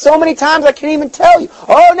read that so many times I can't even tell you.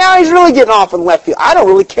 Oh, now he's really getting off in left field. I don't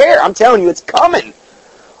really care. I'm telling you, it's coming.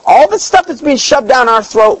 All the stuff that's being shoved down our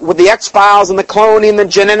throat with the X-Files and the cloning, the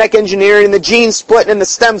genetic engineering, and the gene splitting, and the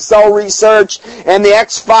stem cell research, and the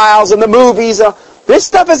X-Files, and the movies. This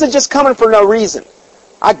stuff isn't just coming for no reason.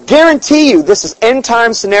 I guarantee you this is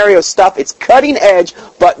end-time scenario stuff. It's cutting edge,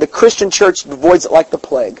 but the Christian church avoids it like the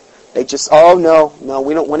plague. They just, oh, no,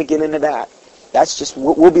 we don't want to get into that. That's just,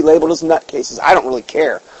 we'll be labeled as nutcases. I don't really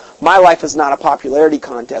care. My life is not a popularity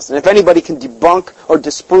contest. And if anybody can debunk or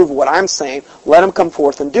disprove what I'm saying, let them come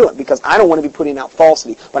forth and do it, because I don't want to be putting out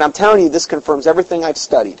falsity. But I'm telling you, this confirms everything I've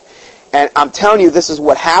studied. And I'm telling you, this is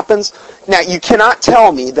what happens. Now, you cannot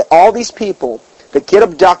tell me that all these people that get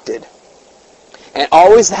abducted and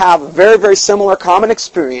always have a very, very similar common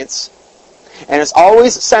experience, and it's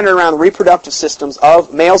always centered around the reproductive systems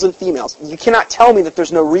of males and females. You cannot tell me that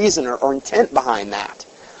there's no reason or intent behind that.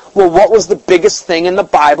 Well, what was the biggest thing in the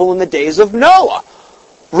Bible in the days of Noah?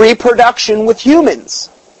 Reproduction with humans.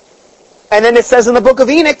 And then it says in the book of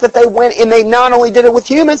Enoch that they went and they not only did it with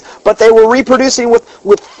humans, but they were reproducing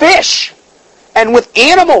with fish and with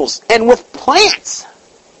animals and with plants.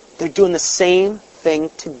 They're doing the same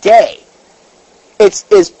thing today.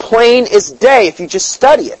 It's as plain as day if you just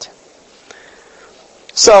study it.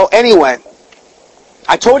 So anyway,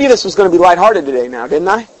 I told you this was going to be lighthearted today now, didn't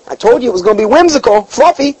I? I told you it was going to be whimsical,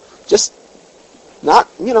 fluffy, just not,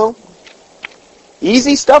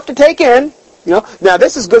 easy stuff to take in. Now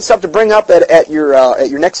this is good stuff to bring up at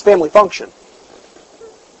your next family function.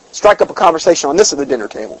 Strike up a conversation on this at the dinner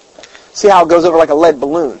table. See how it goes over like a lead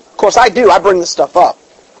balloon. Of course, I do. I bring this stuff up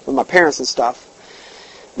with my parents and stuff.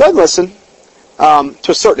 They'll listen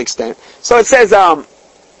to a certain extent. So it says,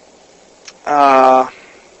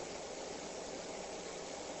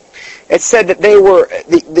 it said that they were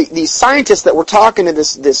the scientists that were talking to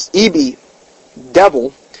this EB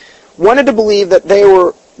devil wanted to believe that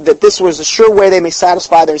this was a sure way they may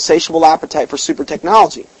satisfy their insatiable appetite for super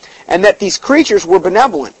technology, and that these creatures were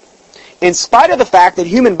benevolent, in spite of the fact that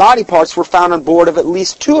human body parts were found on board of at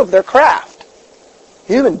least 2 of their craft.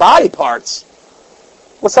 Human body parts?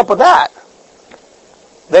 What's up with that?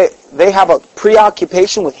 They have a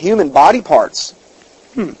preoccupation with human body parts.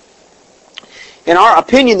 In our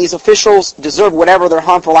opinion, these officials deserve whatever their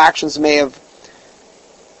harmful actions may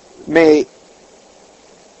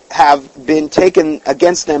have been taken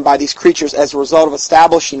against them by these creatures as a result of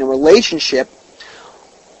establishing a relationship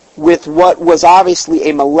with what was obviously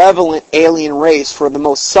a malevolent alien race for the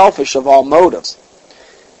most selfish of all motives.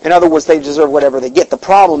 In other words, they deserve whatever they get. The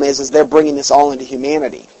problem is they're bringing this all into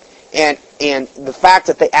humanity. And the fact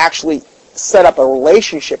that they actually set up a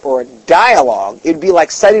relationship or a dialogue, it'd be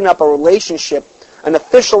like setting up a relationship, an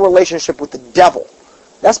official relationship with the devil.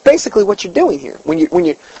 That's basically what you're doing here. When you,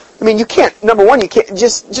 I mean, you can't. Number one, you can't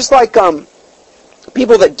just like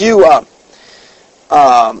people that do,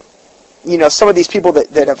 some of these people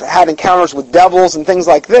that have had encounters with devils and things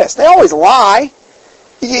like this. They always lie.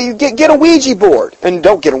 You get a Ouija board. And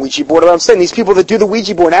don't get a Ouija board. What I'm saying, these people that do the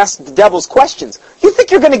Ouija board and ask the devil's questions. You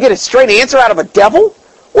think you're going to get a straight answer out of a devil?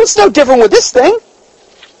 Well, it's no different with this thing.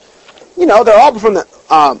 They're all from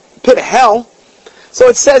the pit of hell. So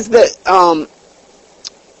it says that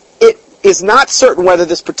it is not certain whether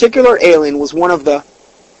this particular alien was one of the,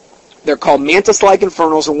 they're called mantis-like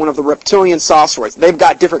infernals, or one of the reptilian sauceroids. They've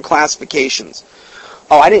got different classifications.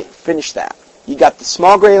 Oh, I didn't finish that. You got the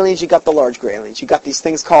small gray aliens, you got the large gray aliens. You got these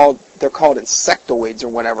things they're called insectoids or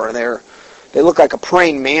whatever. They look like a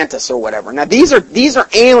praying mantis or whatever. Now these are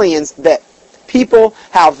aliens that people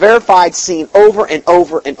have verified seen over and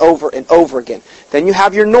over and over and over again. Then you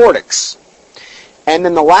have your Nordics. And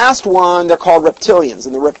then the last one, they're called reptilians.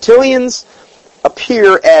 And the reptilians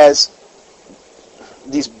appear as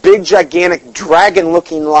these big, gigantic,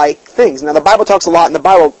 dragon-looking like things. Now the Bible talks a lot in the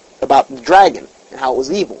Bible about the dragon and how it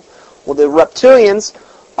was evil. Well, the reptilians,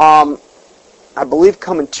 I believe,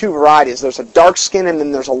 come in two varieties. There's a dark skin and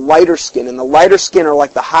then there's a lighter skin. And the lighter skin are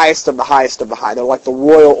like the highest of the highest of the high. They're like the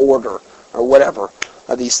royal order or whatever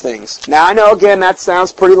of these things. Now, I know, again, that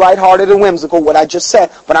sounds pretty lighthearted and whimsical, what I just said.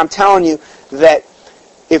 But I'm telling you that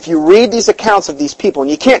if you read these accounts of these people, and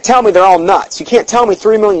you can't tell me they're all nuts. You can't tell me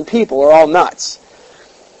 3 million people are all nuts.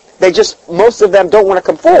 Most of them don't want to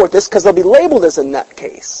come forward with this because they'll be labeled as a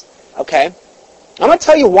nutcase. Okay? I'm going to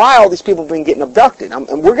tell you why all these people have been getting abducted, and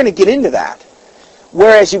we're going to get into that.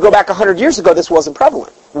 Whereas you go back 100 years ago, this wasn't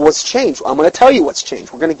prevalent. What's changed? I'm going to tell you what's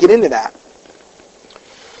changed. We're going to get into that.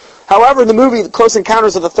 However, the movie Close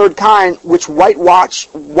Encounters of the Third Kind, which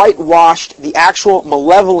whitewashed the actual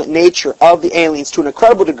malevolent nature of the aliens to an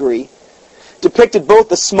incredible degree, depicted both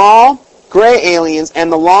the small, gray aliens and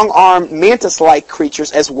the long-armed, mantis-like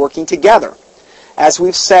creatures as working together. As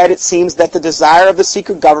we've said, it seems that the desire of the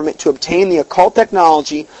secret government to obtain the occult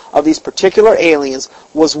technology of these particular aliens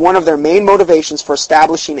was one of their main motivations for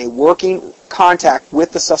establishing a working contact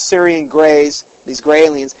with the Saucerian Greys, these gray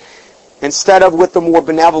aliens, instead of with the more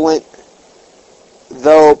benevolent,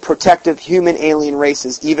 though protective human alien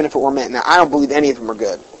races, even if it were meant. Now, I don't believe any of them are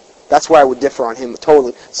good. That's where I would differ on him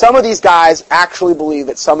totally. Some of these guys actually believe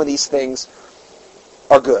that some of these things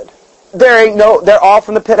are good. They're all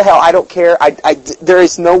from the pit of hell. I don't care. There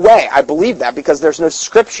is no way I believe that because there's no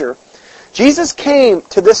scripture. Jesus came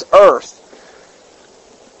to this earth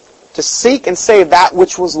to seek and save that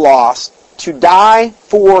which was lost, to die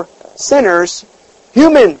for sinners,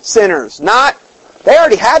 human sinners, they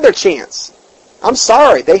already had their chance. I'm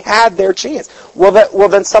sorry, they had their chance. Well,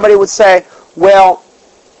 then somebody would say, well,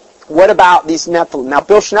 what about these Nephilim? Now,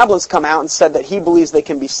 Bill Schneeblin's come out and said that he believes they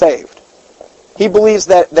can be saved. He believes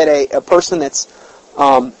that a person that's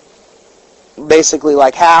basically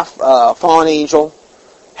like half fallen angel,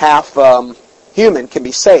 half human can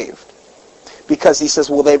be saved. Because he says,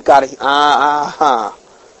 well, they've got to...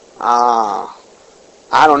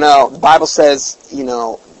 I don't know. The Bible says,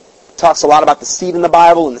 talks a lot about the seed in the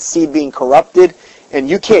Bible and the seed being corrupted, and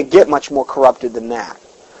you can't get much more corrupted than that.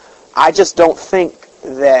 I just don't think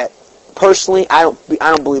that, personally, I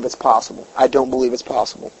don't believe it's possible. I don't believe it's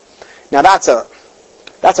possible. Now that's a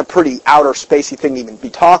pretty outer spacey thing to even be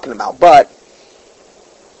talking about, but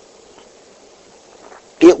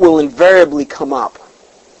it will invariably come up.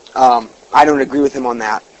 I don't agree with him on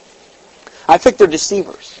that. I think they're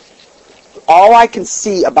deceivers. All I can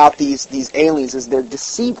see about these aliens is they're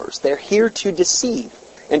deceivers. They're here to deceive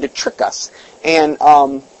and to trick us. And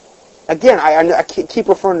again, I keep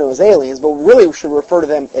referring to them as aliens, but really we should refer to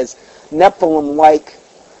them as Nephilim-like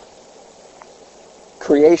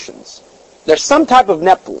creations. There's some type of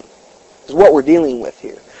Nephilim, is what we're dealing with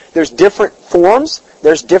here. There's different forms,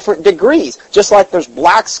 there's different degrees. Just like there's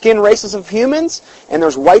black skin races of humans, and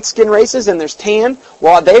there's white skin races, and there's tan,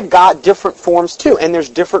 well, they've got different forms too. And there's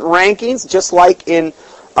different rankings, just like in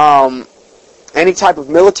any type of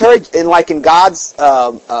military, and like in God's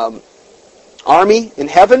army in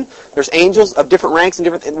heaven, there's angels of different ranks and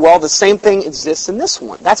different... Well, the same thing exists in this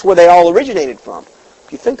one. That's where they all originated from, if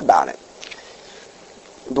you think about it,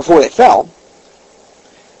 before they fell.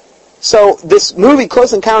 So this movie,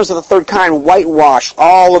 Close Encounters of the Third Kind, whitewashed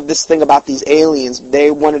all of this thing about these aliens. They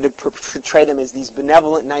wanted to portray them as these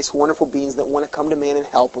benevolent, nice, wonderful beings that want to come to man and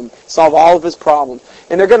help him, solve all of his problems.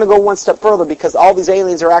 And they're going to go one step further because all these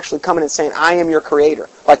aliens are actually coming and saying, I am your creator.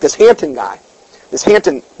 Like this Hampton guy. this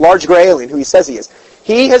Hampton large gray alien, who he says he is,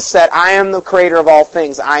 he has said, I am the creator of all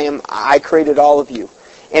things. I created all of you.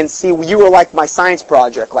 And see, you were like my science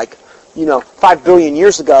project, 5 billion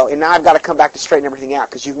years ago, and now I've got to come back to straighten everything out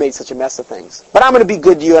because you've made such a mess of things. But I'm going to be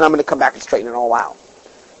good to you, and I'm going to come back and straighten it all out.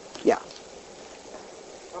 Yeah.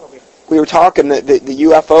 We were talking, the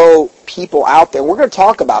UFO people out there, and we're going to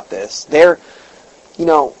talk about this. They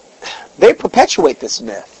perpetuate this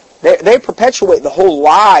myth. They perpetuate the whole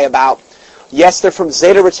lie about, yes, they're from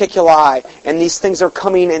Zeta Reticuli, and these things are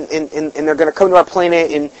coming, and they're going to come to our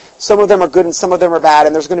planet, and some of them are good and some of them are bad,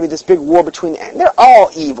 and there's going to be this big war between them. They're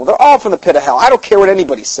all evil. They're all from the pit of hell. I don't care what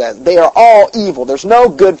anybody says. They are all evil. There's no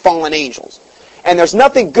good fallen angels. And there's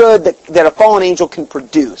nothing good that a fallen angel can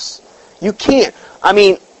produce. You can't.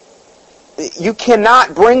 You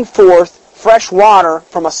cannot bring forth fresh water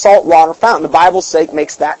from a salt water fountain. The Bible's sake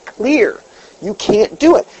makes that clear. You can't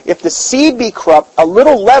do it. If the seed be corrupt, a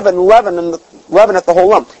little leaveneth the whole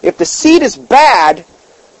lump. If the seed is bad,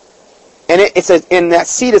 and that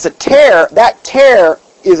seed is a tear, that tear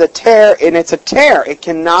is a tear, and it's a tear. It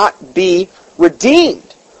cannot be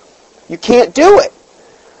redeemed. You can't do it.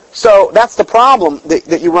 So that's the problem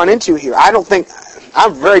that you run into here.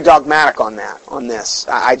 I'm very dogmatic on this.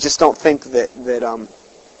 I just don't think that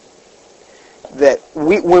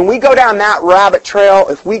when we go down that rabbit trail,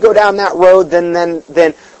 if we go down that road, then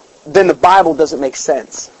the Bible doesn't make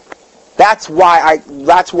sense. That's why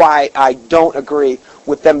I don't agree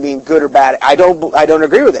with them being good or bad. I don't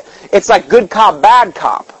agree with it. It's like good cop, bad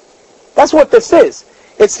cop. That's what this is.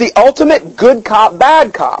 It's the ultimate good cop,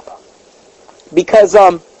 bad cop. Because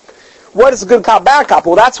what is a good cop, bad cop?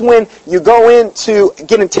 Well, that's when you go in to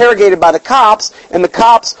get interrogated by the cops, and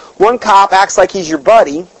one cop acts like he's your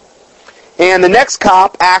buddy, and the next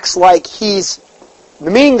cop acts like he's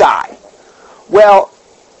the mean guy. Well,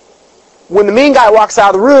 when the mean guy walks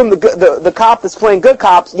out of the room, the cop that's playing good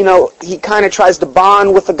cops, he kind of tries to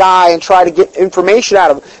bond with the guy and try to get information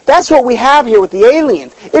out of him. That's what we have here with the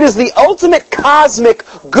aliens. It is the ultimate cosmic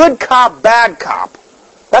good cop, bad cop.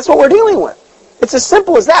 That's what we're dealing with. It's as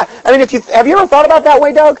simple as that. Have you ever thought about it that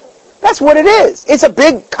way, Doug? That's what it is. It's a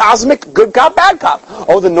big cosmic good cop, bad cop.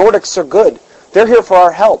 Oh, the Nordics are good. They're here for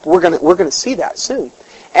our help. We're gonna see that soon.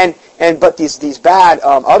 But these bad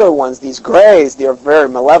other ones, these grays, they're very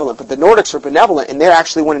malevolent. But the Nordics are benevolent, and they're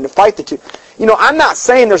actually wanting to fight the two. I'm not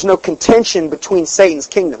saying there's no contention between Satan's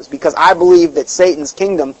kingdoms, because I believe that Satan's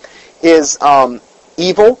kingdom is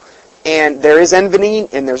evil, and there is envying,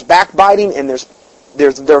 and there's backbiting, and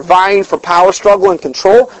they're vying for power struggle and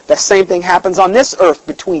control. The same thing happens on this earth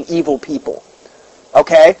between evil people.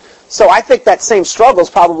 Okay? So I think that same struggle is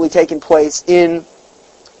probably taking place in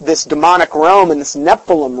this demonic realm, in this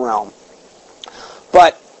Nephilim realm.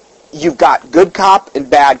 But you've got good cop and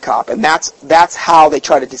bad cop, and that's how they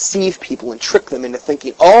try to deceive people and trick them into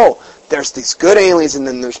thinking, oh, there's these good aliens and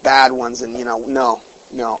then there's bad ones, and no,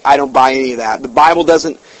 I don't buy any of that. The Bible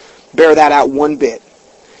doesn't bear that out one bit.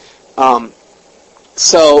 And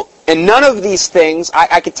none of these things,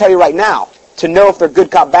 I can tell you right now, to know if they're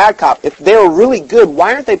good cop, bad cop, if they're really good,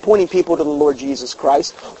 why aren't they pointing people to the Lord Jesus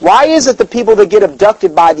Christ? Why is it the people that get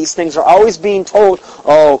abducted by these things are always being told,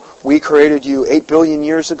 oh, we created you 8 billion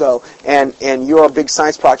years ago, and you're a big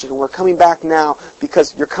science project, and we're coming back now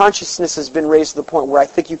because your consciousness has been raised to the point where I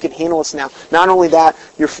think you can handle us now. Not only that,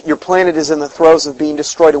 your planet is in the throes of being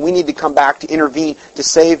destroyed, and we need to come back to intervene to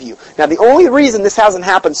save you. Now, the only reason this hasn't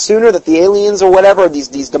happened sooner, that the aliens or whatever,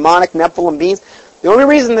 these demonic Nephilim beings, the only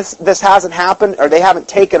reason this hasn't happened, or they haven't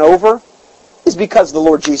taken over, is because of the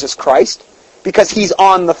Lord Jesus Christ, because He's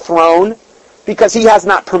on the throne, because He has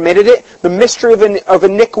not permitted it. The mystery of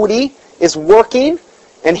iniquity is working,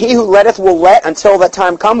 and He who letteth will let until that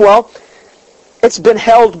time come. Well, it's been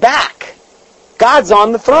held back. God's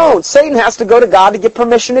on the throne. Satan has to go to God to get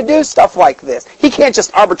permission to do stuff like this. He can't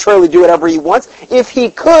just arbitrarily do whatever he wants. If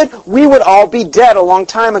he could, we would all be dead a long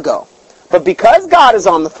time ago. But because God is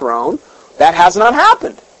on the throne, that has not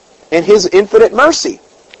happened in His infinite mercy.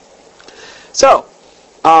 So,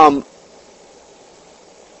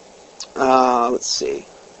 let's see.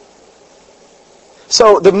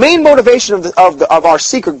 So the main motivation of our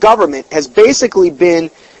secret government has basically been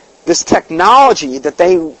this technology that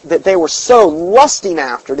they were so lusting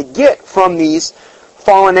after to get from these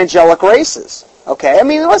fallen angelic races. Okay,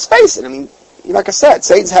 let's face it. Like I said,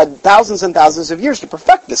 Satan's had thousands and thousands of years to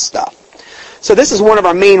perfect this stuff. So this is one of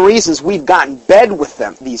our main reasons we've gotten bed with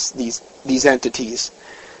them, these entities.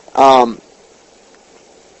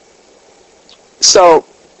 So,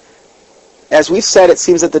 as we've said, it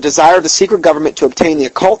seems that the desire of the secret government to obtain the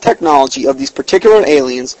occult technology of these particular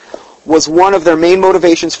aliens was one of their main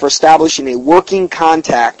motivations for establishing a working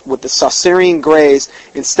contact with the Saucerian Greys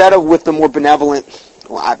instead of with the more benevolent.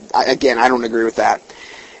 Well, I don't agree with that.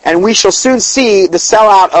 And we shall soon see the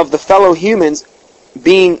sellout of the fellow humans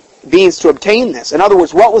beings to obtain this. In other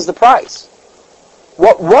words, what was the price?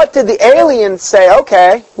 What did the aliens say?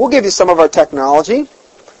 Okay, we'll give you some of our technology,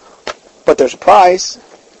 but there's a price.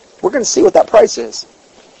 We're going to see what that price is.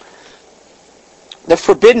 The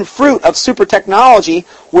forbidden fruit of super technology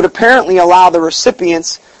would apparently allow the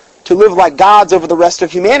recipients to live like gods over the rest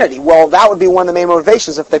of humanity. Well, that would be one of the main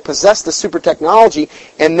motivations. If they possess the super technology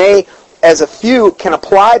and they, as a few, can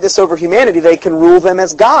apply this over humanity, they can rule them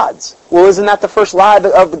as gods. Well, isn't that the first lie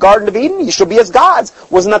of the Garden of Eden? You shall be as gods.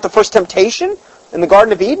 Wasn't that the first temptation in the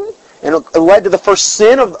Garden of Eden? And it led to the first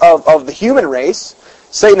sin of the human race.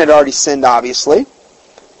 Satan had already sinned, obviously,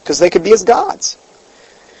 because they could be as gods.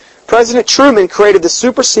 President Truman created the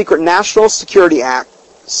super-secret National Security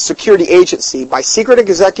Agency by secret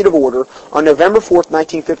executive order on November 4th,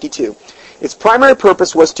 1952. Its primary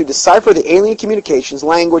purpose was to decipher the alien communications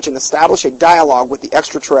language and establish a dialogue with the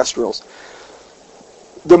extraterrestrials.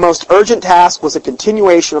 The most urgent task was a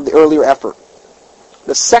continuation of the earlier effort.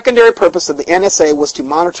 The secondary purpose of the NSA was to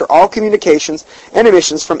monitor all communications and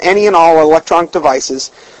emissions from any and all electronic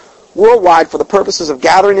devices worldwide for the purposes of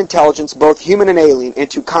gathering intelligence, both human and alien, and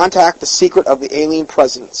to contact the secret of the alien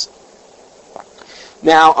presidents.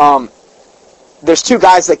 Now, there's two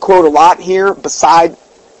guys that quote a lot here. Beside,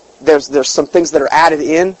 there's some things that are added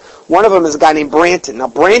in. One of them is a guy named Branton. Now,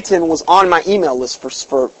 Branton was on my email list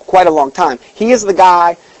for quite a long time. He is the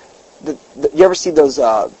guy that you ever see those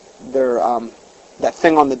that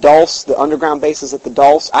thing on the Dulce, the underground bases at the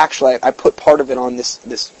Dulce. Actually, I put part of it on this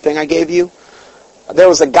thing I gave you. There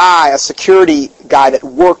was a security guy that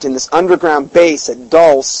worked in this underground base at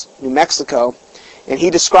Dulce, New Mexico, and he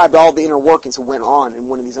described all the inner workings that went on in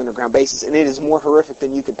one of these underground bases, and it is more horrific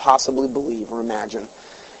than you could possibly believe or imagine.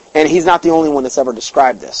 And he's not the only one that's ever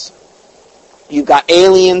described this. You've got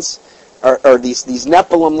aliens, or these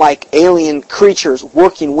Nephilim-like alien creatures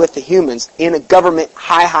working with the humans in a government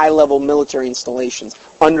high-level military installations,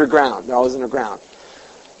 underground. They're always underground.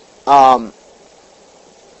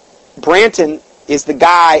 Branton is the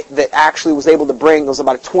guy that actually was able to bring, there was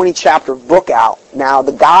about a 20-chapter book out. Now,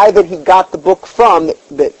 the guy that he got the book from,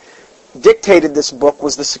 that dictated this book,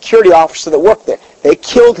 was the security officer that worked there. They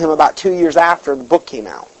killed him about 2 years after the book came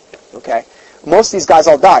out. Okay? Most of these guys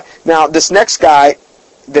all died. Now, this next guy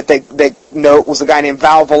that they note was a guy named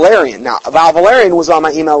Val Valerian. Now, Val Valerian was on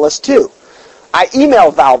my email list too. I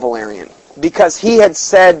emailed Val Valerian because he had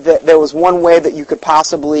said that there was one way that you could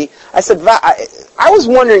possibly... I said, I was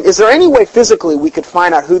wondering, is there any way physically we could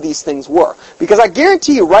find out who these things were? Because I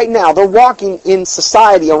guarantee you right now, they're walking in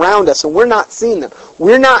society around us and we're not seeing them.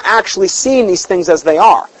 We're not actually seeing these things as they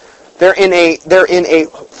are. They're in a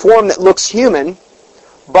form that looks human,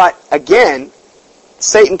 but again,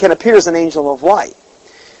 Satan can appear as an angel of light.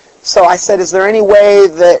 So I said, is there any way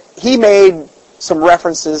that he made some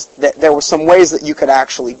references that there were some ways that you could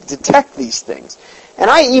actually detect these things? And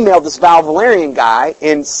I emailed this Val Valerian guy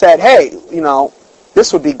and said, hey,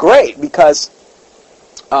 this would be great because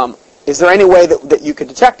is there any way that you could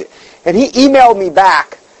detect it? And he emailed me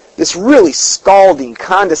back this really scalding,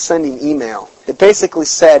 condescending email that basically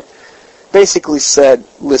said,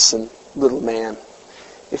 listen, little man,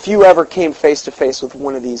 if you ever came face to face with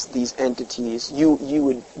one of these entities, you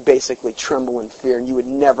would basically tremble in fear, and you would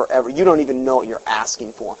never ever, you don't even know what you're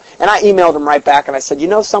asking for. And I emailed him right back, and I said, you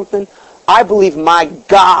know something? I believe my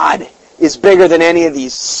God is bigger than any of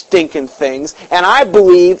these stinking things, and I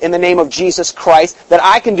believe in the name of Jesus Christ that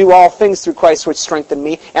I can do all things through Christ which strengthen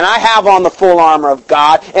me, and I have on the full armor of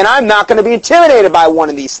God, and I'm not going to be intimidated by one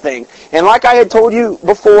of these things. And like I had told you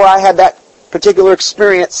before, I had that particular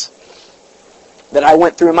experience that I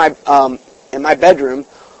went through in my bedroom,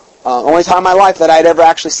 only time in my life that I'd ever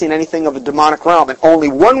actually seen anything of a demonic realm, and only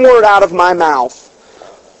one word out of my mouth,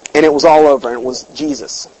 and it was all over, and it was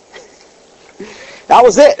Jesus. That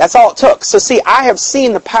was it. That's all it took. So see, I have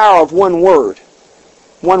seen the power of one word.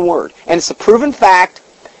 One word. And it's a proven fact,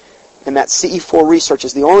 and that CE4 research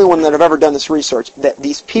is the only one that have ever done this research, that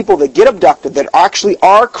these people that get abducted, that actually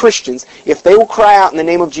are Christians, if they will cry out in the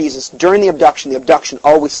name of Jesus during the abduction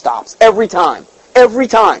always stops. Every time. Every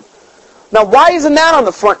time. Now, why isn't that on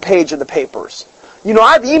the front page of the papers?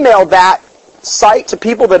 I've emailed that site to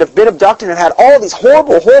people that have been abducted and had all these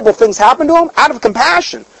horrible, horrible things happen to them out of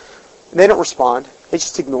compassion. And they don't respond. They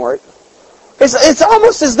just ignore it. It's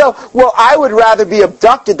almost as though, well, I would rather be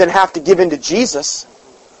abducted than have to give in to Jesus.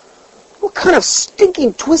 What kind of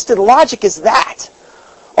stinking, twisted logic is that?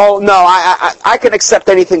 Oh, no, I can accept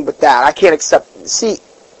anything but that. I can't accept... See,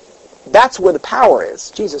 That's where the power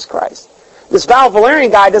is, Jesus Christ. This Val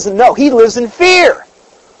Valerian guy doesn't know. He lives in fear.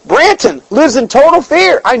 Branton lives in total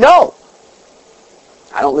fear. I know.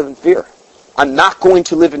 I don't live in fear. I'm not going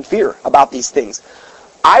to live in fear about these things.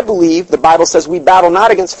 I believe the Bible says we battle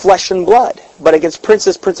not against flesh and blood, but against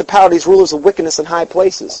princes, principalities, rulers of wickedness in high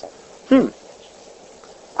places.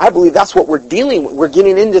 I believe that's what we're dealing with. We're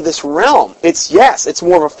getting into this realm. It's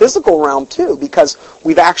more of a physical realm too, because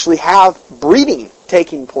we've actually have breeding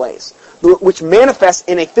taking place, which manifests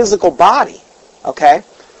in a physical body, okay?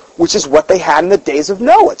 Which is what they had in the days of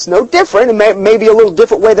Noah. It's no different. It may be a little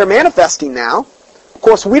different way they're manifesting now. Of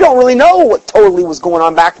course, we don't really know what totally was going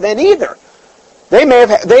on back then either. They may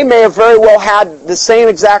have very well had the same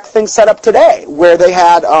exact thing set up today, where they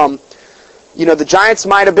had, the giants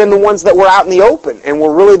might have been the ones that were out in the open and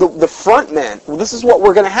were really the front men. Well, this is what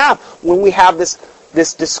we're going to have when we have this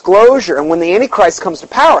disclosure, and when the Antichrist comes to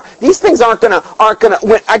power. These things aren't gonna.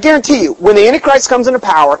 I guarantee you, when the Antichrist comes into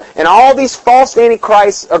power, and all these false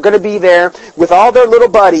Antichrists are going to be there with all their little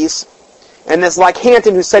buddies, and this like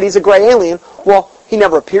Hampton who said he's a gray alien. Well, he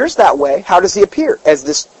never appears that way. How does he appear? As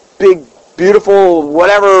this big, beautiful,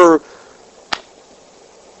 whatever,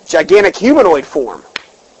 gigantic humanoid form.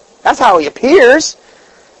 That's how he appears.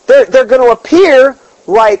 They're going to appear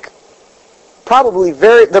like they're probably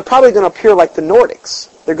going to appear like the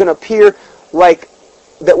Nordics. They're going to appear like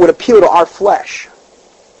that would appeal to our flesh.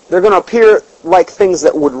 They're going to appear like things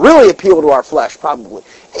that would really appeal to our flesh, probably.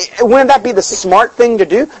 Wouldn't that be the smart thing to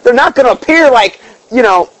do? They're not going to appear like,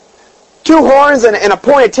 two horns and a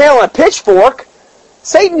pointed tail and a pitchfork.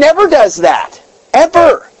 Satan never does that.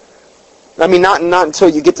 Ever. I mean, not until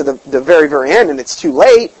you get to the very, very end and it's too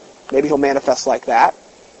late. Maybe he'll manifest like that.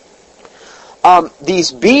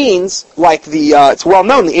 These beings, like it's well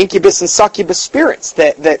known, the incubus and succubus spirits,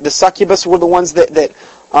 that the succubus were the ones that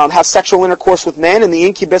have sexual intercourse with men, and the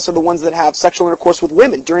incubus are the ones that have sexual intercourse with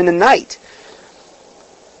women during the night.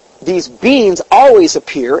 These beings always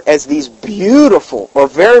appear as these beautiful or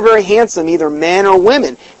very, very handsome either men or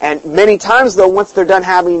women. And many times, though, once they're done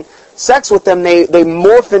having sex with them, they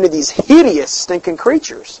morph into these hideous, stinking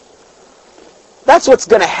creatures. That's what's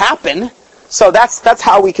going to happen. So that's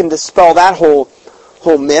how we can dispel that whole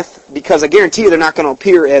myth, because I guarantee you they're not going to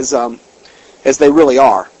appear as they really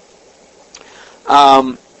are.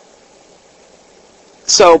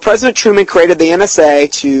 So President Truman created the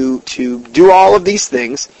NSA to do all of these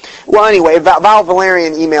things. Well, anyway, Val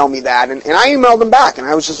Valerian emailed me that, and I emailed him back, and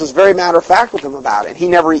I was very matter of fact with him about it. He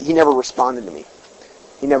never responded to me.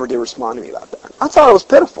 He never did respond to me about that. I thought it was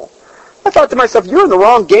pitiful. I thought to myself, you're in the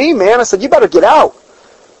wrong game, man. I said, you better get out.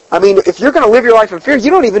 I mean, if you're going to live your life in fear,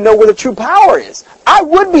 you don't even know where the true power is. I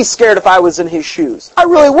would be scared if I was in his shoes. I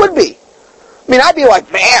really would be. I mean, I'd be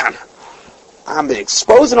like, man, I've been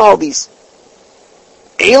exposing all these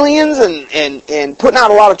aliens and putting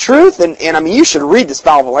out a lot of truth. And I mean, you should read this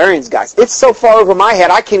Val Valerian's, guys. It's so far over my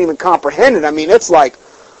head, I can't even comprehend it. I mean, it's like,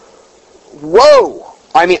 whoa.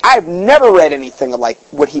 I mean, I've never read anything like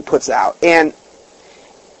what he puts out. And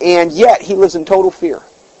yet, he lives in total fear.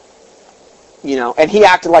 And he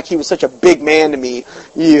acted like he was such a big man to me.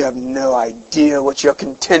 You have no idea what you're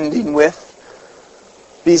contending with.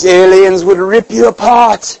 These aliens would rip you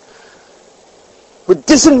apart. Would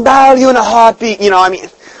disembowel you in a heartbeat. I mean,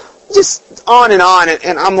 just on. And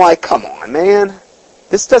I'm like, come on, man.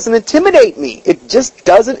 This doesn't intimidate me. It just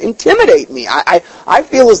doesn't intimidate me. I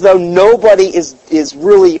feel as though nobody is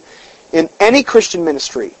really in any Christian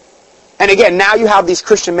ministry. And again, now you have these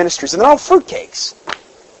Christian ministries, and they're all fruitcakes.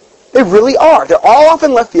 They really are. They're all off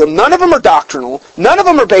in left field. None of them are doctrinal. None of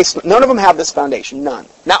them are based. None of them have this foundation. None.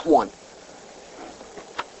 Not one.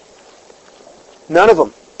 None of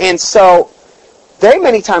them. And so, they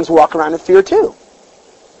many times walk around in fear too.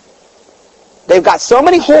 They've got so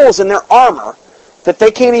many holes in their armor that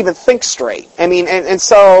they can't even think straight. I mean, and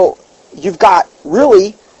so, you've got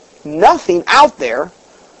really nothing out there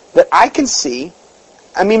that I can see.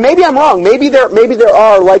 I mean, maybe I'm wrong. Maybe there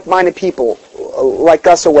are like-minded people like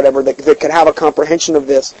us or whatever that could have a comprehension of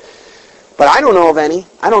this. But I don't know of any.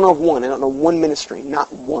 I don't know of one. I don't know one ministry.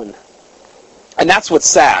 Not one. And that's what's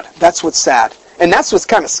sad. That's what's sad. And that's what's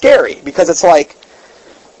kind of scary, because it's like,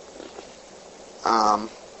 I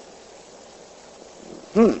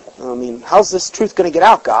mean, how's this truth going to get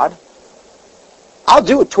out, God? I'll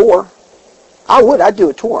do a tour. I'd do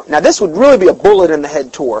a tour. Now, this would really be a bullet in the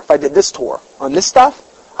head tour if I did this tour on this stuff.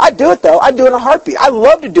 I'd do it, though. I'd do it in a heartbeat. I'd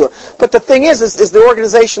love to do it. But the thing is the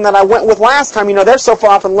organization that I went with last time, they're so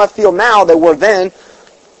far off in left field now, they were then,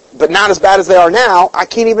 but not as bad as they are now. I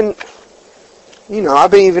can't even,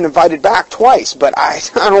 I've been even invited back twice, but I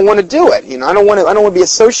don't want to do it. I don't want to be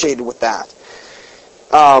associated with that.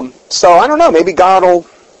 So I don't know. Maybe God will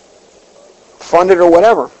fund it or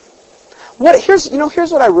whatever. Here's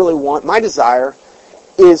what I really want. My desire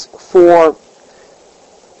is for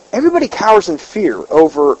everybody cowers in fear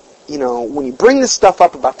over, when you bring this stuff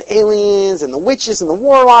up about the aliens and the witches and the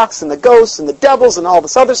warlocks and the ghosts and the devils and all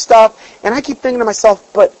this other stuff, and I keep thinking to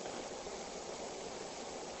myself, but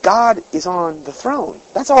God is on the throne.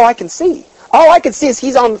 That's all I can see. All I can see is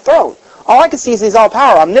He's on the throne. All I can see is He's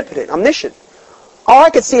all-powerful, omnipotent, omniscient. All I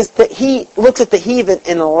can see is that He looks at the heathen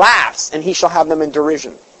and laughs, and He shall have them in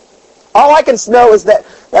derision. All I can know is that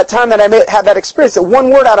time that I had that experience, that one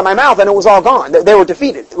word out of my mouth and it was all gone. They were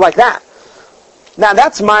defeated, like that. Now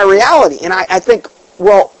that's my reality, and I think,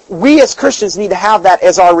 well, we as Christians need to have that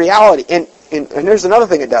as our reality. And here's another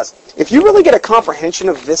thing it does. If you really get a comprehension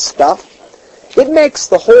of this stuff, it makes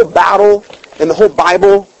the whole battle and the whole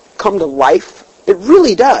Bible come to life. It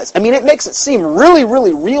really does. I mean, it makes it seem really,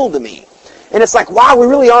 really real to me. And it's like, wow, we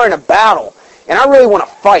really are in a battle, and I really want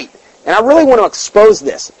to fight, and I really want to expose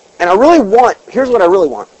this. And here's what I really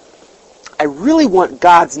want. I really want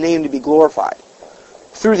God's name to be glorified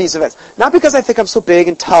through these events. Not because I think I'm so big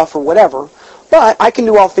and tough or whatever, but I can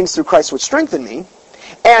do all things through Christ which strengthen me.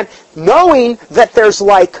 And knowing that there's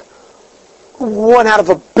like 1 out of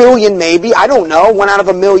a billion maybe, I don't know, 1 out of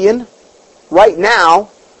a million right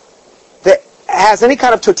now that has any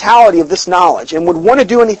kind of totality of this knowledge and would want to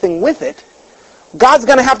do anything with it, God's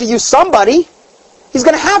going to have to use somebody. He's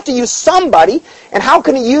going to have to use somebody, and how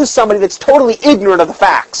can He use somebody that's totally ignorant of the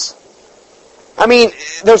facts? I mean,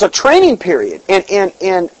 there's a training period,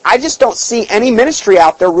 and I just don't see any ministry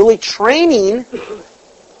out there really training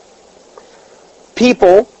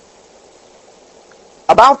people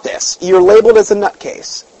about this. You're labeled as a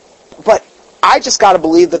nutcase. But I just got to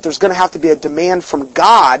believe that there's going to have to be a demand from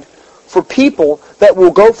God for people that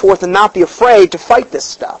will go forth and not be afraid to fight this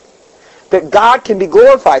stuff. That God can be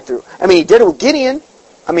glorified through. I mean, He did it with Gideon.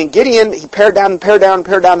 I mean, Gideon, he pared down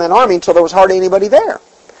that army until there was hardly anybody there.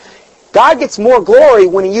 God gets more glory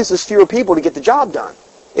when He uses fewer people to get the job done.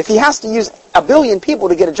 If He has to use 1 billion people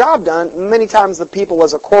to get a job done, many times the people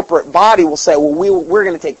as a corporate body will say, well, we're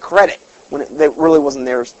going to take credit when it really wasn't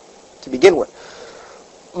theirs to begin with.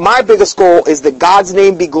 My biggest goal is that God's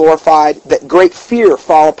name be glorified, that great fear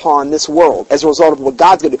fall upon this world as a result of what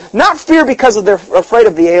God's going to do. Not fear because they're afraid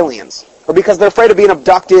of the aliens, or because they're afraid of being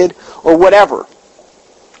abducted, or whatever.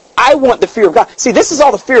 I want the fear of God. See, this is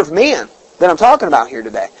all the fear of man that I'm talking about here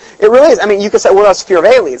today. It really is. I mean, you could say, well, that's fear of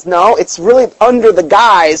aliens. No, it's really under the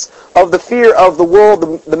guise of the fear of the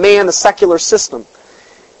world, the man, the secular system.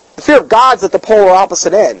 The fear of God's at the polar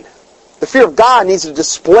opposite end. The fear of God needs to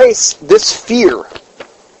displace this fear.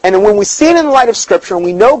 And when we see it in the light of Scripture, and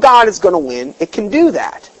we know God is going to win, it can do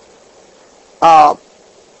that.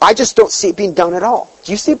 I just don't see it being done at all.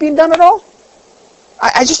 Do you see it being done at all?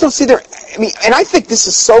 I just don't see there. I mean, and I think this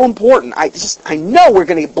is so important. I know we're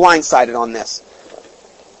going to get blindsided on this.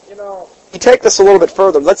 You take this a little bit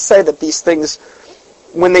further. Let's say that these things,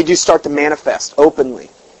 when they do start to manifest openly,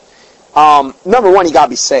 number one, you got to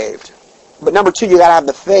be saved. But number two, you got to have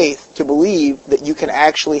the faith to believe that you can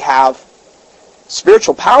actually have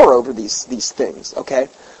spiritual power over these things. Okay?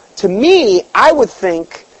 To me, I would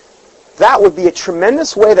think that would be a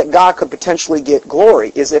tremendous way that God could potentially get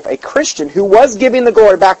glory, is if a Christian who was giving the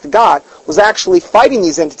glory back to God was actually fighting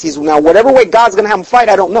these entities. Now, whatever way God's going to have them fight,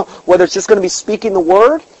 I don't know. Whether it's just going to be speaking the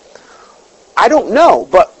word, I don't know.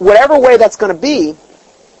 But whatever way that's going to be,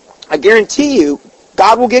 I guarantee you,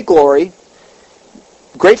 God will get glory.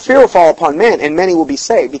 Great fear will fall upon men, and many will be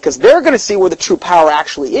saved, because they're going to see where the true power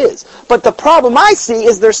actually is. But the problem I see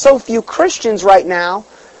is there's so few Christians right now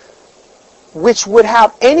which would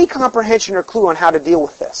have any comprehension or clue on how to deal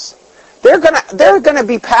with this. They're going to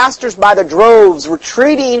be pastors by the droves,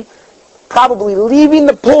 retreating, probably leaving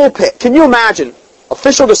the pulpit. Can you imagine?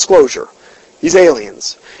 Official disclosure. These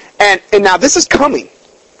aliens. And now this is coming.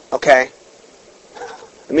 Okay?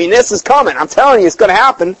 I mean, this is coming. I'm telling you, it's going to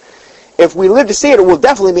happen. If we live to see it, it will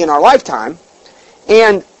definitely be in our lifetime.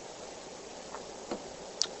 And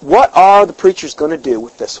what are the preachers going to do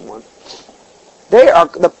with this one?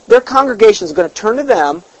 Their congregation is going to turn to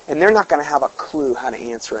them, and they're not going to have a clue how to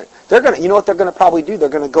answer it. You know what they're going to probably do? They're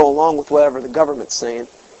going to go along with whatever the government's saying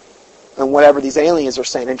and whatever these aliens are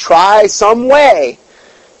saying, and try some way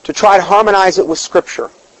to try to harmonize it with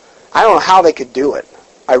Scripture. I don't know how they could do it.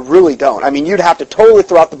 I really don't. I mean, you'd have to totally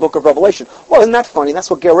throw out the book of Revelation. Well, isn't that funny? That's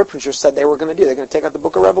what Gail Rippinger said they were going to do. They're going to take out the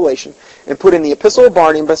book of Revelation and put in the Epistle of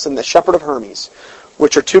Barnabas and the Shepherd of Hermes,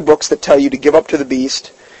 which are two books that tell you to give up to the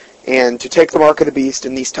beast and to take the mark of the beast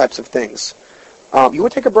and these types of things. You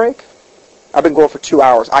want to take a break? I've been going for 2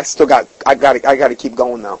 hours. I got to keep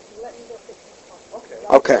going though.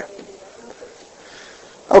 Okay.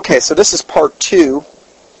 Okay, so this is part 2.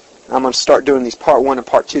 I'm going to start doing these part 1 and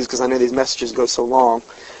part 2s because I know these messages go so long.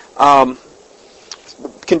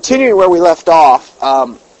 Continuing where we left off,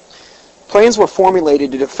 plans were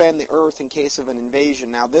formulated to defend the earth in case of an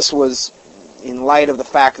invasion. Now, this was in light of the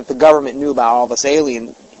fact that the government knew about all this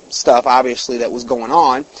alien stuff, obviously, that was going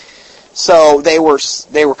on. So they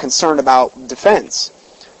were concerned about defense.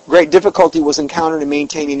 Great difficulty was encountered in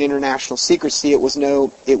maintaining international secrecy. It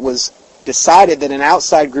was decided that an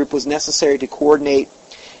outside group was necessary to coordinate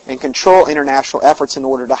and control international efforts in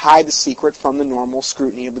order to hide the secret from the normal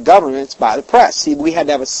scrutiny of the governments by the press. See, we had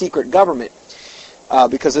to have a secret government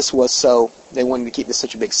because this was they wanted to keep this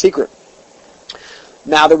such a big secret.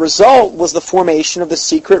 Now, the result was the formation of the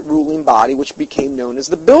secret ruling body, which became known as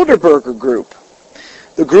the Bilderberger Group.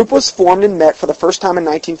 The group was formed and met for the first time in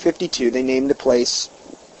 1952. They named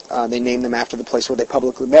them after the place where they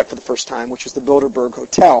publicly met for the first time, which was the Bilderberg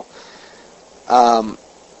Hotel.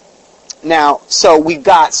 Now, so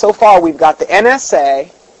far we've got the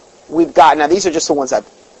NSA, now these are just the ones I've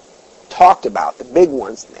talked about, the big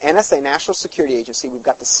ones. The NSA, National Security Agency, we've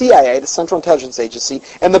got the CIA, the Central Intelligence Agency,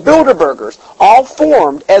 and the Bilderbergers, all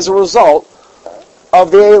formed as a result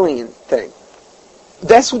of the alien thing.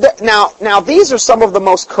 Now, these are some of the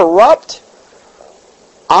most corrupt,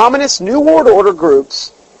 ominous New World Order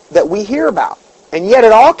groups that we hear about. And yet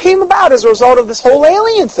it all came about as a result of this whole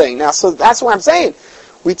alien thing. Now, so that's what I'm saying.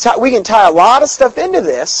 We can tie a lot of stuff into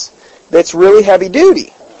this that's really heavy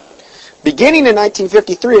duty. Beginning in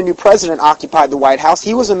 1953, a new president occupied the White House.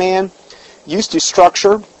 He was a man used to a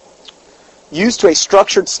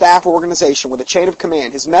structured staff organization with a chain of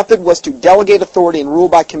command. His method was to delegate authority and rule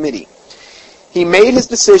by committee. He made his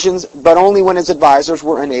decisions, but only when his advisors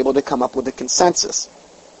were unable to come up with a consensus.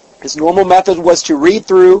 His normal method was to read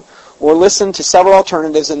through or listen to several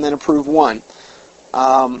alternatives and then approve one.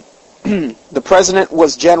 The president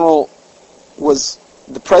was General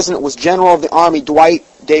of the Army Dwight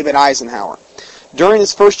David Eisenhower. During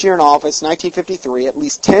his first year in office, 1953, at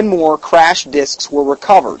least 10 more crash disks were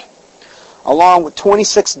recovered, along with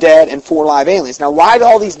 26 dead and 4 live aliens. Now, why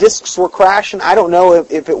all these disks were crashing, I don't know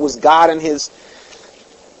if it was God in His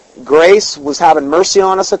grace was having mercy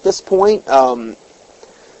on us at this point.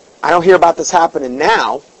 I don't hear about this happening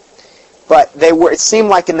now. But it seemed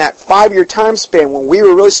like in that 5-year time span when we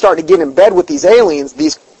were really starting to get in bed with these aliens,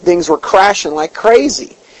 these things were crashing like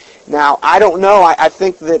crazy. Now, I don't know. I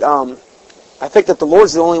think that the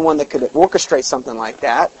Lord's the only one that could orchestrate something like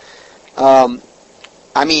that.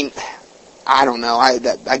 I mean, I don't know.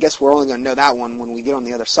 I guess we're only going to know that one when we get on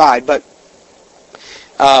the other side. But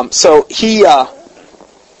so he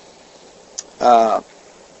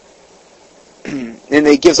and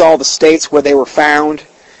he gives all the states where they were found.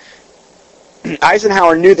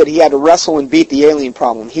 Eisenhower knew that he had to wrestle and beat the alien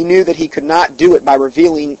problem. He knew that he could not do it by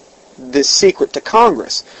revealing this secret to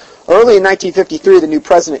Congress. Early in 1953, the new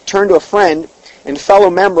president turned to a friend and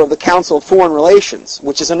fellow member of the Council of Foreign Relations,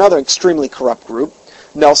 which is another extremely corrupt group,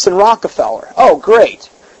 Nelson Rockefeller. Oh, great.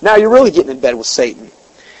 Now you're really getting in bed with Satan.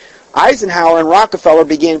 Eisenhower and Rockefeller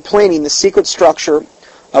began planning the secret structure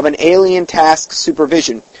of an alien task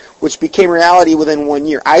supervision, which became reality within 1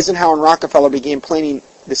 year. Eisenhower and Rockefeller began planning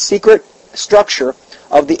the secret structure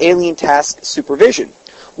of the alien task supervision,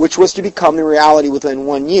 which was to become the reality within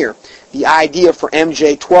 1 year. The idea for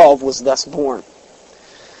MJ-12 was thus born.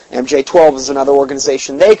 MJ-12 is another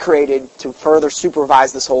organization they created to further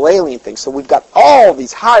supervise this whole alien thing. So we've got all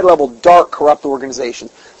these high-level, dark, corrupt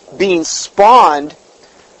organizations being spawned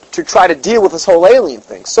to try to deal with this whole alien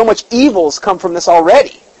thing. So much evil has come from this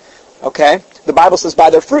already. Okay? The Bible says, by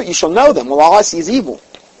their fruit you shall know them. Well, all I see is evil.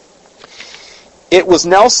 It was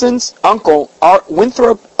Nelson's uncle,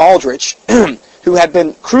 Winthrop Aldrich, who had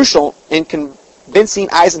been crucial in convincing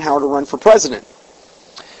Eisenhower to run for president.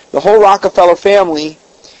 The whole Rockefeller family,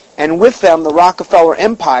 and with them the Rockefeller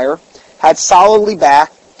Empire, had solidly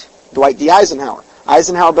backed Dwight D. Eisenhower.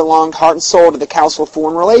 Eisenhower belonged heart and soul to the Council of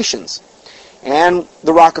Foreign Relations and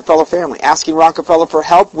the Rockefeller family. Asking Rockefeller for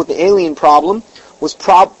help with the alien problem was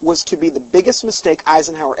to be the biggest mistake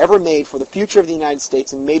Eisenhower ever made for the future of the United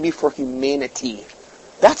States and maybe for humanity.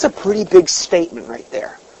 That's a pretty big statement right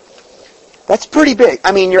there. That's pretty big.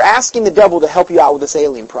 I mean, you're asking the devil to help you out with this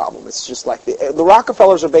alien problem. It's just like the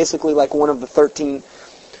Rockefellers are basically like one of the 13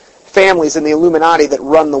 families in the Illuminati that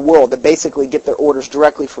run the world, that basically get their orders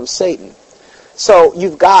directly from Satan. So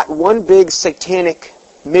you've got one big satanic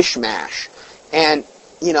mishmash. And,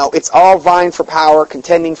 it's all vying for power,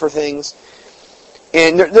 contending for things.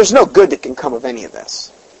 And there's no good that can come of any of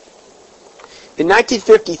this. In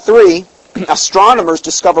 1953, astronomers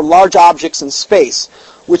discovered large objects in space.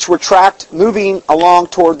 which were tracked moving along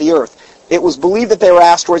toward the Earth. It was believed that they were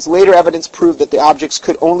asteroids. Later evidence proved that the objects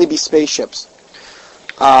could only be spaceships.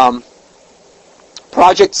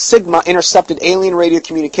 Project Sigma intercepted alien radio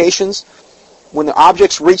communications. When the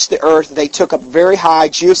objects reached the Earth, they took up very high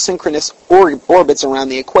geosynchronous orbits around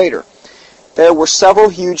the equator. There were several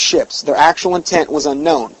huge ships. Their actual intent was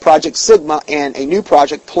unknown. Project Sigma and a new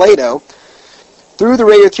project, Plato, through the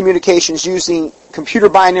radio communications using computer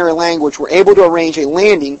binary language, were able to arrange a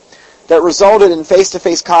landing that resulted in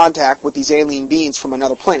face-to-face contact with these alien beings from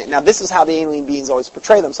another planet. Now, this is how the alien beings always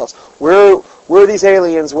portray themselves. We're these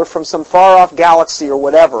aliens. We're from some far-off galaxy or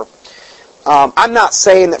whatever. I'm not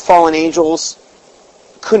saying that fallen angels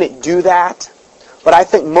couldn't do that, but I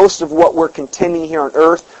think most of what we're contending here on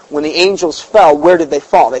Earth, when the angels fell, where did they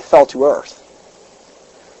fall? They fell to Earth.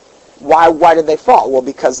 Why did they fall? Well,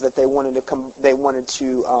 because that they wanted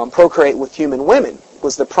to procreate with human women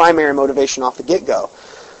was the primary motivation off the get-go.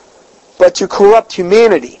 But to corrupt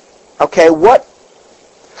humanity, okay, what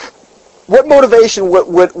motivation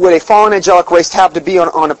would a fallen angelic race have to be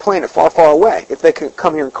on a planet far, far away if they could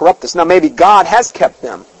come here and corrupt us? Now, maybe God has kept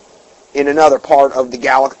them in another part of the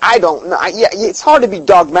galaxy. I don't know. It's hard to be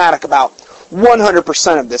dogmatic about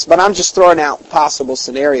 100% of this, but I'm just throwing out possible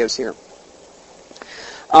scenarios here.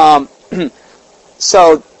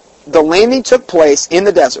 So the landing took place in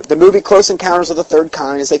the desert. The movie Close Encounters of the Third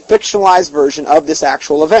Kind is a fictionalized version of this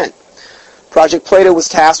actual event. Project Plato was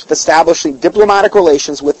tasked with establishing diplomatic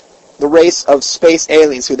relations with the race of space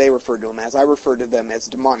aliens, who they referred to them as. I referred to them as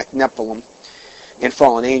demonic Nephilim and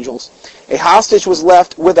fallen angels. A hostage was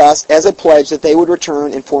left with us as a pledge that they would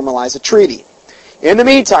return and formalize a treaty. In the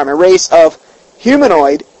meantime, a race of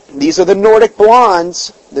humanoid, these are the Nordic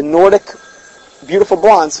blondes, the Nordic beautiful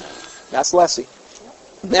blondes. That's Leslie.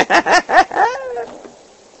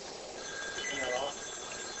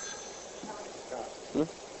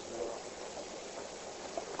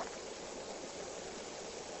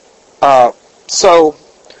 So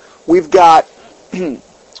we've got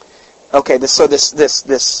okay. This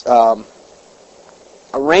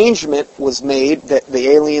arrangement was made that the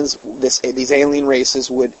aliens, these alien races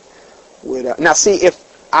would now see if.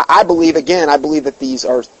 I believe that these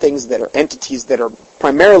are things that are entities that are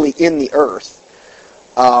primarily in the Earth.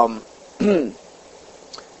 I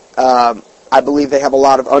believe they have a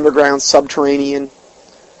lot of underground, subterranean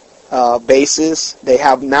bases. They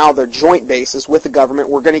have now their joint bases with the government.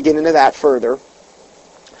 We're going to get into that further.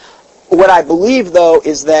 What I believe, though,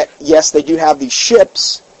 is that, yes, they do have these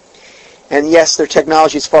ships, and yes, their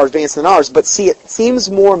technology is far advanced than ours, but see, it seems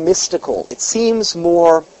more mystical. It seems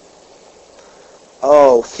more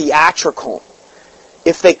theatrical.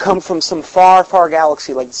 If they come from some far, far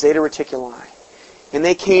galaxy like Zeta Reticuli, and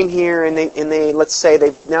they came here and they let's say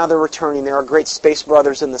they're returning. There are great space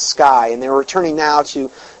brothers in the sky, and they're returning now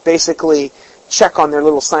to basically check on their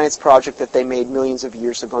little science project that they made millions of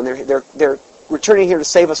years ago. And they're returning here to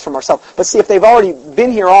save us from ourselves. But see, if they've already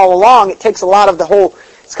been here all along, it takes a lot of the whole.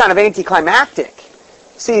 It's kind of anticlimactic.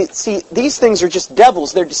 See, these things are just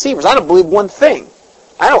devils. They're deceivers. I don't believe one thing.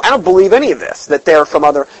 I don't believe any of this, that they're from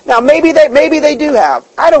other. Now, maybe they do have.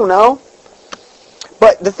 I don't know.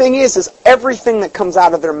 But the thing is everything that comes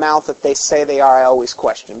out of their mouth that they say they are, I always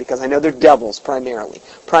question, because I know they're devils primarily.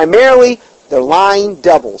 Primarily, they're lying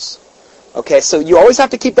devils. Okay, so you always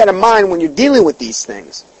have to keep that in mind when you're dealing with these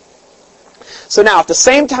things. So now, at the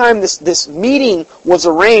same time this meeting was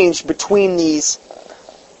arranged between this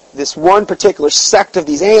one particular sect of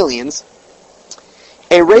these aliens,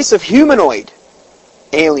 a race of humanoid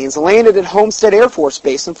aliens landed at Homestead Air Force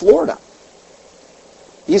Base in Florida.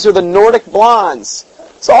 These are the Nordic blondes.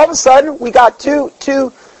 So all of a sudden, we got two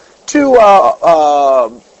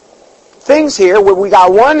things here where we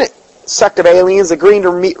got one sect of aliens agreeing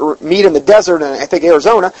to meet in the desert in, I think,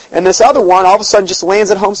 Arizona, and this other one all of a sudden just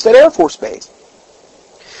lands at Homestead Air Force Base.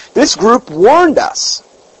 This group warned us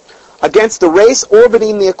against the race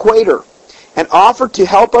orbiting the equator and offered to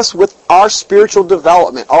help us with our spiritual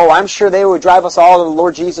development. Oh, I'm sure they would drive us all to the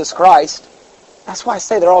Lord Jesus Christ. That's why I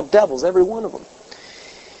say they're all devils, every one of them.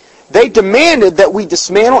 They demanded that we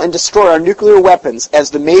dismantle and destroy our nuclear weapons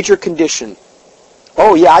as the major condition.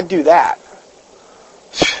 Oh yeah, I'd do that.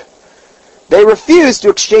 They refused to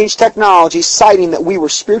exchange technology, citing that we were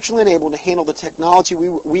spiritually unable to handle the technology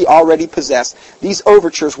we already possess. These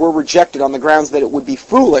overtures were rejected on the grounds that it would be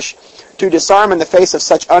foolish to disarm in the face of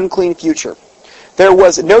such unclean future. There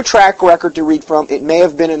was no track record to read from. It may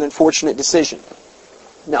have been an unfortunate decision.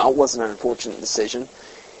 No, it wasn't an unfortunate decision.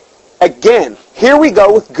 Again, here we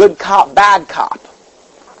go with good cop, bad cop.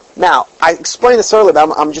 Now, I explained this earlier,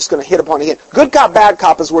 but I'm just going to hit upon it again. Good cop, bad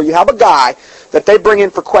cop is where you have a guy that they bring in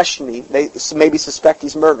for questioning. They maybe suspect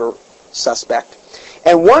he's murder suspect.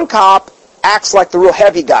 And one cop acts like the real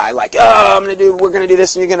heavy guy, like, we're going to do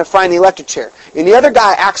this and you're going to find the electric chair. And the other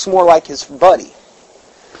guy acts more like his buddy.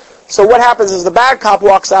 So what happens is the bad cop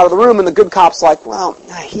walks out of the room and the good cop's like, well,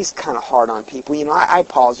 he's kind of hard on people. I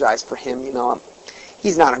apologize for him,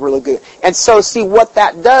 he's not a really good. And so, see, what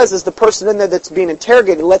that does is the person in there that's being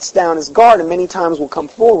interrogated lets down his guard and many times will come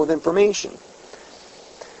forward with information.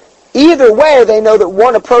 Either way, they know that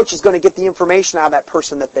one approach is going to get the information out of that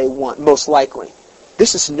person that they want, most likely.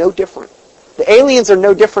 This is no different. The aliens are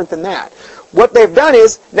no different than that. What they've done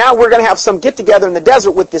is, now we're going to have some get-together in the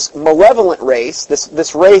desert with this malevolent race,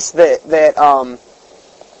 this race that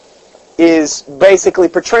is basically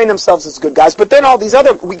portraying themselves as good guys. But then all these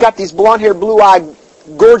we got these blonde-haired, blue-eyed,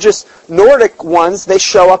 gorgeous Nordic ones, they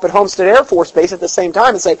show up at Homestead Air Force Base at the same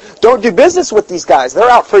time and say, don't do business with these guys. They're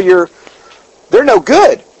out for they're no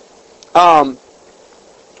good.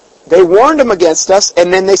 They warned them against us,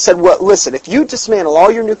 and then they said, well, listen, if you dismantle all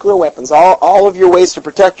your nuclear weapons, all of your ways to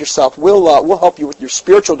protect yourself, we'll help you with your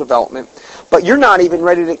spiritual development, but you're not even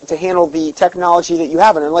ready to handle the technology that you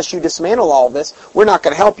have, and unless you dismantle all of this, we're not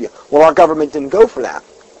going to help you. Well, our government didn't go for that.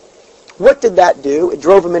 What did that do? It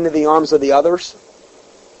drove them into the arms of the others.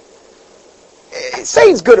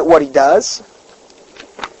 Satan's good at what he does.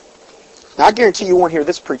 Now, I guarantee you won't hear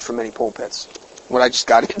this preached from many pulpits, what I just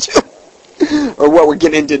got into. Or what we're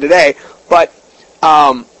getting into today. But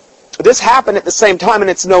this happened at the same time, and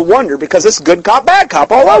it's no wonder, because it's good cop, bad cop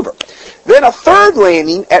all over. Then a third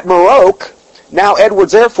landing at Meroke, now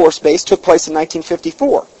Edwards Air Force Base, took place in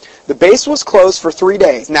 1954. The base was closed for 3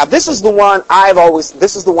 days. Now, this is the one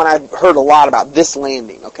I've heard a lot about, this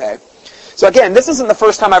landing, okay? So again, this isn't the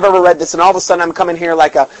first time I've ever read this, and all of a sudden I'm coming here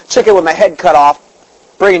like a chicken with my head cut off,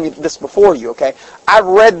 bringing this before you, okay? I've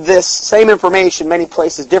read this same information many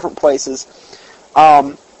places, different places.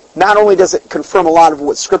 Not only does it confirm a lot of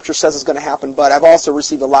what Scripture says is going to happen, but I've also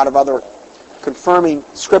received a lot of other confirming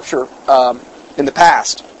Scripture in the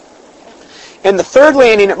past. In the third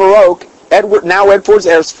landing at Meroke, now Edwards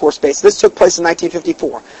Air Force Base, this took place in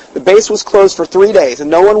 1954. The base was closed for 3 days,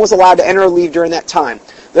 and no one was allowed to enter or leave during that time.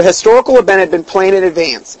 The historical event had been planned in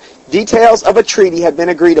advance. Details of a treaty had been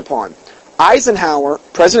agreed upon.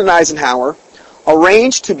 President Eisenhower,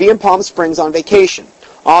 arranged to be in Palm Springs on vacation.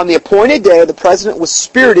 On the appointed day, the president was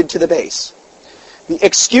spirited to the base. The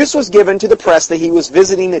excuse was given to the press that he was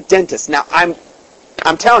visiting a dentist. Now, I'm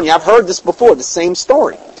telling you, I've heard this before, the same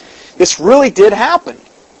story. This really did happen.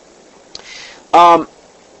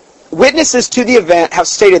 Witnesses to the event have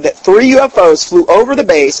stated that 3 UFOs flew over the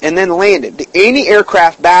base and then landed. The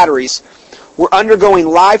anti-aircraft batteries were undergoing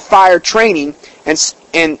live fire training, and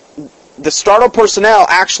the startled personnel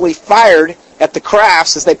actually fired at the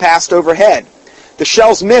crafts as they passed overhead. The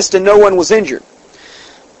shells missed and no one was injured.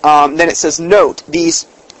 Then it says, note, these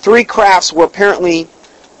 3 crafts were apparently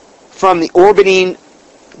from the orbiting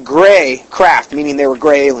gray craft, meaning they were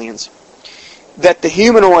gray aliens, that the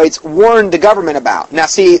humanoids warned the government about. Now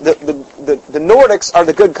see, the Nordics are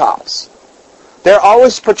the good cops. They're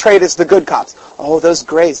always portrayed as the good cops. Oh, those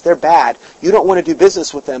Greys, they're bad. You don't want to do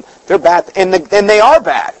business with them. They're bad. And they are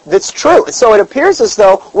bad. That's true. So it appears as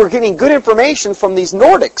though we're getting good information from these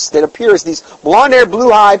Nordics that appear as these blonde-haired,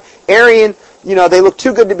 blue-eyed, Aryan, they look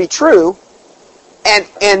too good to be true. And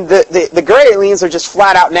the Grey aliens are just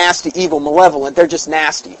flat-out nasty, evil, malevolent. They're just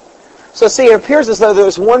nasty. So see, it appears as though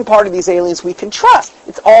there's one part of these aliens we can trust.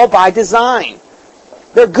 It's all by design.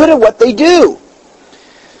 They're good at what they do.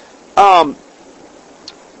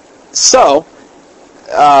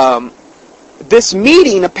 This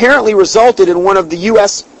meeting apparently resulted in one of the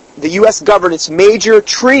U.S. government's major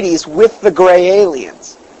treaties with the Gray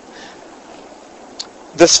aliens.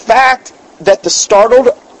 This fact that the startled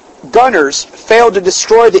gunners failed to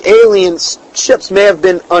destroy the alien ships may have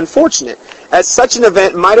been unfortunate, as such an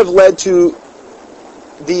event might have led to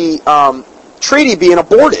the treaty being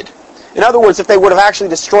aborted. In other words, if they would have actually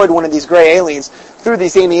destroyed one of these Gray aliens through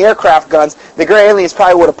these anti-aircraft guns, the Gray aliens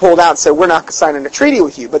probably would have pulled out and said, we're not signing a treaty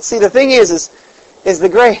with you. But see, the thing is the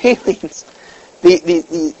Gray aliens,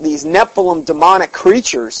 these Nephilim demonic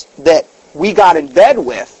creatures that we got in bed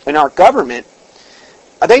with in our government,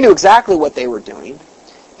 they knew exactly what they were doing.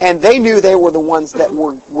 And they knew they were the ones that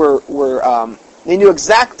they knew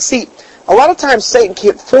exactly. See, a lot of times Satan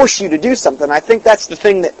can't force you to do something. I think that's the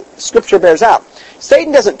thing that Scripture bears out.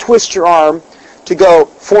 Satan doesn't twist your arm to go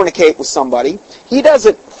fornicate with somebody. He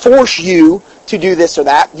doesn't force you to do this or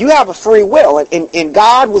that. You have a free will, and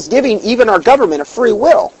God was giving even our government a free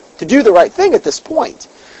will to do the right thing at this point.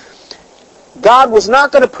 God was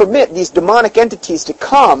not going to permit these demonic entities to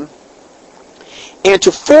come and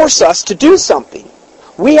to force us to do something.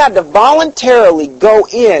 We had to voluntarily go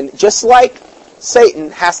in, just like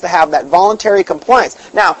Satan has to have that voluntary compliance.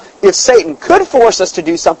 Now, if Satan could force us to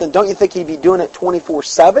do something, don't you think he'd be doing it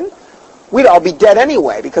 24/7? We'd all be dead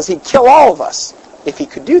anyway, because he'd kill all of us if he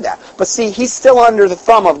could do that. But see, he's still under the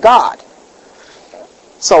thumb of God.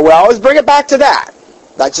 So we always bring it back to that.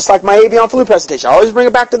 That's just like my avian flu presentation. I always bring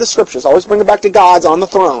it back to the Scriptures. I always bring it back to God's on the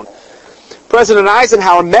throne. President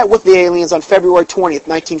Eisenhower met with the aliens on February 20th,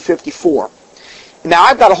 1954. Now,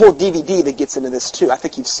 I've got a whole DVD that gets into this, too. I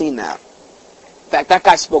think you've seen that. In fact, that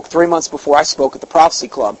guy spoke 3 months before I spoke at the Prophecy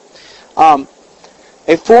Club.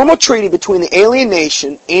 A formal treaty between the alien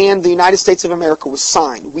nation and the United States of America was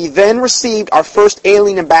signed. We then received our first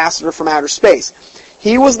alien ambassador from outer space.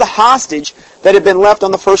 He was the hostage that had been left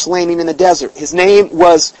on the first landing in the desert. His name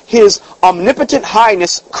was His Omnipotent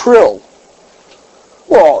Highness Krill.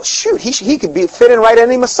 Well, shoot, he could be fit in right at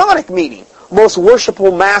any Masonic meeting. Most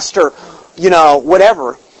worshipful master,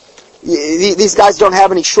 whatever. These guys don't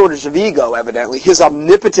have any shortage of ego, evidently. His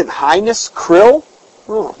Omnipotent Highness Krill?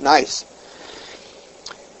 Oh, nice.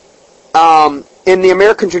 In the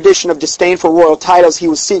American tradition of disdain for royal titles, he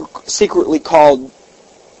was secretly called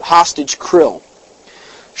Hostage Krill.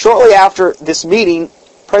 Shortly after this meeting,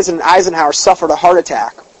 President Eisenhower suffered a heart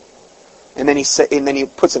attack. And then he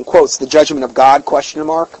puts in quotes, the judgment of God, ?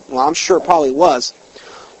 Well, I'm sure it probably was.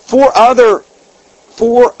 Four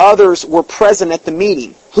others were present at the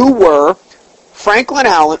meeting, who were Franklin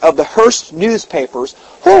Allen of the Hearst newspapers.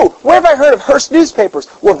 Where have I heard of Hearst newspapers?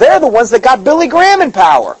 Well, they're the ones that got Billy Graham in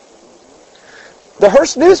power. The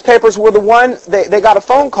Hearst newspapers were the one, they got a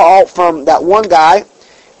phone call from that one guy,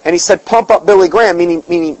 and he said, pump up Billy Graham,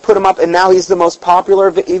 meaning put him up, and now he's the most popular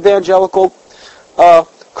evangelical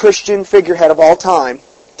Christian figurehead of all time,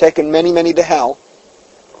 taking many, many to hell.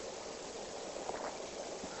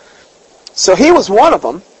 So he was one of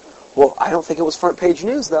them. Well, I don't think it was front page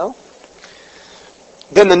news, though.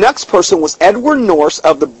 Then the next person was Edward Norse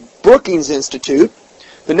of the Brookings Institute.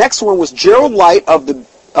 The next one was Gerald Light of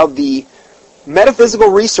the Metaphysical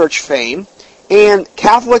Research fame, and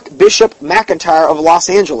Catholic Bishop McIntyre of Los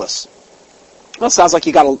Angeles. Well, sounds like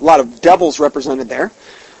you got a lot of devils represented there.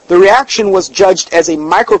 The reaction was judged as a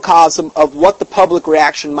microcosm of what the public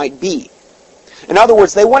reaction might be. In other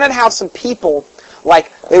words, they wanted to have some people,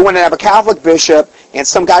 like they wanted to have a Catholic bishop and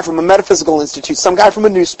some guy from a Metaphysical Institute, some guy from a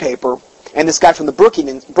newspaper, and this guy from the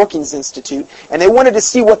Brookings Institute, and they wanted to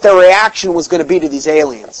see what their reaction was going to be to these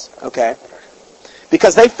aliens. Okay?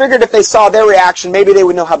 Because they figured if they saw their reaction, maybe they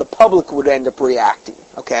would know how the public would end up reacting.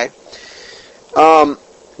 Okay?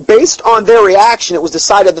 Based on their reaction, it was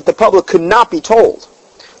decided that the public could not be told.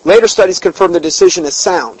 Later studies confirmed the decision as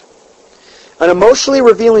sound. An emotionally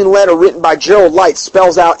revealing letter written by Gerald Light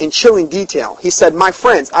spells out in chilling detail. He said, "My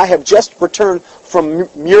friends, I have just returned from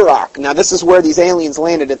Muroc." Now this is where these aliens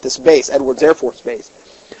landed at this base, Edwards Air Force Base.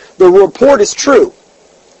 "The report is true,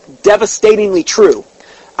 devastatingly true.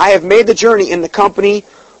 I have made the journey in the company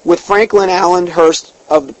with Franklin Allen Hearst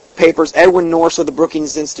of the papers, Edwin Norse of the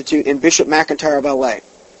Brookings Institute, and Bishop McIntyre of L.A.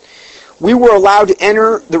 We were allowed to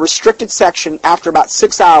enter the restricted section after about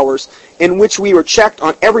 6 hours, in which we were checked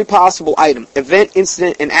on every possible item, event,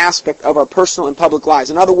 incident, and aspect of our personal and public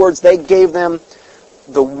lives." In other words, they gave them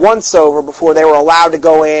the once-over before they were allowed to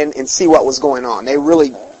go in and see what was going on. They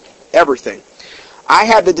really, everything. "I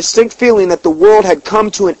had the distinct feeling that the world had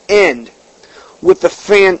come to an end with the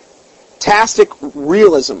fantastic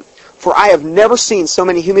realism, for I have never seen so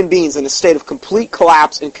many human beings in a state of complete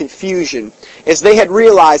collapse and confusion, as they had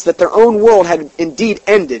realized that their own world had indeed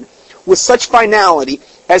ended, with such finality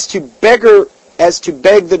as to beg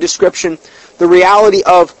the description. The reality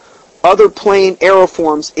of other plane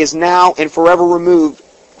aeroforms is now and forever removed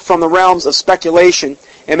from the realms of speculation,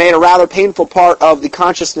 and made a rather painful part of the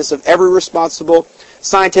consciousness of every responsible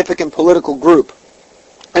scientific and political group."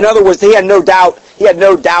 In other words, he had no doubt. He had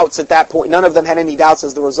no doubts at that point. None of them had any doubts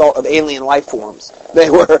as the result of alien life forms.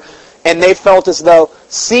 They felt as though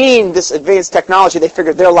seeing this advanced technology, they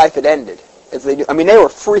figured their life had ended. They were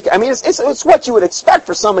freaking. It's what you would expect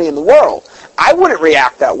for somebody in the world. I wouldn't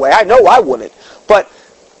react that way. I know I wouldn't.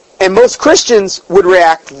 And most Christians would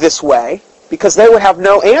react this way because they would have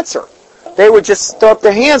no answer. They would just throw up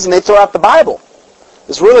their hands and they'd throw out the Bible.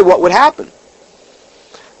 Is really what would happen.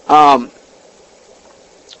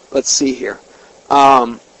 Let's see here.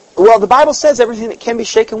 Well, the Bible says everything that can be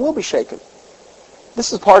shaken will be shaken.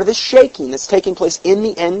 This is part of this shaking that's taking place in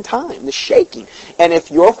the end time, the shaking. And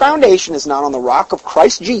if your foundation is not on the rock of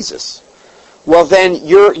Christ Jesus, well then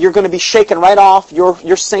you're going to be shaken right off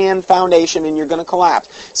your sand foundation and you're going to collapse.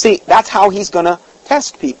 See, that's how he's going to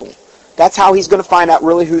test people. That's how he's going to find out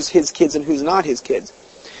really who's his kids and who's not his kids.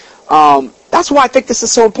 That's why I think this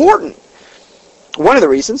is so important. One of the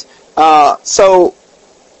reasons. So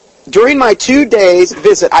during my 2 days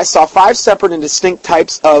visit, I saw 5 separate and distinct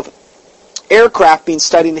types of aircraft being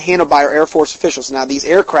studied and handled by our Air Force officials. Now, these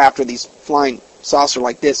aircraft are these flying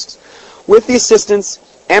saucer-like discs, with the assistance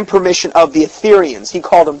and permission of the Etherians. He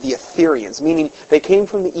called them the Etherians, meaning they came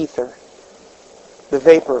from the ether, the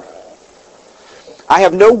vapor. I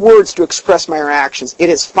have no words to express my reactions. It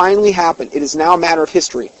has finally happened. It is now a matter of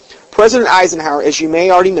history. President Eisenhower, as you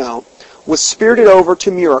may already know, was spirited over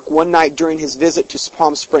to Muroc one night during his visit to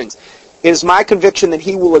Palm Springs. It is my conviction that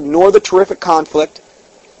he will ignore the terrific conflict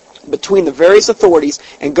between the various authorities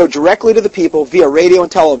and go directly to the people via radio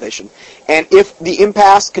and television. And if the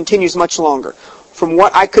impasse continues much longer, from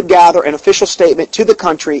what I could gather, an official statement to the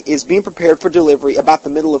country is being prepared for delivery about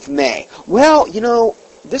the middle of May. Well,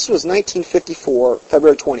 this was 1954,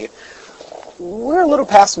 February 20th. We're a little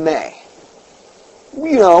past May.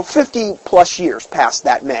 50 plus years past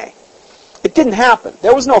that May. It didn't happen.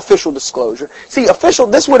 There was no official disclosure. See,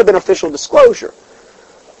 this would have been official disclosure,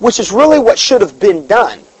 which is really what should have been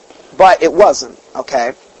done, but it wasn't,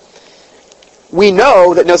 okay? We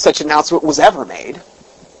know that no such announcement was ever made.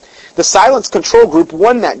 The Silence Control Group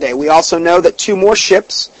won that day. We also know that 2 more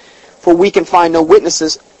ships, for we can find no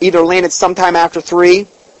witnesses, either landed sometime after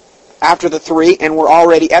the 3, and were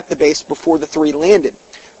already at the base before the 3 landed.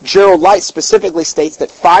 Gerald Light specifically states that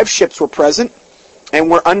 5 ships were present and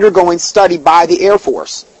were undergoing study by the Air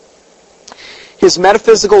Force. His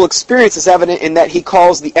metaphysical experience is evident in that he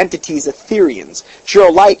calls the entities Etherians.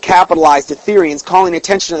 Gerald Light capitalized Etherians, calling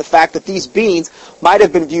attention to the fact that these beings might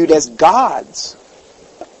have been viewed as gods.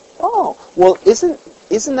 Oh, well, isn't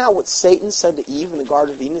that what Satan said to Eve in the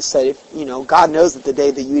Garden of Eden? He said, God knows that the day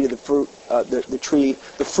that you eat of the fruit,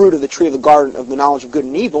 the fruit of the tree of the garden of the knowledge of good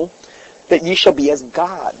and evil, that ye shall be as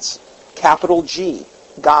gods. Capital G.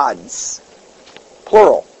 Gods.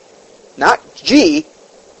 Plural. Not G,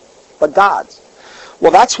 but gods.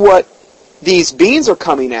 Well, that's what these beings are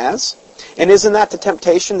coming as. And isn't that the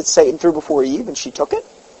temptation that Satan threw before Eve and she took it?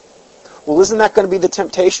 Well, isn't that going to be the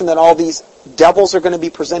temptation that all these devils are going to be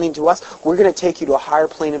presenting to us? We're going to take you to a higher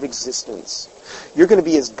plane of existence. You're going to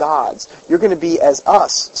be as gods. You're going to be as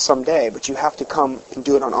us someday, but you have to come and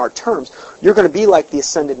do it on our terms. You're going to be like the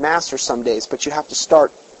Ascended Master some days, but you have to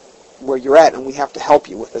start where you're at, and we have to help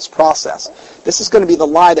you with this process. This is going to be the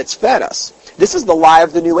lie that's fed us. This is the lie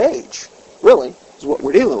of the New Age, really, is what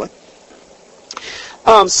we're dealing with.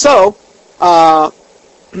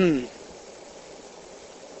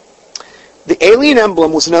 The alien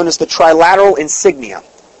emblem was known as the trilateral insignia.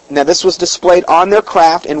 Now, this was displayed on their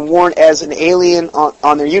craft and worn as an alien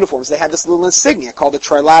on their uniforms. They had this little insignia called the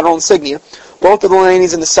trilateral insignia. Both of the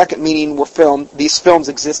landings and the second meeting were filmed. These films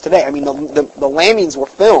exist today. I mean, the landings were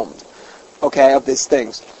filmed, okay, of these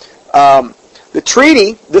things. The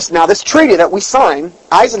treaty, this treaty that we signed,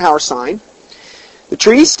 Eisenhower signed, the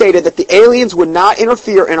treaty stated that the aliens would not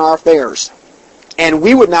interfere in our affairs, and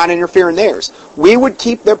we would not interfere in theirs. We would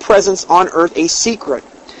keep their presence on Earth a secret.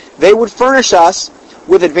 They would furnish us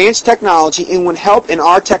with advanced technology and would help in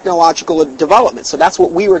our technological development. So that's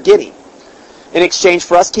what we were getting in exchange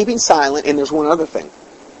for us keeping silent. And there's one other thing.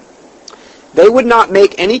 They would not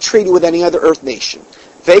make any treaty with any other Earth nation.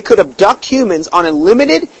 They could abduct humans on a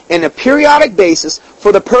limited and a periodic basis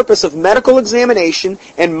for the purpose of medical examination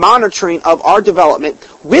and monitoring of our development,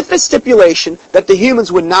 with the stipulation that the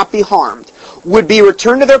humans would not be harmed, would be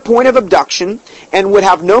returned to their point of abduction, and would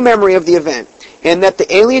have no memory of the event, and that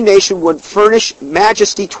the alien nation would furnish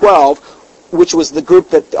Majesty 12, which was the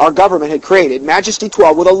group that our government had created, Majesty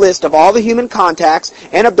 12, with a list of all the human contacts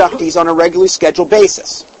and abductees on a regularly scheduled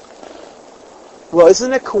basis. Well,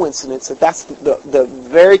 isn't it a coincidence that that's the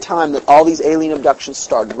very time that all these alien abductions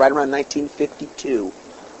started, right around 1952?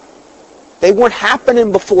 They weren't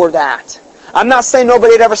happening before that. I'm not saying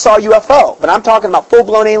nobody had ever saw a UFO, but I'm talking about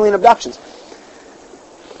full-blown alien abductions.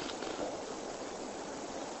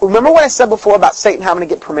 Remember what I said before about Satan having to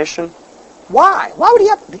get permission? Why? Why would he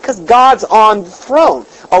have? Because God's on the throne.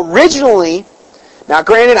 Originally, now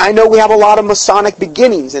granted, I know we have a lot of Masonic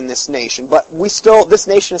beginnings in this nation, but this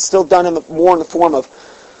nation is still done more in the form of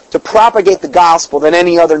to propagate the gospel than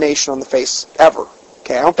any other nation on the face ever.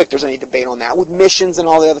 Okay, I don't think there's any debate on that, with missions and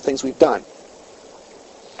all the other things we've done.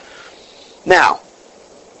 Now,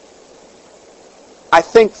 I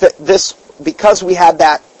think that because we had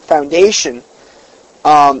that foundation,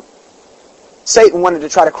 Satan wanted to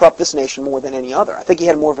try to corrupt this nation more than any other. I think he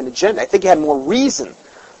had more of an agenda. I think he had more reason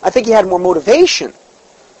I think he had more motivation.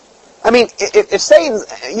 I mean, if Satan's,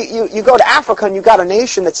 you go to Africa and you got a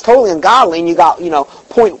nation that's totally ungodly and you got,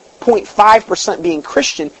 0.5% being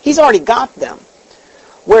Christian, he's already got them.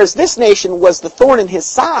 Whereas this nation was the thorn in his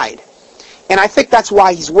side. And I think that's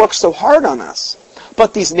why he's worked so hard on us.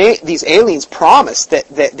 But these aliens promised that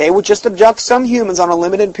they would just abduct some humans on a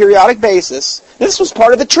limited periodic basis. This was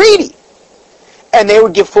part of the treaty. And they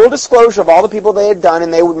would give full disclosure of all the people they had done,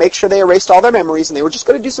 and they would make sure they erased all their memories, and they were just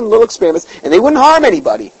going to do some little experiments, and they wouldn't harm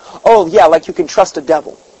anybody. Oh, yeah, like you can trust a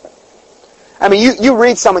devil. I mean, you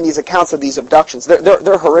read some of these accounts of these abductions.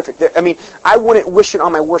 They're horrific. I wouldn't wish it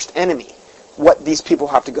on my worst enemy, what these people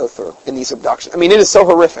have to go through in these abductions. I mean, it is so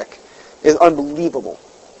horrific. It is unbelievable.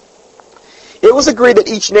 It was agreed that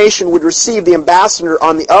each nation would receive the ambassador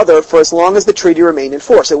on the other for as long as the treaty remained in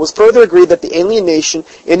force. It was further agreed that the alien nation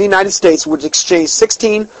in the United States would exchange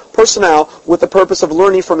 16 personnel with the purpose of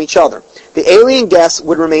learning from each other. The alien guests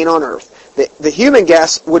would remain on Earth. The human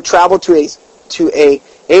guests would travel to a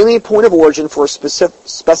alien point of origin for a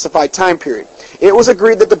specified time period. It was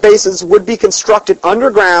agreed that the bases would be constructed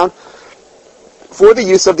underground for the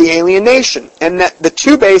use of the alien nation, and that the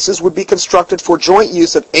two bases would be constructed for joint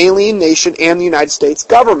use of alien nation and the United States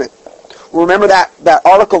government. Remember that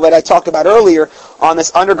article that I talked about earlier on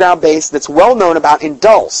this underground base that's well known about in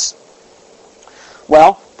Dulce?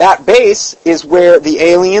 Well, that base is where the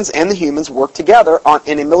aliens and the humans work together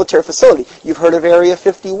in a military facility. You've heard of Area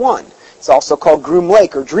 51. It's also called Groom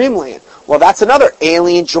Lake or Dreamland. Well, that's another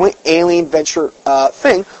joint alien venture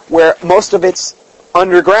thing where most of it's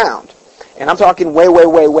underground. And I'm talking way, way,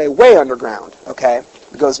 way, way, way underground, okay?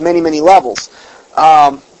 It goes many, many levels.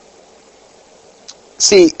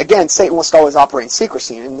 See, again, Satan wants to always operate in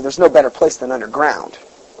secrecy, and there's no better place than underground,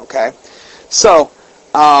 okay? So,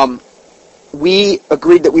 we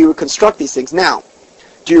agreed that we would construct these things. Now,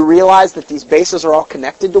 do you realize that these bases are all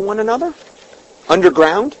connected to one another?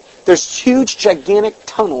 Underground? There's huge, gigantic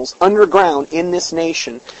tunnels underground in this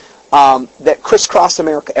nation that crisscross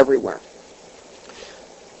America everywhere.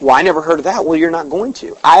 Well, I never heard of that. Well, you're not going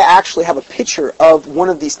to. I actually have a picture of one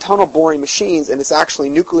of these tunnel boring machines, and it's actually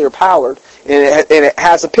nuclear powered, and it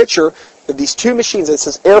has a picture of these two machines. It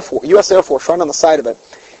says Air Force, U.S. Air Force right on the side of it,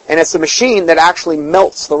 and it's a machine that actually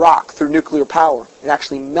melts the rock through nuclear power. It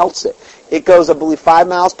actually melts it. It goes, I believe, 5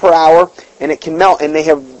 miles per hour, and it can melt. And they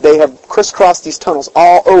have crisscrossed these tunnels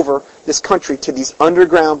all over this country to these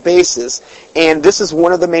underground bases. And this is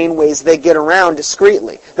one of the main ways they get around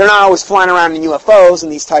discreetly. They're not always flying around in UFOs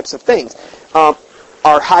and these types of things. Our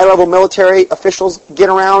high-level military officials get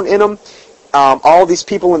around in them. All these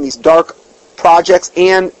people in these dark projects,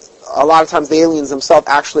 and a lot of times the aliens themselves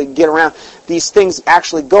actually get around. These things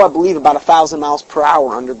actually go, I believe, about 1,000 miles per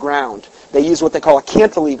hour underground. They use what they call a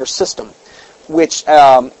cantilever system, which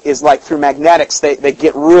is like through magnetics. They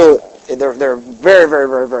get they're very, very,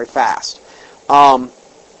 very, very fast.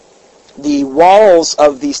 The walls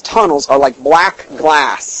of these tunnels are like black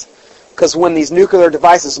glass, because when these nuclear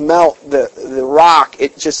devices melt the rock,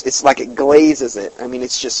 it's like it glazes it. I mean,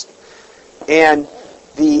 it's just, and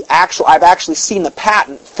I've actually seen the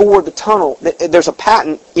patent for the tunnel. There's a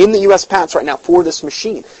patent in the U.S. patents right now for this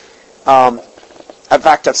machine. In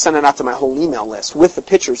fact, I've sent it out to my whole email list with the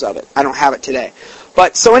pictures of it. I don't have it today.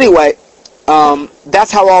 But, so anyway,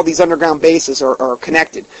 that's how all these underground bases are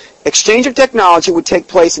connected. Exchange of technology would take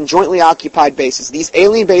place in jointly occupied bases. These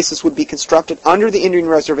alien bases would be constructed under the Indian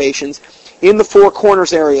reservations in the Four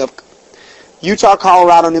Corners area of Utah,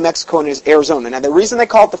 Colorado, New Mexico, and Arizona. Now, the reason they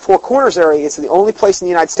call it the Four Corners area is the only place in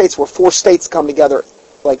the United States where 4 states come together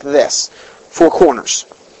like this. 4 corners.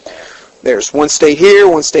 There's one state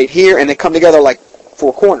here, and they come together like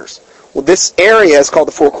 4 corners. Well, this area is called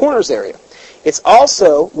the Four Corners area. It's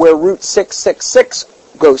also where Route 666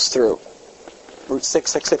 goes through. Route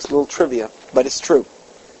 666, a little trivia, but it's true.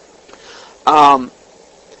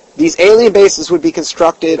 These alien bases would be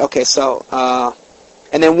constructed,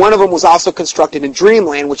 and then one of them was also constructed in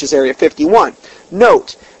Dreamland, which is Area 51.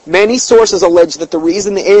 Note, many sources allege that the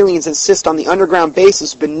reason the aliens insist on the underground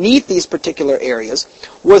bases beneath these particular areas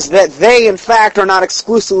was that they, in fact, are not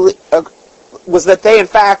exclusively...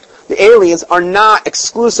 the aliens are not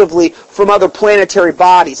exclusively from other planetary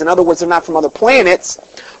bodies. In other words, they're not from other planets,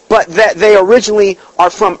 but that they originally are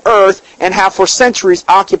from Earth and have for centuries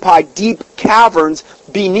occupied deep caverns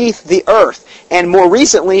beneath the Earth, and more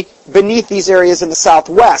recently, beneath these areas in the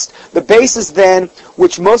Southwest. The bases then,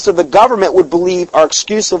 which most of the government would believe are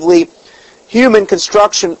exclusively human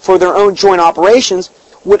construction for their own joint operations,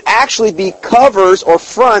 would actually be covers or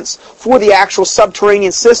fronts for the actual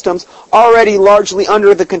subterranean systems already largely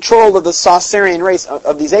under the control of the Saucerian race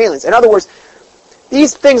of these aliens. In other words,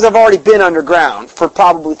 these things have already been underground for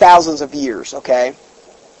probably thousands of years, okay?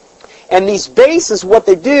 And these bases, what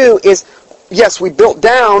they do is, yes, we built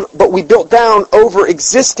down, but we built down over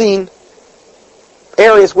existing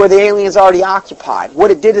areas where the aliens already occupied.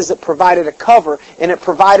 What it did is it provided a cover, and it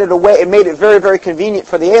provided a way, it made it very, very convenient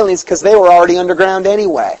for the aliens because they were already underground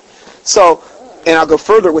anyway. So, and I'll go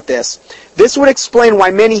further with this. This would explain why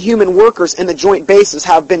many human workers in the joint bases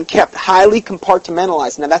have been kept highly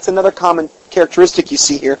compartmentalized. Now that's another common characteristic you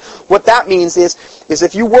see here. What that means is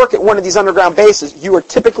if you work at one of these underground bases, you are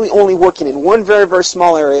typically only working in one very, very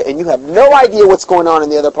small area, and you have no idea what's going on in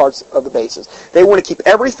the other parts of the bases. They want to keep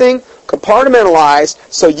everything compartmentalized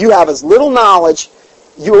so you have as little knowledge,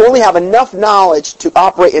 you only have enough knowledge to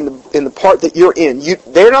operate in the part that you're in.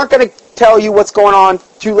 They're not going to tell you what's going on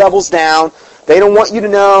 2 levels down. They don't want you to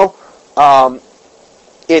know.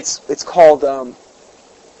 It's called, I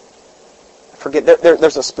forget,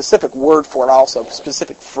 there's a specific word for it also, a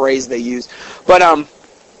specific phrase they use. But a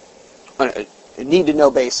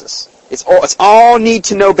need-to-know basis. It's all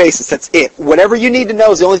need-to-know basis. That's it. Whatever you need to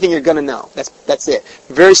know is the only thing you're going to know. That's it.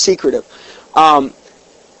 Very secretive.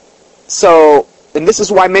 So, and this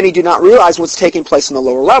is why many do not realize what's taking place in the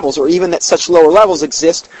lower levels, or even that such lower levels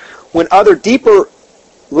exist when other deeper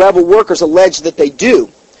level workers allege that they do.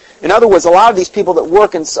 In other words, a lot of these people that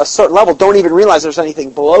work in a certain level don't even realize there's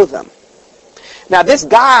anything below them. Now, this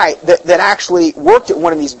guy that actually worked at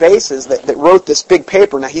one of these bases that wrote this big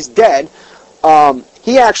paper, now he's dead,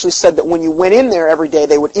 he actually said that when you went in there every day,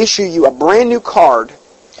 they would issue you a brand new card,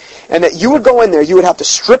 and that you would go in there, you would have to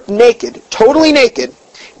strip naked, totally naked.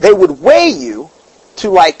 They would weigh you to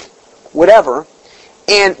like whatever,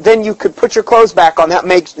 and then you could put your clothes back on that,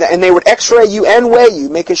 and they would x-ray you and weigh you,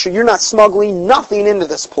 making sure you're not smuggling nothing into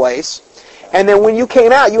this place. And then when you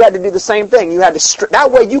came out, you had to do the same thing. You had to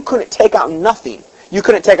that way you couldn't take out nothing. You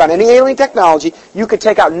couldn't take out any alien technology. You could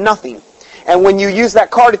take out nothing. And when you used that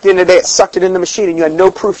card at the end of the day, it sucked it in the machine, and you had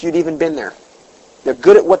no proof you'd even been there. They're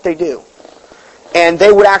good at what they do. And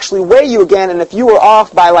they would actually weigh you again, and if you were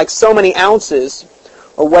off by like so many ounces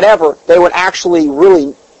or whatever, they would actually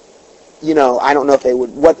really, I don't know if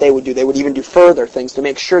what they would do. They would even do further things to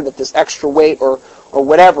make sure that this extra weight or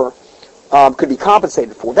whatever could be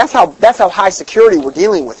compensated for. That's how high security we're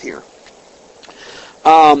dealing with here.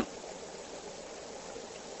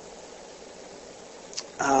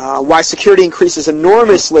 Why security increases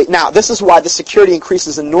enormously. Now, this is why the security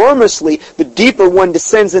increases enormously the deeper one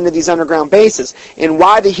descends into these underground bases, and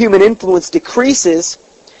why the human influence decreases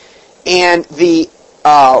and the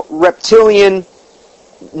reptilian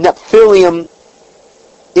Nephilim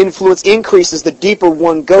influence increases the deeper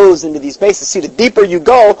one goes into these bases. See, the deeper you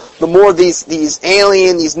go, the more these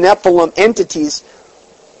alien, these Nephilim entities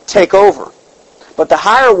take over. But the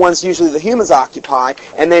higher ones, usually the humans occupy,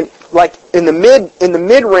 and then like in the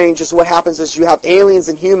mid range is what happens is you have aliens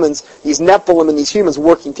and humans, these Nephilim and these humans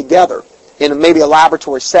working together in maybe a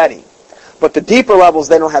laboratory setting. But the deeper levels,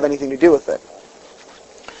 they don't have anything to do with it.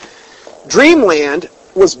 Dreamland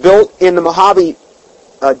was built in the Mojave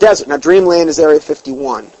Desert. Now, Dreamland is Area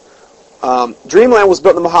 51. Dreamland was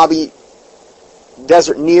built in the Mojave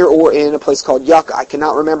Desert near or in a place called Yucca. I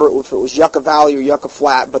cannot remember if it was Yucca Valley or Yucca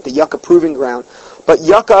Flat, but the Yucca Proving Ground. But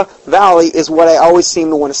Yucca Valley is what I always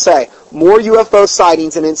seem to want to say. More UFO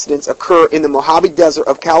sightings and incidents occur in the Mojave Desert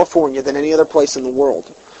of California than any other place in the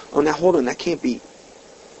world. Oh, now hold on, that can't be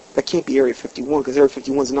Area 51 because Area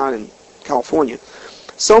 51 is not in California.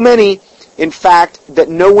 So many, in fact, that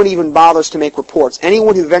no one even bothers to make reports.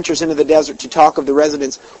 Anyone who ventures into the desert to talk of the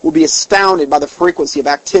residents will be astounded by the frequency of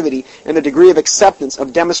activity and the degree of acceptance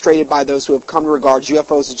demonstrated by those who have come to regard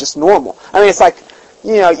UFOs as just normal. I mean, it's like,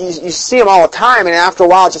 you see them all the time, and after a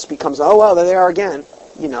while it just becomes, oh, well, there they are again,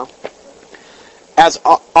 As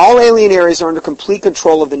all alien areas are under complete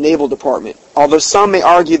control of the Naval Department, although some may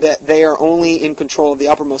argue that they are only in control of the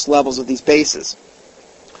uppermost levels of these bases.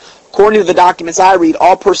 According to the documents I read,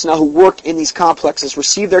 all personnel who work in these complexes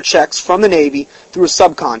receive their checks from the Navy through a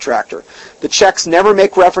subcontractor. The checks never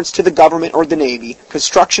make reference to the government or the Navy.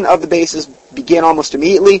 Construction of the bases began almost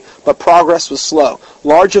immediately, but progress was slow.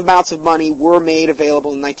 Large amounts of money were made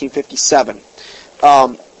available in 1957.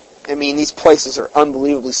 I mean, these places are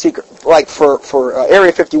unbelievably secret. Like for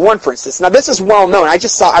Area 51, for instance. Now, this is well known. I've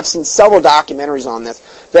seen several documentaries on this,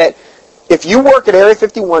 that if you work at Area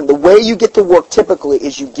 51, the way you get to work typically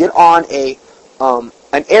is you get on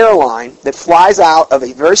an airline that flies out of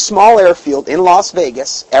a very small airfield in Las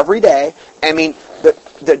Vegas every day. I mean,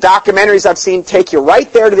 the documentaries I've seen take you right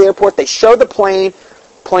there to the airport. They show the plane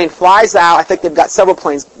flies out. I think they've got several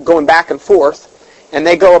planes going back and forth, and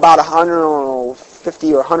they go about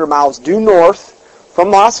 150 or 100 miles due north, from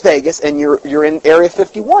Las Vegas, and you're in Area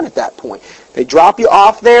 51 at that point. They drop you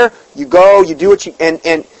off there. You go. You do what you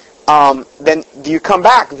and then you come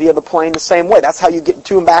back via the plane the same way. That's how you get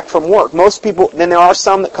to and back from work. Most people. Then there are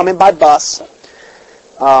some that come in by bus.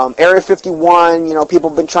 Area 51,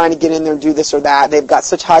 people have been trying to get in there and do this or that. They've got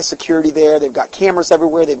such high security there. They've got cameras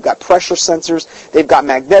everywhere. They've got pressure sensors. They've got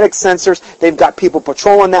magnetic sensors. They've got people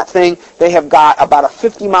patrolling that thing. They have got about a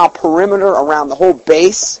 50-mile perimeter around the whole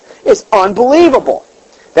base. It's unbelievable.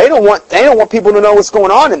 They don't want people to know what's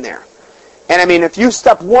going on in there. And I mean, if you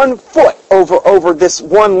step 1 foot over this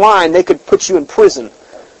one line, they could put you in prison.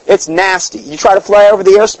 It's nasty. You try to fly over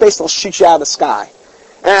the airspace, they'll shoot you out of the sky.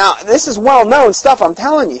 Now, this is well-known stuff I'm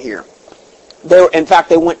telling you here. In fact,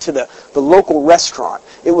 they went to the local restaurant.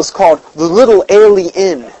 It was called the Little Alien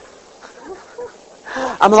Inn.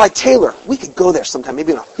 I'm like, Taylor, we could go there sometime,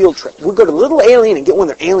 maybe on a field trip. We'll go to Little Alien and get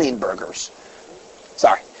one of their alien burgers.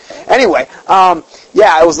 Sorry. Anyway, it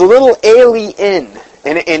was the Little Alien Inn.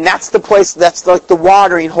 And that's the place, that's like the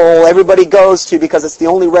watering hole everybody goes to because it's the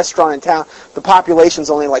only restaurant in town. The population's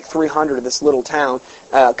only like 300 of this little town,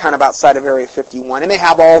 kind of outside of Area 51. And they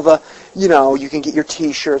have all the, you can get your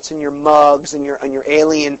T-shirts and your mugs and your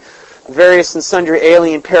alien, various and sundry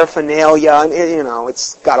alien paraphernalia. And,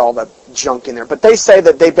 it's got all the junk in there. But they say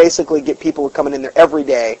that they basically get people coming in there every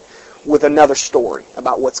day with another story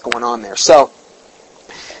about what's going on there. So,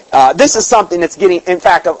 this is something that's getting, in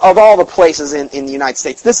fact, of all the places in the United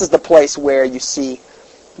States, this is the place where you see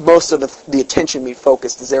most of the attention being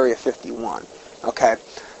focused is Area 51. Okay?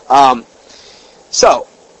 So,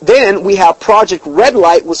 then we have Project Red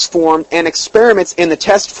Light was formed and experiments in the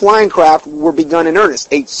test flying craft were begun in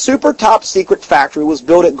earnest. A super top secret factory was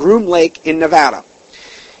built at Groom Lake in Nevada.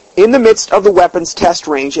 In the midst of the weapons test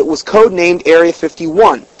range, it was codenamed Area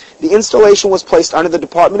 51. The installation was placed under the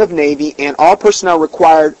Department of Navy, and all personnel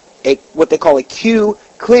required what they call a Q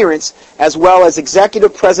clearance, as well as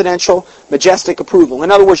executive, presidential, majestic approval.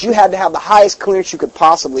 In other words, you had to have the highest clearance you could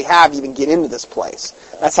possibly have to even get into this place.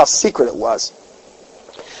 That's how secret it was.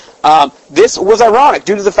 This was ironic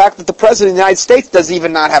due to the fact that the President of the United States does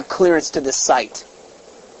even not have clearance to this site.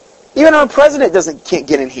 Even our President can't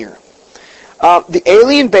get in here. The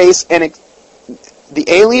alien base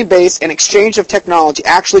and exchange of technology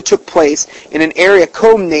actually took place in an area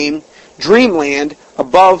codenamed Dreamland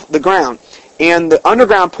above the ground, and the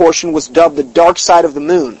underground portion was dubbed the dark side of the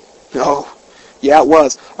moon. Oh, yeah, it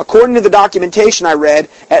was. According to the documentation I read,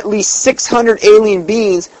 at least 600 alien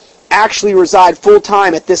beings actually reside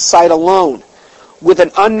full-time at this site alone, with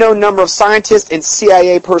an unknown number of scientists and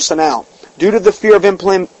CIA personnel. Due to the fear of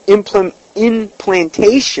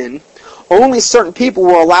implantation, only certain people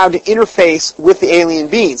were allowed to interface with the alien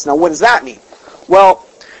beings. Now, what does that mean? Well,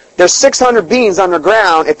 there's 600 beings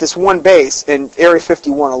underground at this one base in Area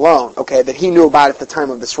 51 alone, okay, that he knew about at the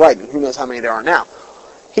time of this writing. Who knows how many there are now.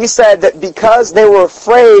 He said that because they were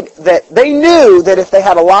afraid that they knew that if they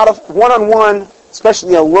had a lot of one-on-one,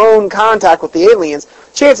 especially alone contact with the aliens,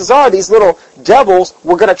 chances are these little devils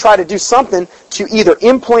were going to try to do something to either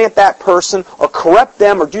implant that person or corrupt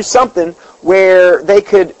them or do something where they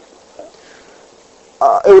could...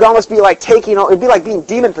 it would almost be like it would be like being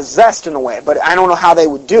demon-possessed in a way, but I don't know how they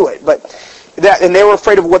would do it. And they were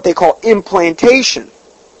afraid of what they call implantation.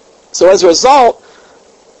 So as a result,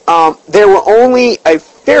 there were only a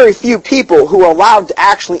very few people who were allowed to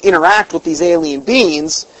actually interact with these alien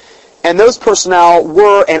beings, and those personnel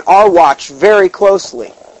were and are watched very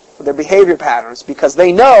closely for their behavior patterns because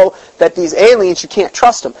they know that these aliens, you can't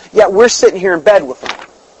trust them. Yet we're sitting here in bed with them.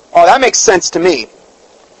 Oh, that makes sense to me.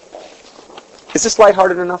 Is this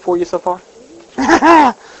lighthearted enough for you so far?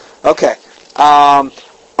 Okay.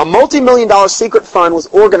 A multi-million-dollar secret fund was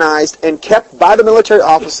organized and kept by the military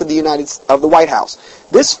office of the White House.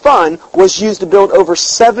 This fund was used to build over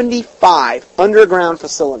 75 underground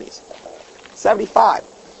facilities. 75.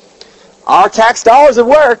 Our tax dollars at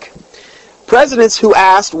work. Presidents who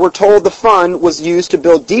asked were told the fund was used to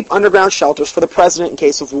build deep underground shelters for the president in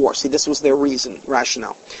case of war. See, this was their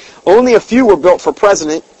rationale. Only a few were built for the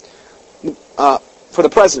president.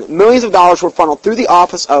 Millions of dollars were funneled through the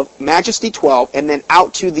office of Majesty 12 and then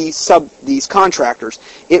out to these contractors.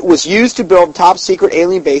 It was used to build top-secret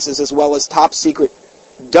alien bases as well as top-secret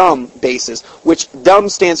dumb bases, which dumb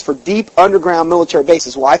stands for deep underground military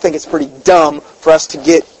bases. Well, I think it's pretty dumb for us to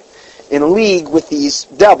get in a league with these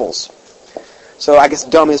devils. So I guess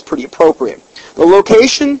dumb is pretty appropriate. The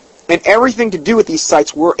location and everything to do with these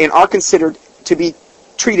sites were and are considered to be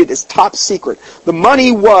treated as top secret. The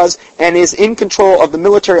money was and is in control of the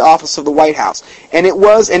military office of the White House, and it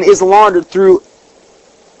was and is laundered through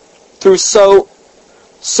so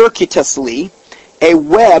circuitously a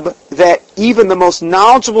web that even the most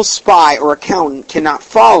knowledgeable spy or accountant cannot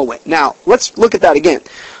follow it. Now, let's look at that again.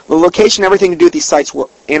 The location, everything to do with these sites were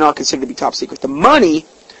and are considered to be top secret. The money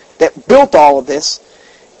that built all of this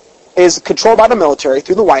is controlled by the military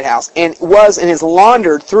through the White House, and is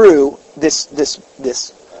laundered through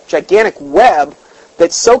this gigantic web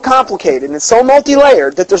that's so complicated and so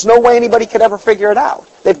multi-layered that there's no way anybody could ever figure it out.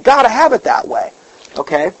 They've got to have it that way.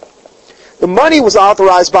 Okay? The money was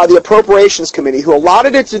authorized by the Appropriations Committee, who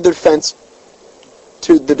allotted it to the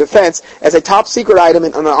defense as a top secret item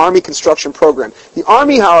in an Army construction program. The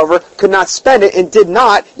Army, however, could not spend it and did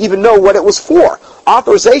not even know what it was for.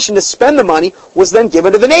 Authorization to spend the money was then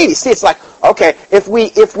given to the Navy. See, it's like, okay, if we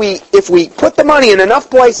put the money in enough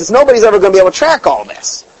places, nobody's ever going to be able to track all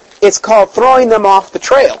this. It's called throwing them off the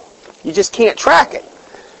trail. You just can't track it.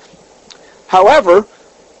 However,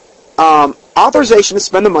 authorization to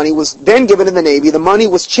spend the money was then given to the Navy. The money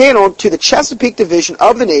was channeled to the Chesapeake Division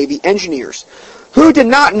of the Navy engineers, who did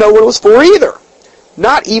not know what it was for either.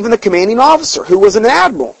 Not even the commanding officer, who was an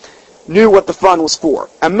admiral, knew what the fund was for.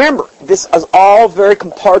 And remember, this is all very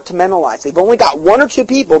compartmentalized. They've only got one or two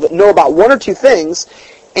people that know about one or two things,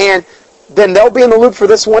 and then they'll be in the loop for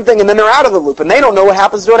this one thing, and then they're out of the loop, and they don't know what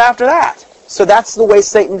happens to it after that. So that's the way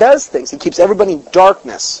Satan does things. He keeps everybody in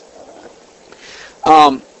darkness.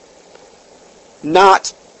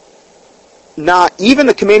 Not even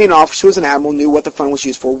the commanding officer, who was an admiral, knew what the fund was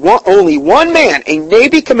used for. Only one man, a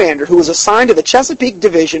Navy commander who was assigned to the Chesapeake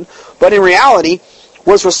Division, but in reality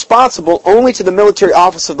was responsible only to the military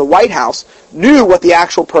office of the White House, knew what the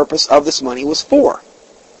actual purpose of this money was for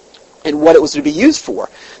and what it was to be used for.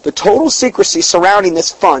 The total secrecy surrounding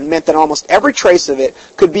this fund meant that almost every trace of it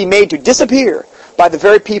could be made to disappear by the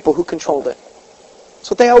very people who controlled it. That's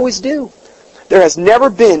what they always do. There has never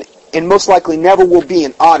been, and most likely never will be,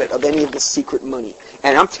 an audit of any of this secret money.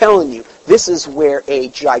 And I'm telling you, this is where a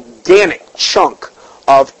gigantic chunk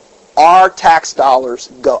of our tax dollars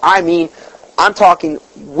go. I mean, I'm talking,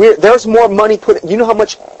 there's more money put. You know how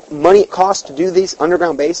much money it costs to do these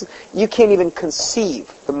underground bases? You can't even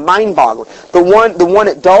conceive. The mind-boggling. The one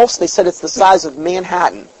at Dulce, they said it's the size of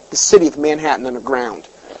Manhattan, the city of Manhattan underground.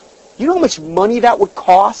 You know how much money that would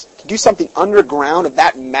cost to do something underground of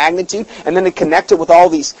that magnitude, and then to connect it with all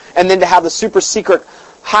these, and then to have the super secret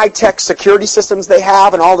high-tech security systems they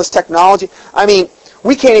have and all this technology? I mean,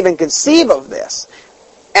 we can't even conceive of this.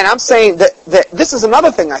 And I'm saying that this is another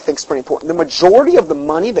thing I think is pretty important. The majority of the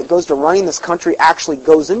money that goes to running this country actually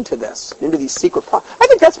goes into this, into these secret I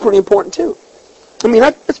think that's pretty important too. I mean,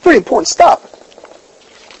 that's pretty important stuff.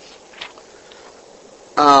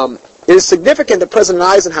 It is significant that President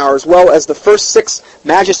Eisenhower, as well as the first 6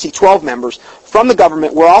 Majesty 12 members from the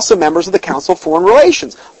government, were also members of the Council of Foreign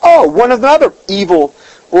Relations. Oh, one of the other evil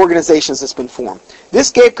organizations that's been formed. This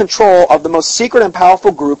gave control of the most secret and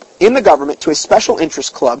powerful group in the government to a special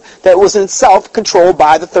interest club that was in itself controlled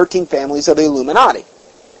by the 13 families of the Illuminati.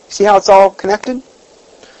 See how it's all connected?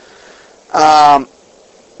 The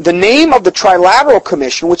name of the Trilateral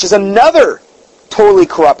Commission, which is another totally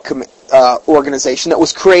corrupt organization that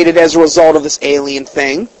was created as a result of this alien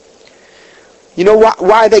thing. You know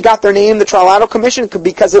why they got their name, the Trilateral Commission?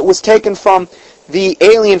 Because it was taken from the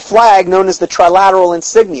alien flag known as the Trilateral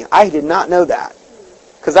Insignia. I did not know that,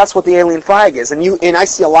 because that's what the alien flag is. And I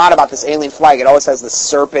see a lot about this alien flag. It always has this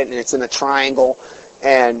serpent, and it's in a triangle.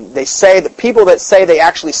 And they say that people that say they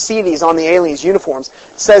actually see these on the aliens' uniforms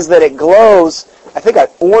says that it glows. I think an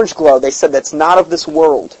orange glow. They said that's not of this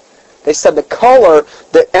world. They said the color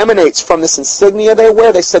that emanates from this insignia they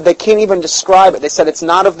wear, they said they can't even describe it. They said it's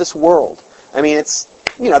not of this world. I mean, it's,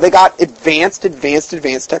 they got advanced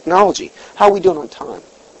technology. How are we doing on time?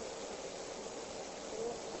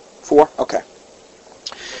 4? Okay.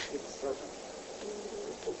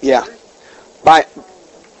 Yeah. By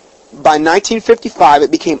 1955,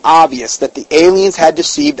 it became obvious that the aliens had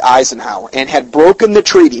deceived Eisenhower and had broken the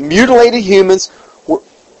treaty. Mutilated humans were...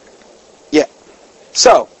 Yeah.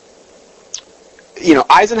 So,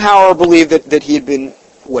 Eisenhower believed that he had been,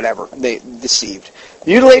 they deceived.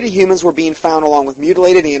 Mutilated humans were being found along with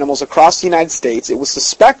mutilated animals across the United States. It was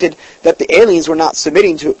suspected that the aliens were not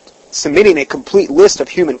submitting a complete list of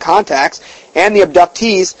human contacts and the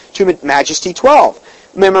abductees to Majesty 12.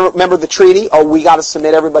 Remember the treaty? Oh, we got to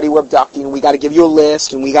submit everybody we're abducting, and we got to give you a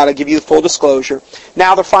list, and we got to give you full disclosure.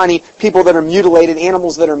 Now they're finding people that are mutilated,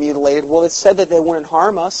 animals that are mutilated. Well, it said that they wouldn't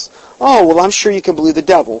harm us. Oh, well, I'm sure you can believe the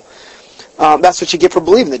devil. That's what you get for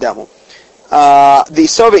believing the devil. The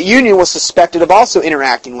Soviet Union was suspected of also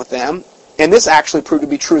interacting with them, and this actually proved to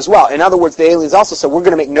be true as well. In other words, the aliens also said, we're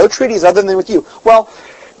going to make no treaties other than with you. Well,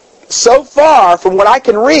 so far, from what I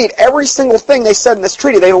can read, every single thing they said in this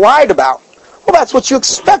treaty, they lied about. Well, that's what you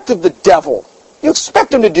expect of the devil. You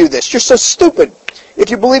expect him to do this. You're so stupid if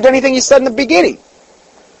you believed anything he said in the beginning.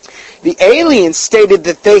 The aliens stated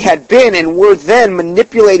that they had been and were then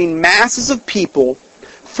manipulating masses of people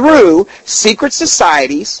through secret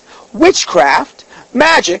societies, witchcraft,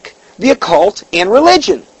 magic, the occult, and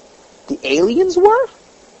religion. The aliens were?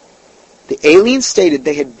 The aliens stated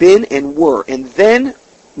they had been and then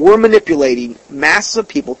were manipulating masses of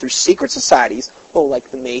people through secret societies,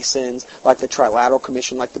 like the Masons, like the Trilateral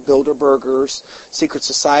Commission, like the Bilderbergers, secret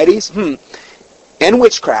societies, and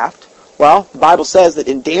witchcraft. Well, the Bible says that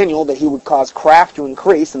in Daniel that he would cause craft to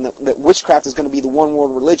increase, and that witchcraft is going to be the one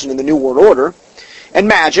world religion in the New World Order, and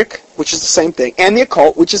magic, which is the same thing, and the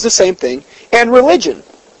occult, which is the same thing, and religion.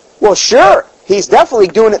 Well, sure, he's definitely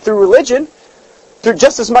doing it through religion, through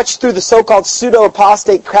just as much through the so-called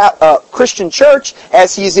pseudo-apostate Christian church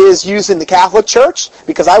as he is using the Catholic Church,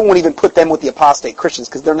 because I won't even put them with the apostate Christians,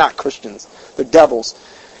 because they're not Christians, they're devils.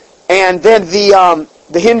 And then the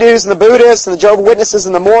Hindus and the Buddhists and the Jehovah's Witnesses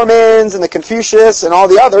and the Mormons and the Confucius and all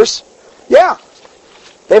the others, yeah,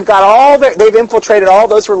 they've infiltrated all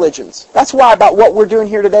those religions. That's why about what we're doing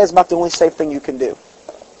here today is about the only safe thing you can do.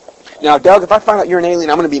 Now, Doug, if I find out you're an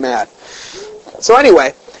alien, I'm going to be mad. So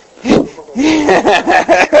anyway,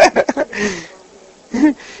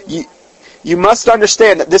 you must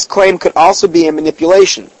understand that this claim could also be a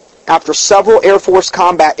manipulation. After several Air Force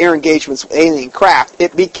combat air engagements with alien craft,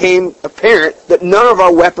 it became apparent that none of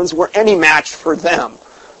our weapons were any match for them.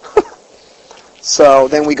 So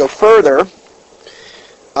then we go further.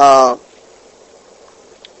 The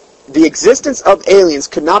existence of aliens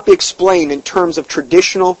could not be explained in terms of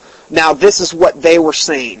traditional... Now, this is what they were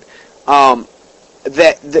saying.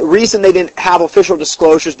 That the reason they didn't have official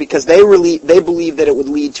disclosures because they believed that it would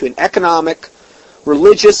lead to an economic,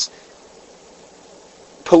 religious,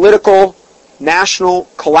 political, national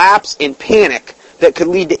collapse and panic that could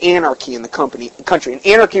lead to anarchy in the country. And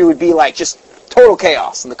anarchy would be like just total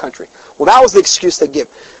chaos in the country. Well, that was the excuse they give.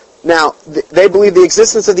 Now, they believe the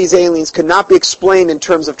existence of these aliens could not be explained in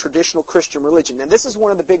terms of traditional Christian religion. And this is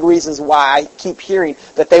one of the big reasons why I keep hearing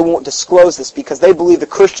that they won't disclose this, because they believe the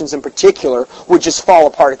Christians in particular would just fall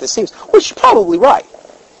apart at the seams, which is probably right.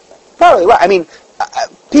 Probably right. I mean,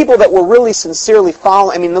 people that were really sincerely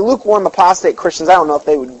following, the lukewarm apostate Christians, I don't know if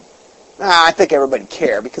they would, I think everybody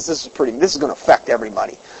care, because this is going to affect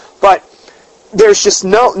everybody. But there's just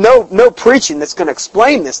no preaching that's going to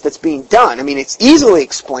explain this that's being done. It's easily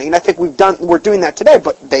explained. I think we're doing that today,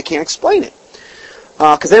 but they can't explain it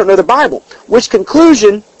because they don't know the Bible. Which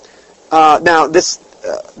conclusion? That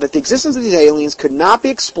the existence of these aliens could not be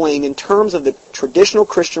explained in terms of the traditional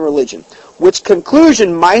Christian religion. Which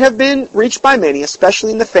conclusion might have been reached by many,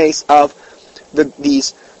 especially in the face of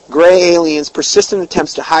these gray aliens' persistent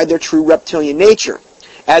attempts to hide their true reptilian nature,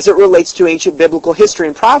 as it relates to ancient biblical history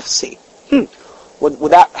and prophecy.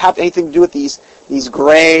 Would that have anything to do with these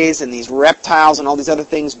grays and these reptiles and all these other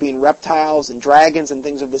things being reptiles and dragons and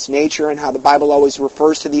things of this nature, and how the Bible always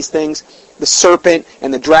refers to these things, the serpent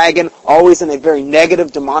and the dragon, always in a very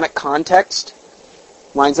negative, demonic context?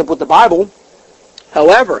 Lines up with the Bible.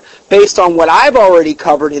 However, based on what I've already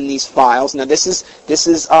covered in these files, now this is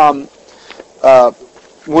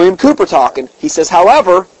William Cooper talking. He says,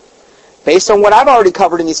 however, based on what I've already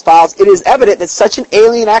covered in these files, it is evident that such an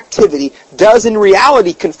alien activity does in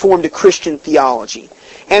reality conform to Christian theology,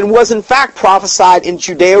 and was in fact prophesied in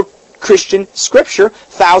Judeo-Christian scripture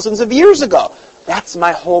thousands of years ago. That's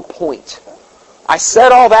my whole point. I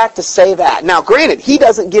said all that to say that. Now, granted, he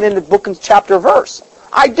doesn't get into book and chapter verse.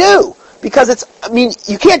 I do. Because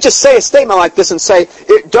you can't just say a statement like this and say,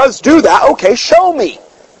 it does do that. Okay, show me.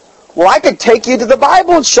 Well, I could take you to the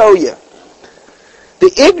Bible and show you.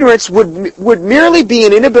 The ignorance would merely be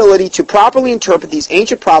an inability to properly interpret these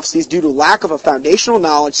ancient prophecies due to lack of a foundational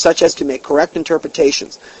knowledge such as to make correct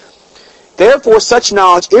interpretations. Therefore, such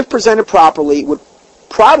knowledge, if presented properly, would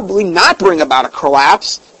probably not bring about a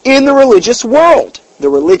collapse in the religious world.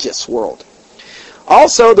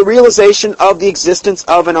 Also, the realization of the existence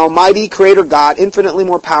of an almighty creator God, infinitely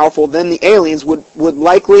more powerful than the aliens, would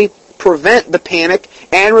likely prevent the panic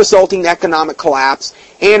and resulting economic collapse,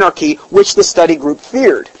 anarchy, which the study group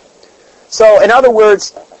feared. So, in other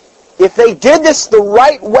words, if they did this the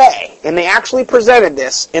right way, and they actually presented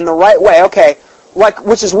this in the right way,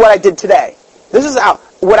 which is what I did today. This is how,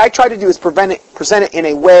 what I try to do is present it in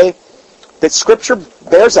a way that Scripture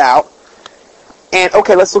bears out. And,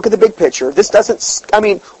 okay, let's look at the big picture. This doesn't,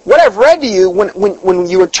 what I've read to you, when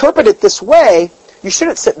you interpret it this way, you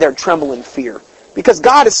shouldn't sit there and tremble in fear, because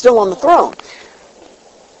God is still on the throne.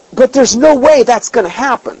 But there's no way that's going to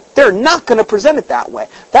happen. They're not going to present it that way.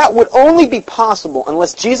 That would only be possible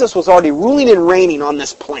unless Jesus was already ruling and reigning on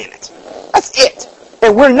this planet. That's it.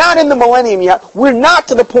 And we're not in the millennium yet. We're not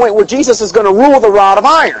to the point where Jesus is going to rule the rod of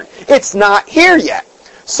iron. It's not here yet.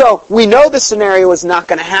 So we know this scenario is not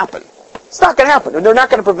going to happen. It's not going to happen. And they're not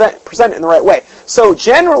going to present it in the right way. So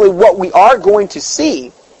generally what we are going to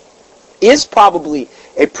see is probably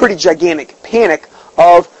a pretty gigantic panic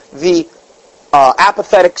of the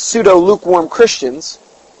apathetic, pseudo-lukewarm Christians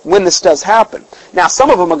when this does happen. Now, some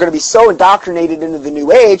of them are going to be so indoctrinated into the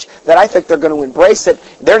New Age that I think they're going to embrace it.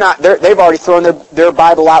 They've already thrown their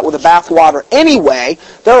Bible out with the bathwater anyway.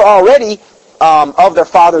 They're already of their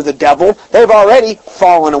father, the devil. They've already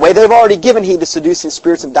fallen away. They've already given heed to seducing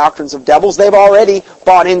spirits and doctrines of devils. They've already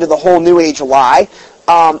bought into the whole New Age lie.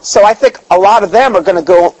 So I think a lot of them are going to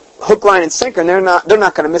go hook, line, and sinker, and they're not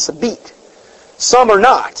going to miss a beat. Some are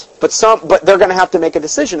not, but they're going to have to make a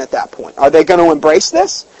decision at that point. Are they going to embrace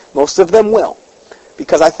this? Most of them will,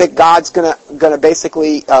 because I think God's going to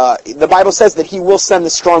basically. The Bible says that He will send the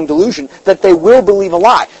strong delusion that they will believe a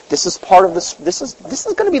lie. This is part of this. This is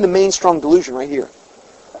going to be the main strong delusion right here.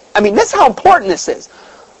 I mean, that's how important this is.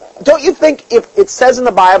 Don't you think if it says in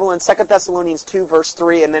the Bible in 2 Thessalonians 2 verse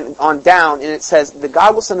 3 and then on down, and it says that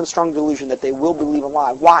God will send them strong delusion that they will believe a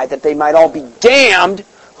lie. Why? That they might all be damned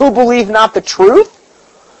who believe not the truth?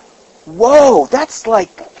 Whoa, that's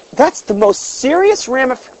the most serious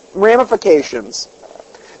ramifications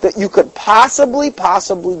that you could possibly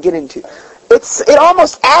get into. It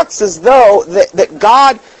almost acts as though that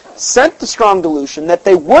God sent the strong delusion that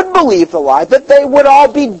they would believe the lie, that they would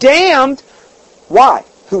all be damned. Why?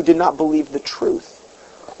 Who did not believe the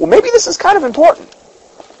truth. Well, maybe this is kind of important.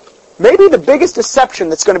 Maybe the biggest deception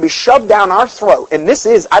that's going to be shoved down our throat, and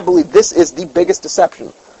I believe this is the biggest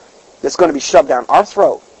deception that's going to be shoved down our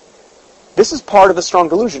throat. This is part of the strong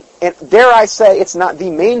delusion. And dare I say, it's not the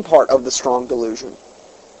main part of the strong delusion.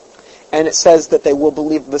 And it says that they will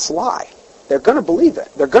believe this lie. They're going to believe it.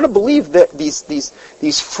 They're going to believe that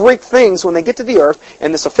these freak things when they get to the earth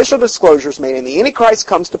and this official disclosure is made and the Antichrist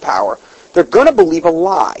comes to power, they're going to believe a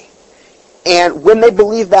lie. And when they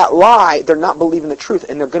believe that lie, they're not believing the truth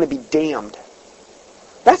and they're going to be damned.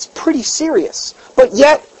 That's pretty serious. But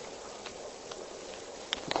yet,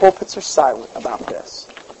 pulpits are silent about this.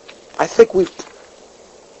 I think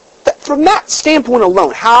from that standpoint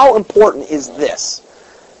alone, how important is this?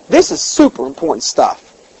 This is super important stuff.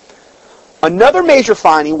 Another major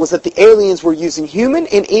finding was that the aliens were using human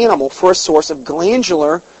and animal for a source of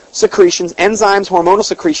glandular secretions, enzymes, hormonal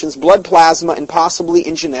secretions, blood plasma, and possibly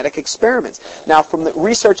in genetic experiments. Now, from the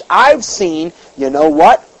research I've seen, you know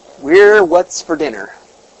what? We're what's for dinner.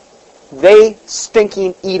 They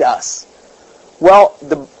stinking eat us. Well,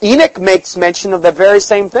 the Enoch makes mention of the very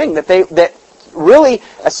same thing, that really,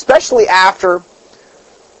 especially after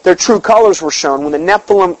their true colors were shown, when the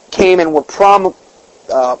Nephilim came and were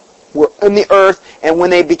in the earth, and when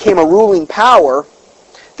they became a ruling power,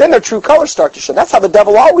 then their true colors start to show. That's how the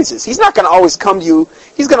devil always is. He's not going to always come to you.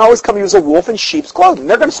 He's going to always come to you as a wolf in sheep's clothing.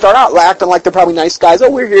 They're going to start out acting like they're probably nice guys. Oh,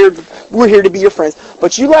 we're here to be your friends.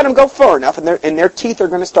 But you let them go far enough, and their teeth are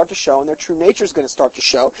going to start to show, and their true nature is going to start to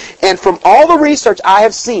show. And from all the research I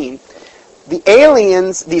have seen, the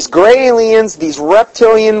aliens, these gray aliens, these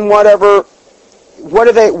reptilian whatever, what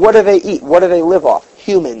do they eat? What do they live off?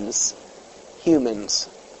 Humans.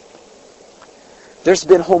 There's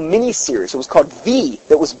been a whole mini-series. It was called V,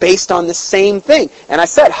 that was based on the same thing. And I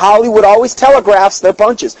said, Hollywood always telegraphs their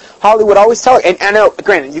punches. Hollywood always and I know,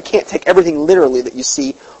 granted, you can't take everything literally that you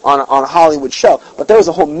see on a Hollywood show, but there was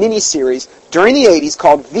a whole mini-series during the 80s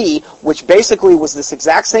called V, which basically was this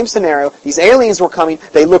exact same scenario. These aliens were coming.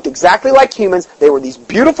 They looked exactly like humans. They were these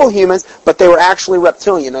beautiful humans, but they were actually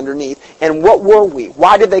reptilian underneath. And what were we?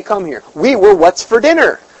 Why did they come here? We were what's for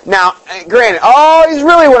dinner. Now, granted, he's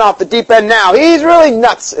really went off the deep end now. He's really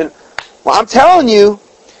nuts. And, well, I'm telling you,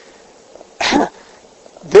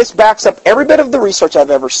 this backs up every bit of the research I've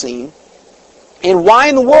ever seen. And why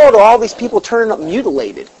in the world are all these people turning up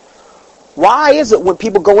mutilated? Why is it when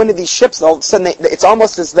people go into these ships, all of a sudden it's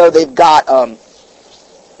almost as though they've got,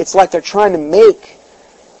 it's like they're trying to make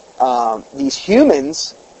these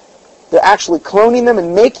humans. They're actually cloning them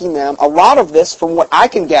and making them. A lot of this, from what I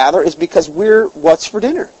can gather, is because we're what's for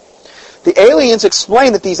dinner. The aliens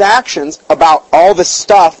explain that these actions about all the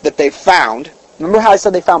stuff that they found, remember how I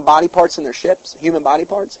said they found body parts in their ships, human body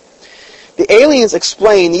parts? The aliens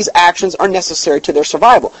explain these actions are necessary to their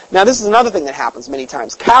survival. Now, this is another thing that happens many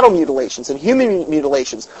times. Cattle mutilations and human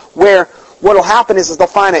mutilations, where what will happen is they'll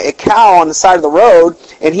find a cow on the side of the road,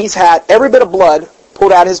 and he's had every bit of blood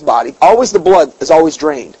pulled out of his body. Always the blood is always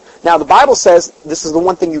drained. Now, the Bible says this is the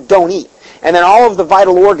one thing you don't eat. And then all of the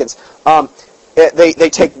vital organs. They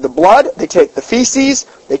take the blood, they take the feces,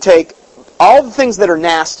 they take all the things that are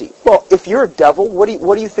nasty. Well, if you're a devil, what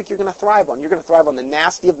do you think you're going to thrive on? You're going to thrive on the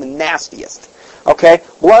nasty of the nastiest. Okay?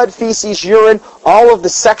 Blood, feces, urine, all of the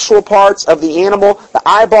sexual parts of the animal, the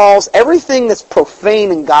eyeballs, everything that's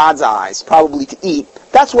profane in God's eyes, probably to eat,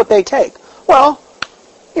 that's what they take. Well,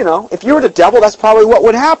 if you were the devil, that's probably what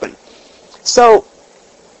would happen. So,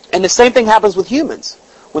 and the same thing happens with humans.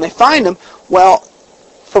 When they find them, well,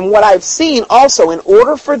 from what I've seen also, in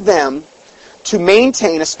order for them to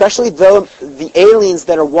maintain, especially the aliens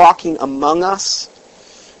that are walking among us,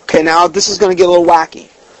 okay, now this is going to get a little wacky,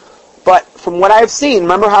 but from what I've seen,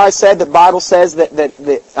 remember how I said the Bible says that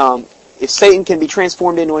if Satan can be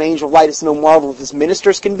transformed into an angel of light, it's no marvel if his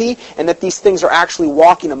ministers can be, and that these things are actually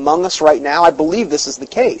walking among us right now? I believe this is the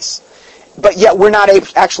case. But yet we're not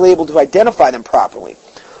actually able to identify them properly.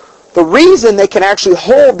 The reason they can actually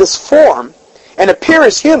hold this form and appear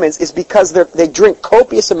as humans is because they drink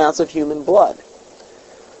copious amounts of human blood.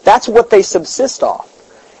 That's what they subsist off.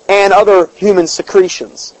 And other human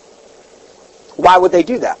secretions. Why would they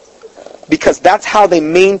do that? Because that's how they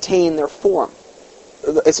maintain their form.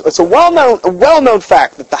 It's a well-known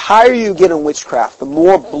fact that the higher you get in witchcraft, the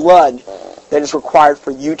more blood that is required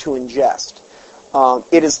for you to ingest.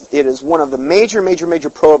 It is one of the major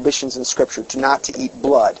prohibitions in Scripture not to eat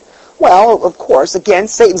blood. Well, of course, again,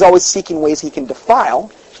 Satan's always seeking ways he can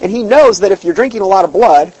defile, and he knows that if you're drinking a lot of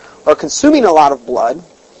blood or consuming a lot of blood,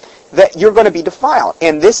 that you're going to be defiled.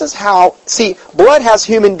 And this is how, blood has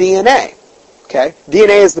human DNA. Okay?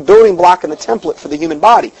 DNA is the building block and the template for the human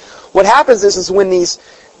body. What happens is when these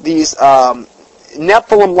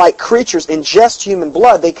Nephilim-like creatures ingest human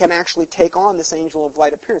blood, they can actually take on this angel of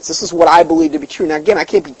light appearance. This is what I believe to be true. Now, again, I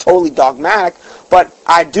can't be totally dogmatic, but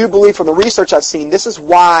I do believe from the research I've seen, this is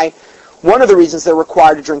why, one of the reasons they're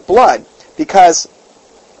required to drink blood. Because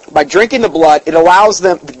by drinking the blood, it allows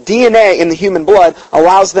them, the DNA in the human blood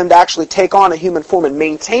allows them to actually take on a human form and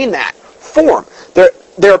maintain that form.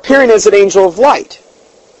 They're appearing as an angel of light.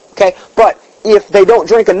 Okay? But if they don't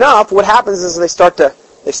drink enough, what happens is they start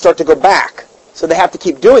to go back. So they have to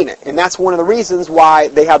keep doing it. And that's one of the reasons why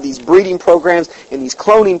they have these breeding programs and these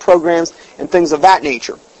cloning programs and things of that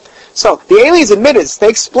nature. So the aliens admitted this. They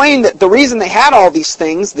explained that the reason they had all these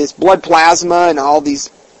things, this blood plasma and all these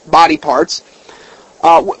body parts,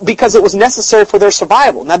 because it was necessary for their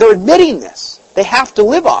survival. Now they're admitting this. They have to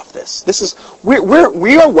live off this. We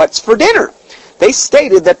are what's for dinner. They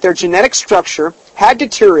stated that their genetic structure had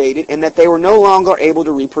deteriorated and that they were no longer able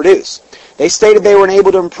to reproduce. They stated they were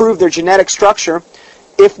unable to improve their genetic structure.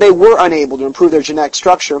 If they were unable to improve their genetic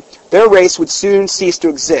structure, their race would soon cease to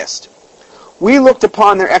exist. We looked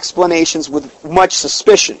upon their explanations with much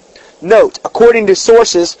suspicion. Note, according to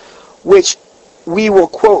sources which we will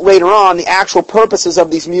quote later on, the actual purposes of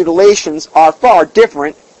these mutilations are far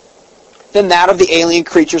different than that of the alien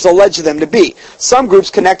creatures alleged them to be. Some groups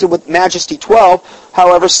connected with Majesty 12,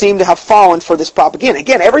 however, seem to have fallen for this propaganda.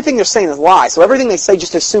 Again, everything they're saying is lies, so everything they say,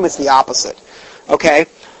 just assume it's the opposite. Okay?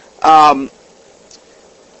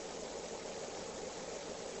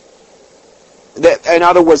 In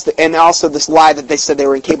other words, and also this lie that they said they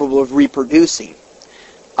were incapable of reproducing.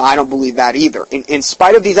 I don't believe that either. In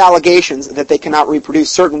spite of these allegations that they cannot reproduce,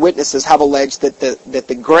 certain witnesses have alleged that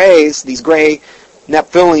the Greys, these Grey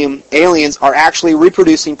Nephilim aliens, are actually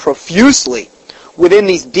reproducing profusely within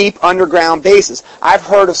these deep underground bases. I've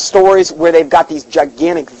heard of stories where they've got these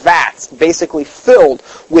gigantic vats basically filled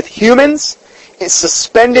with humans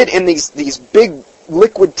suspended in these big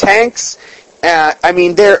liquid tanks.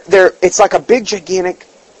 It's like a big gigantic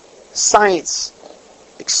science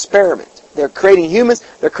experiment. They're creating humans.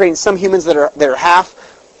 They're creating some humans that are half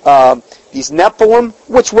these Nephilim,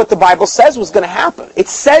 which what the Bible says was going to happen. It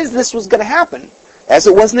says this was going to happen, as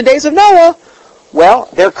it was in the days of Noah. Well,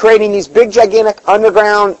 they're creating these big, gigantic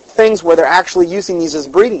underground things where they're actually using these as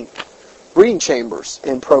breeding chambers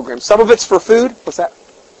and programs. Some of it's for food. What's that?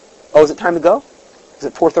 Oh, is it time to go? Is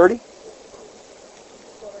it 4:30?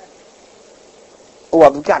 Oh,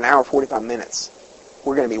 well, we've got an hour and 45 minutes.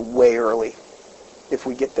 We're going to be way early if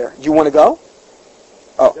we get there. Do you want to go?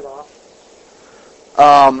 Oh.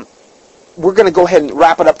 We're going to go ahead and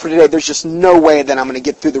wrap it up for today. There's just no way that I'm going to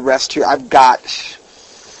get through the rest here. I've got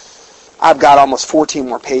almost 14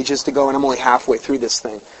 more pages to go, and I'm only halfway through this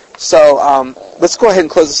thing. So let's go ahead and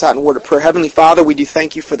close this out in a word of prayer. Heavenly Father, we do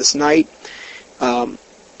thank you for this night.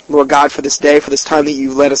 Lord God, for this day, for this time that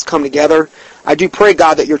you've let us come together. I do pray,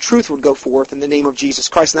 God, that your truth would go forth in the name of Jesus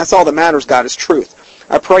Christ. And that's all that matters, God, is truth.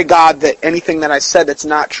 I pray, God, that anything that I said that's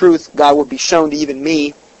not truth, God, would be shown to even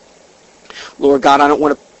me. Lord God, I don't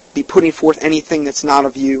want to be putting forth anything that's not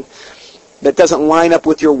of you, that doesn't line up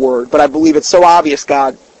with your word. But I believe it's so obvious,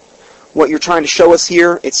 God, what you're trying to show us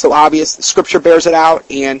here. It's so obvious. The Scripture bears it out,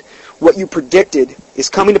 and what you predicted is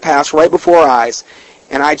coming to pass right before our eyes.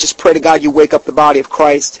 And I just pray to God you wake up the body of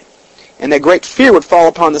Christ, and that great fear would fall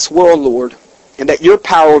upon this world, Lord, and that your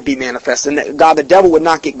power would be manifest, and that, God, the devil would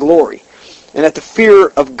not get glory, and that the fear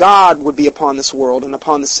of God would be upon this world and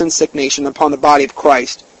upon the sin-sick nation, upon the body of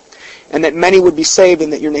Christ, and that many would be saved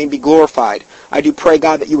and that your name be glorified. I do pray,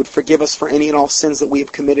 God, that you would forgive us for any and all sins that we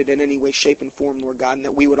have committed in any way, shape, and form, Lord God, and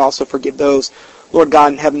that we would also forgive those, Lord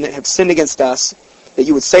God, in heaven that have sinned against us, that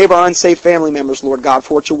you would save our unsaved family members, Lord God,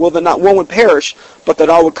 for it's your will that not one would perish, but that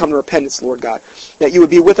all would come to repentance, Lord God. That you would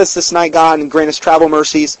be with us this night, God, and grant us travel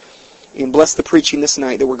mercies, and bless the preaching this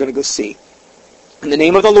night that we're going to go see. In the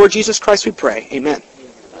name of the Lord Jesus Christ we pray. Amen.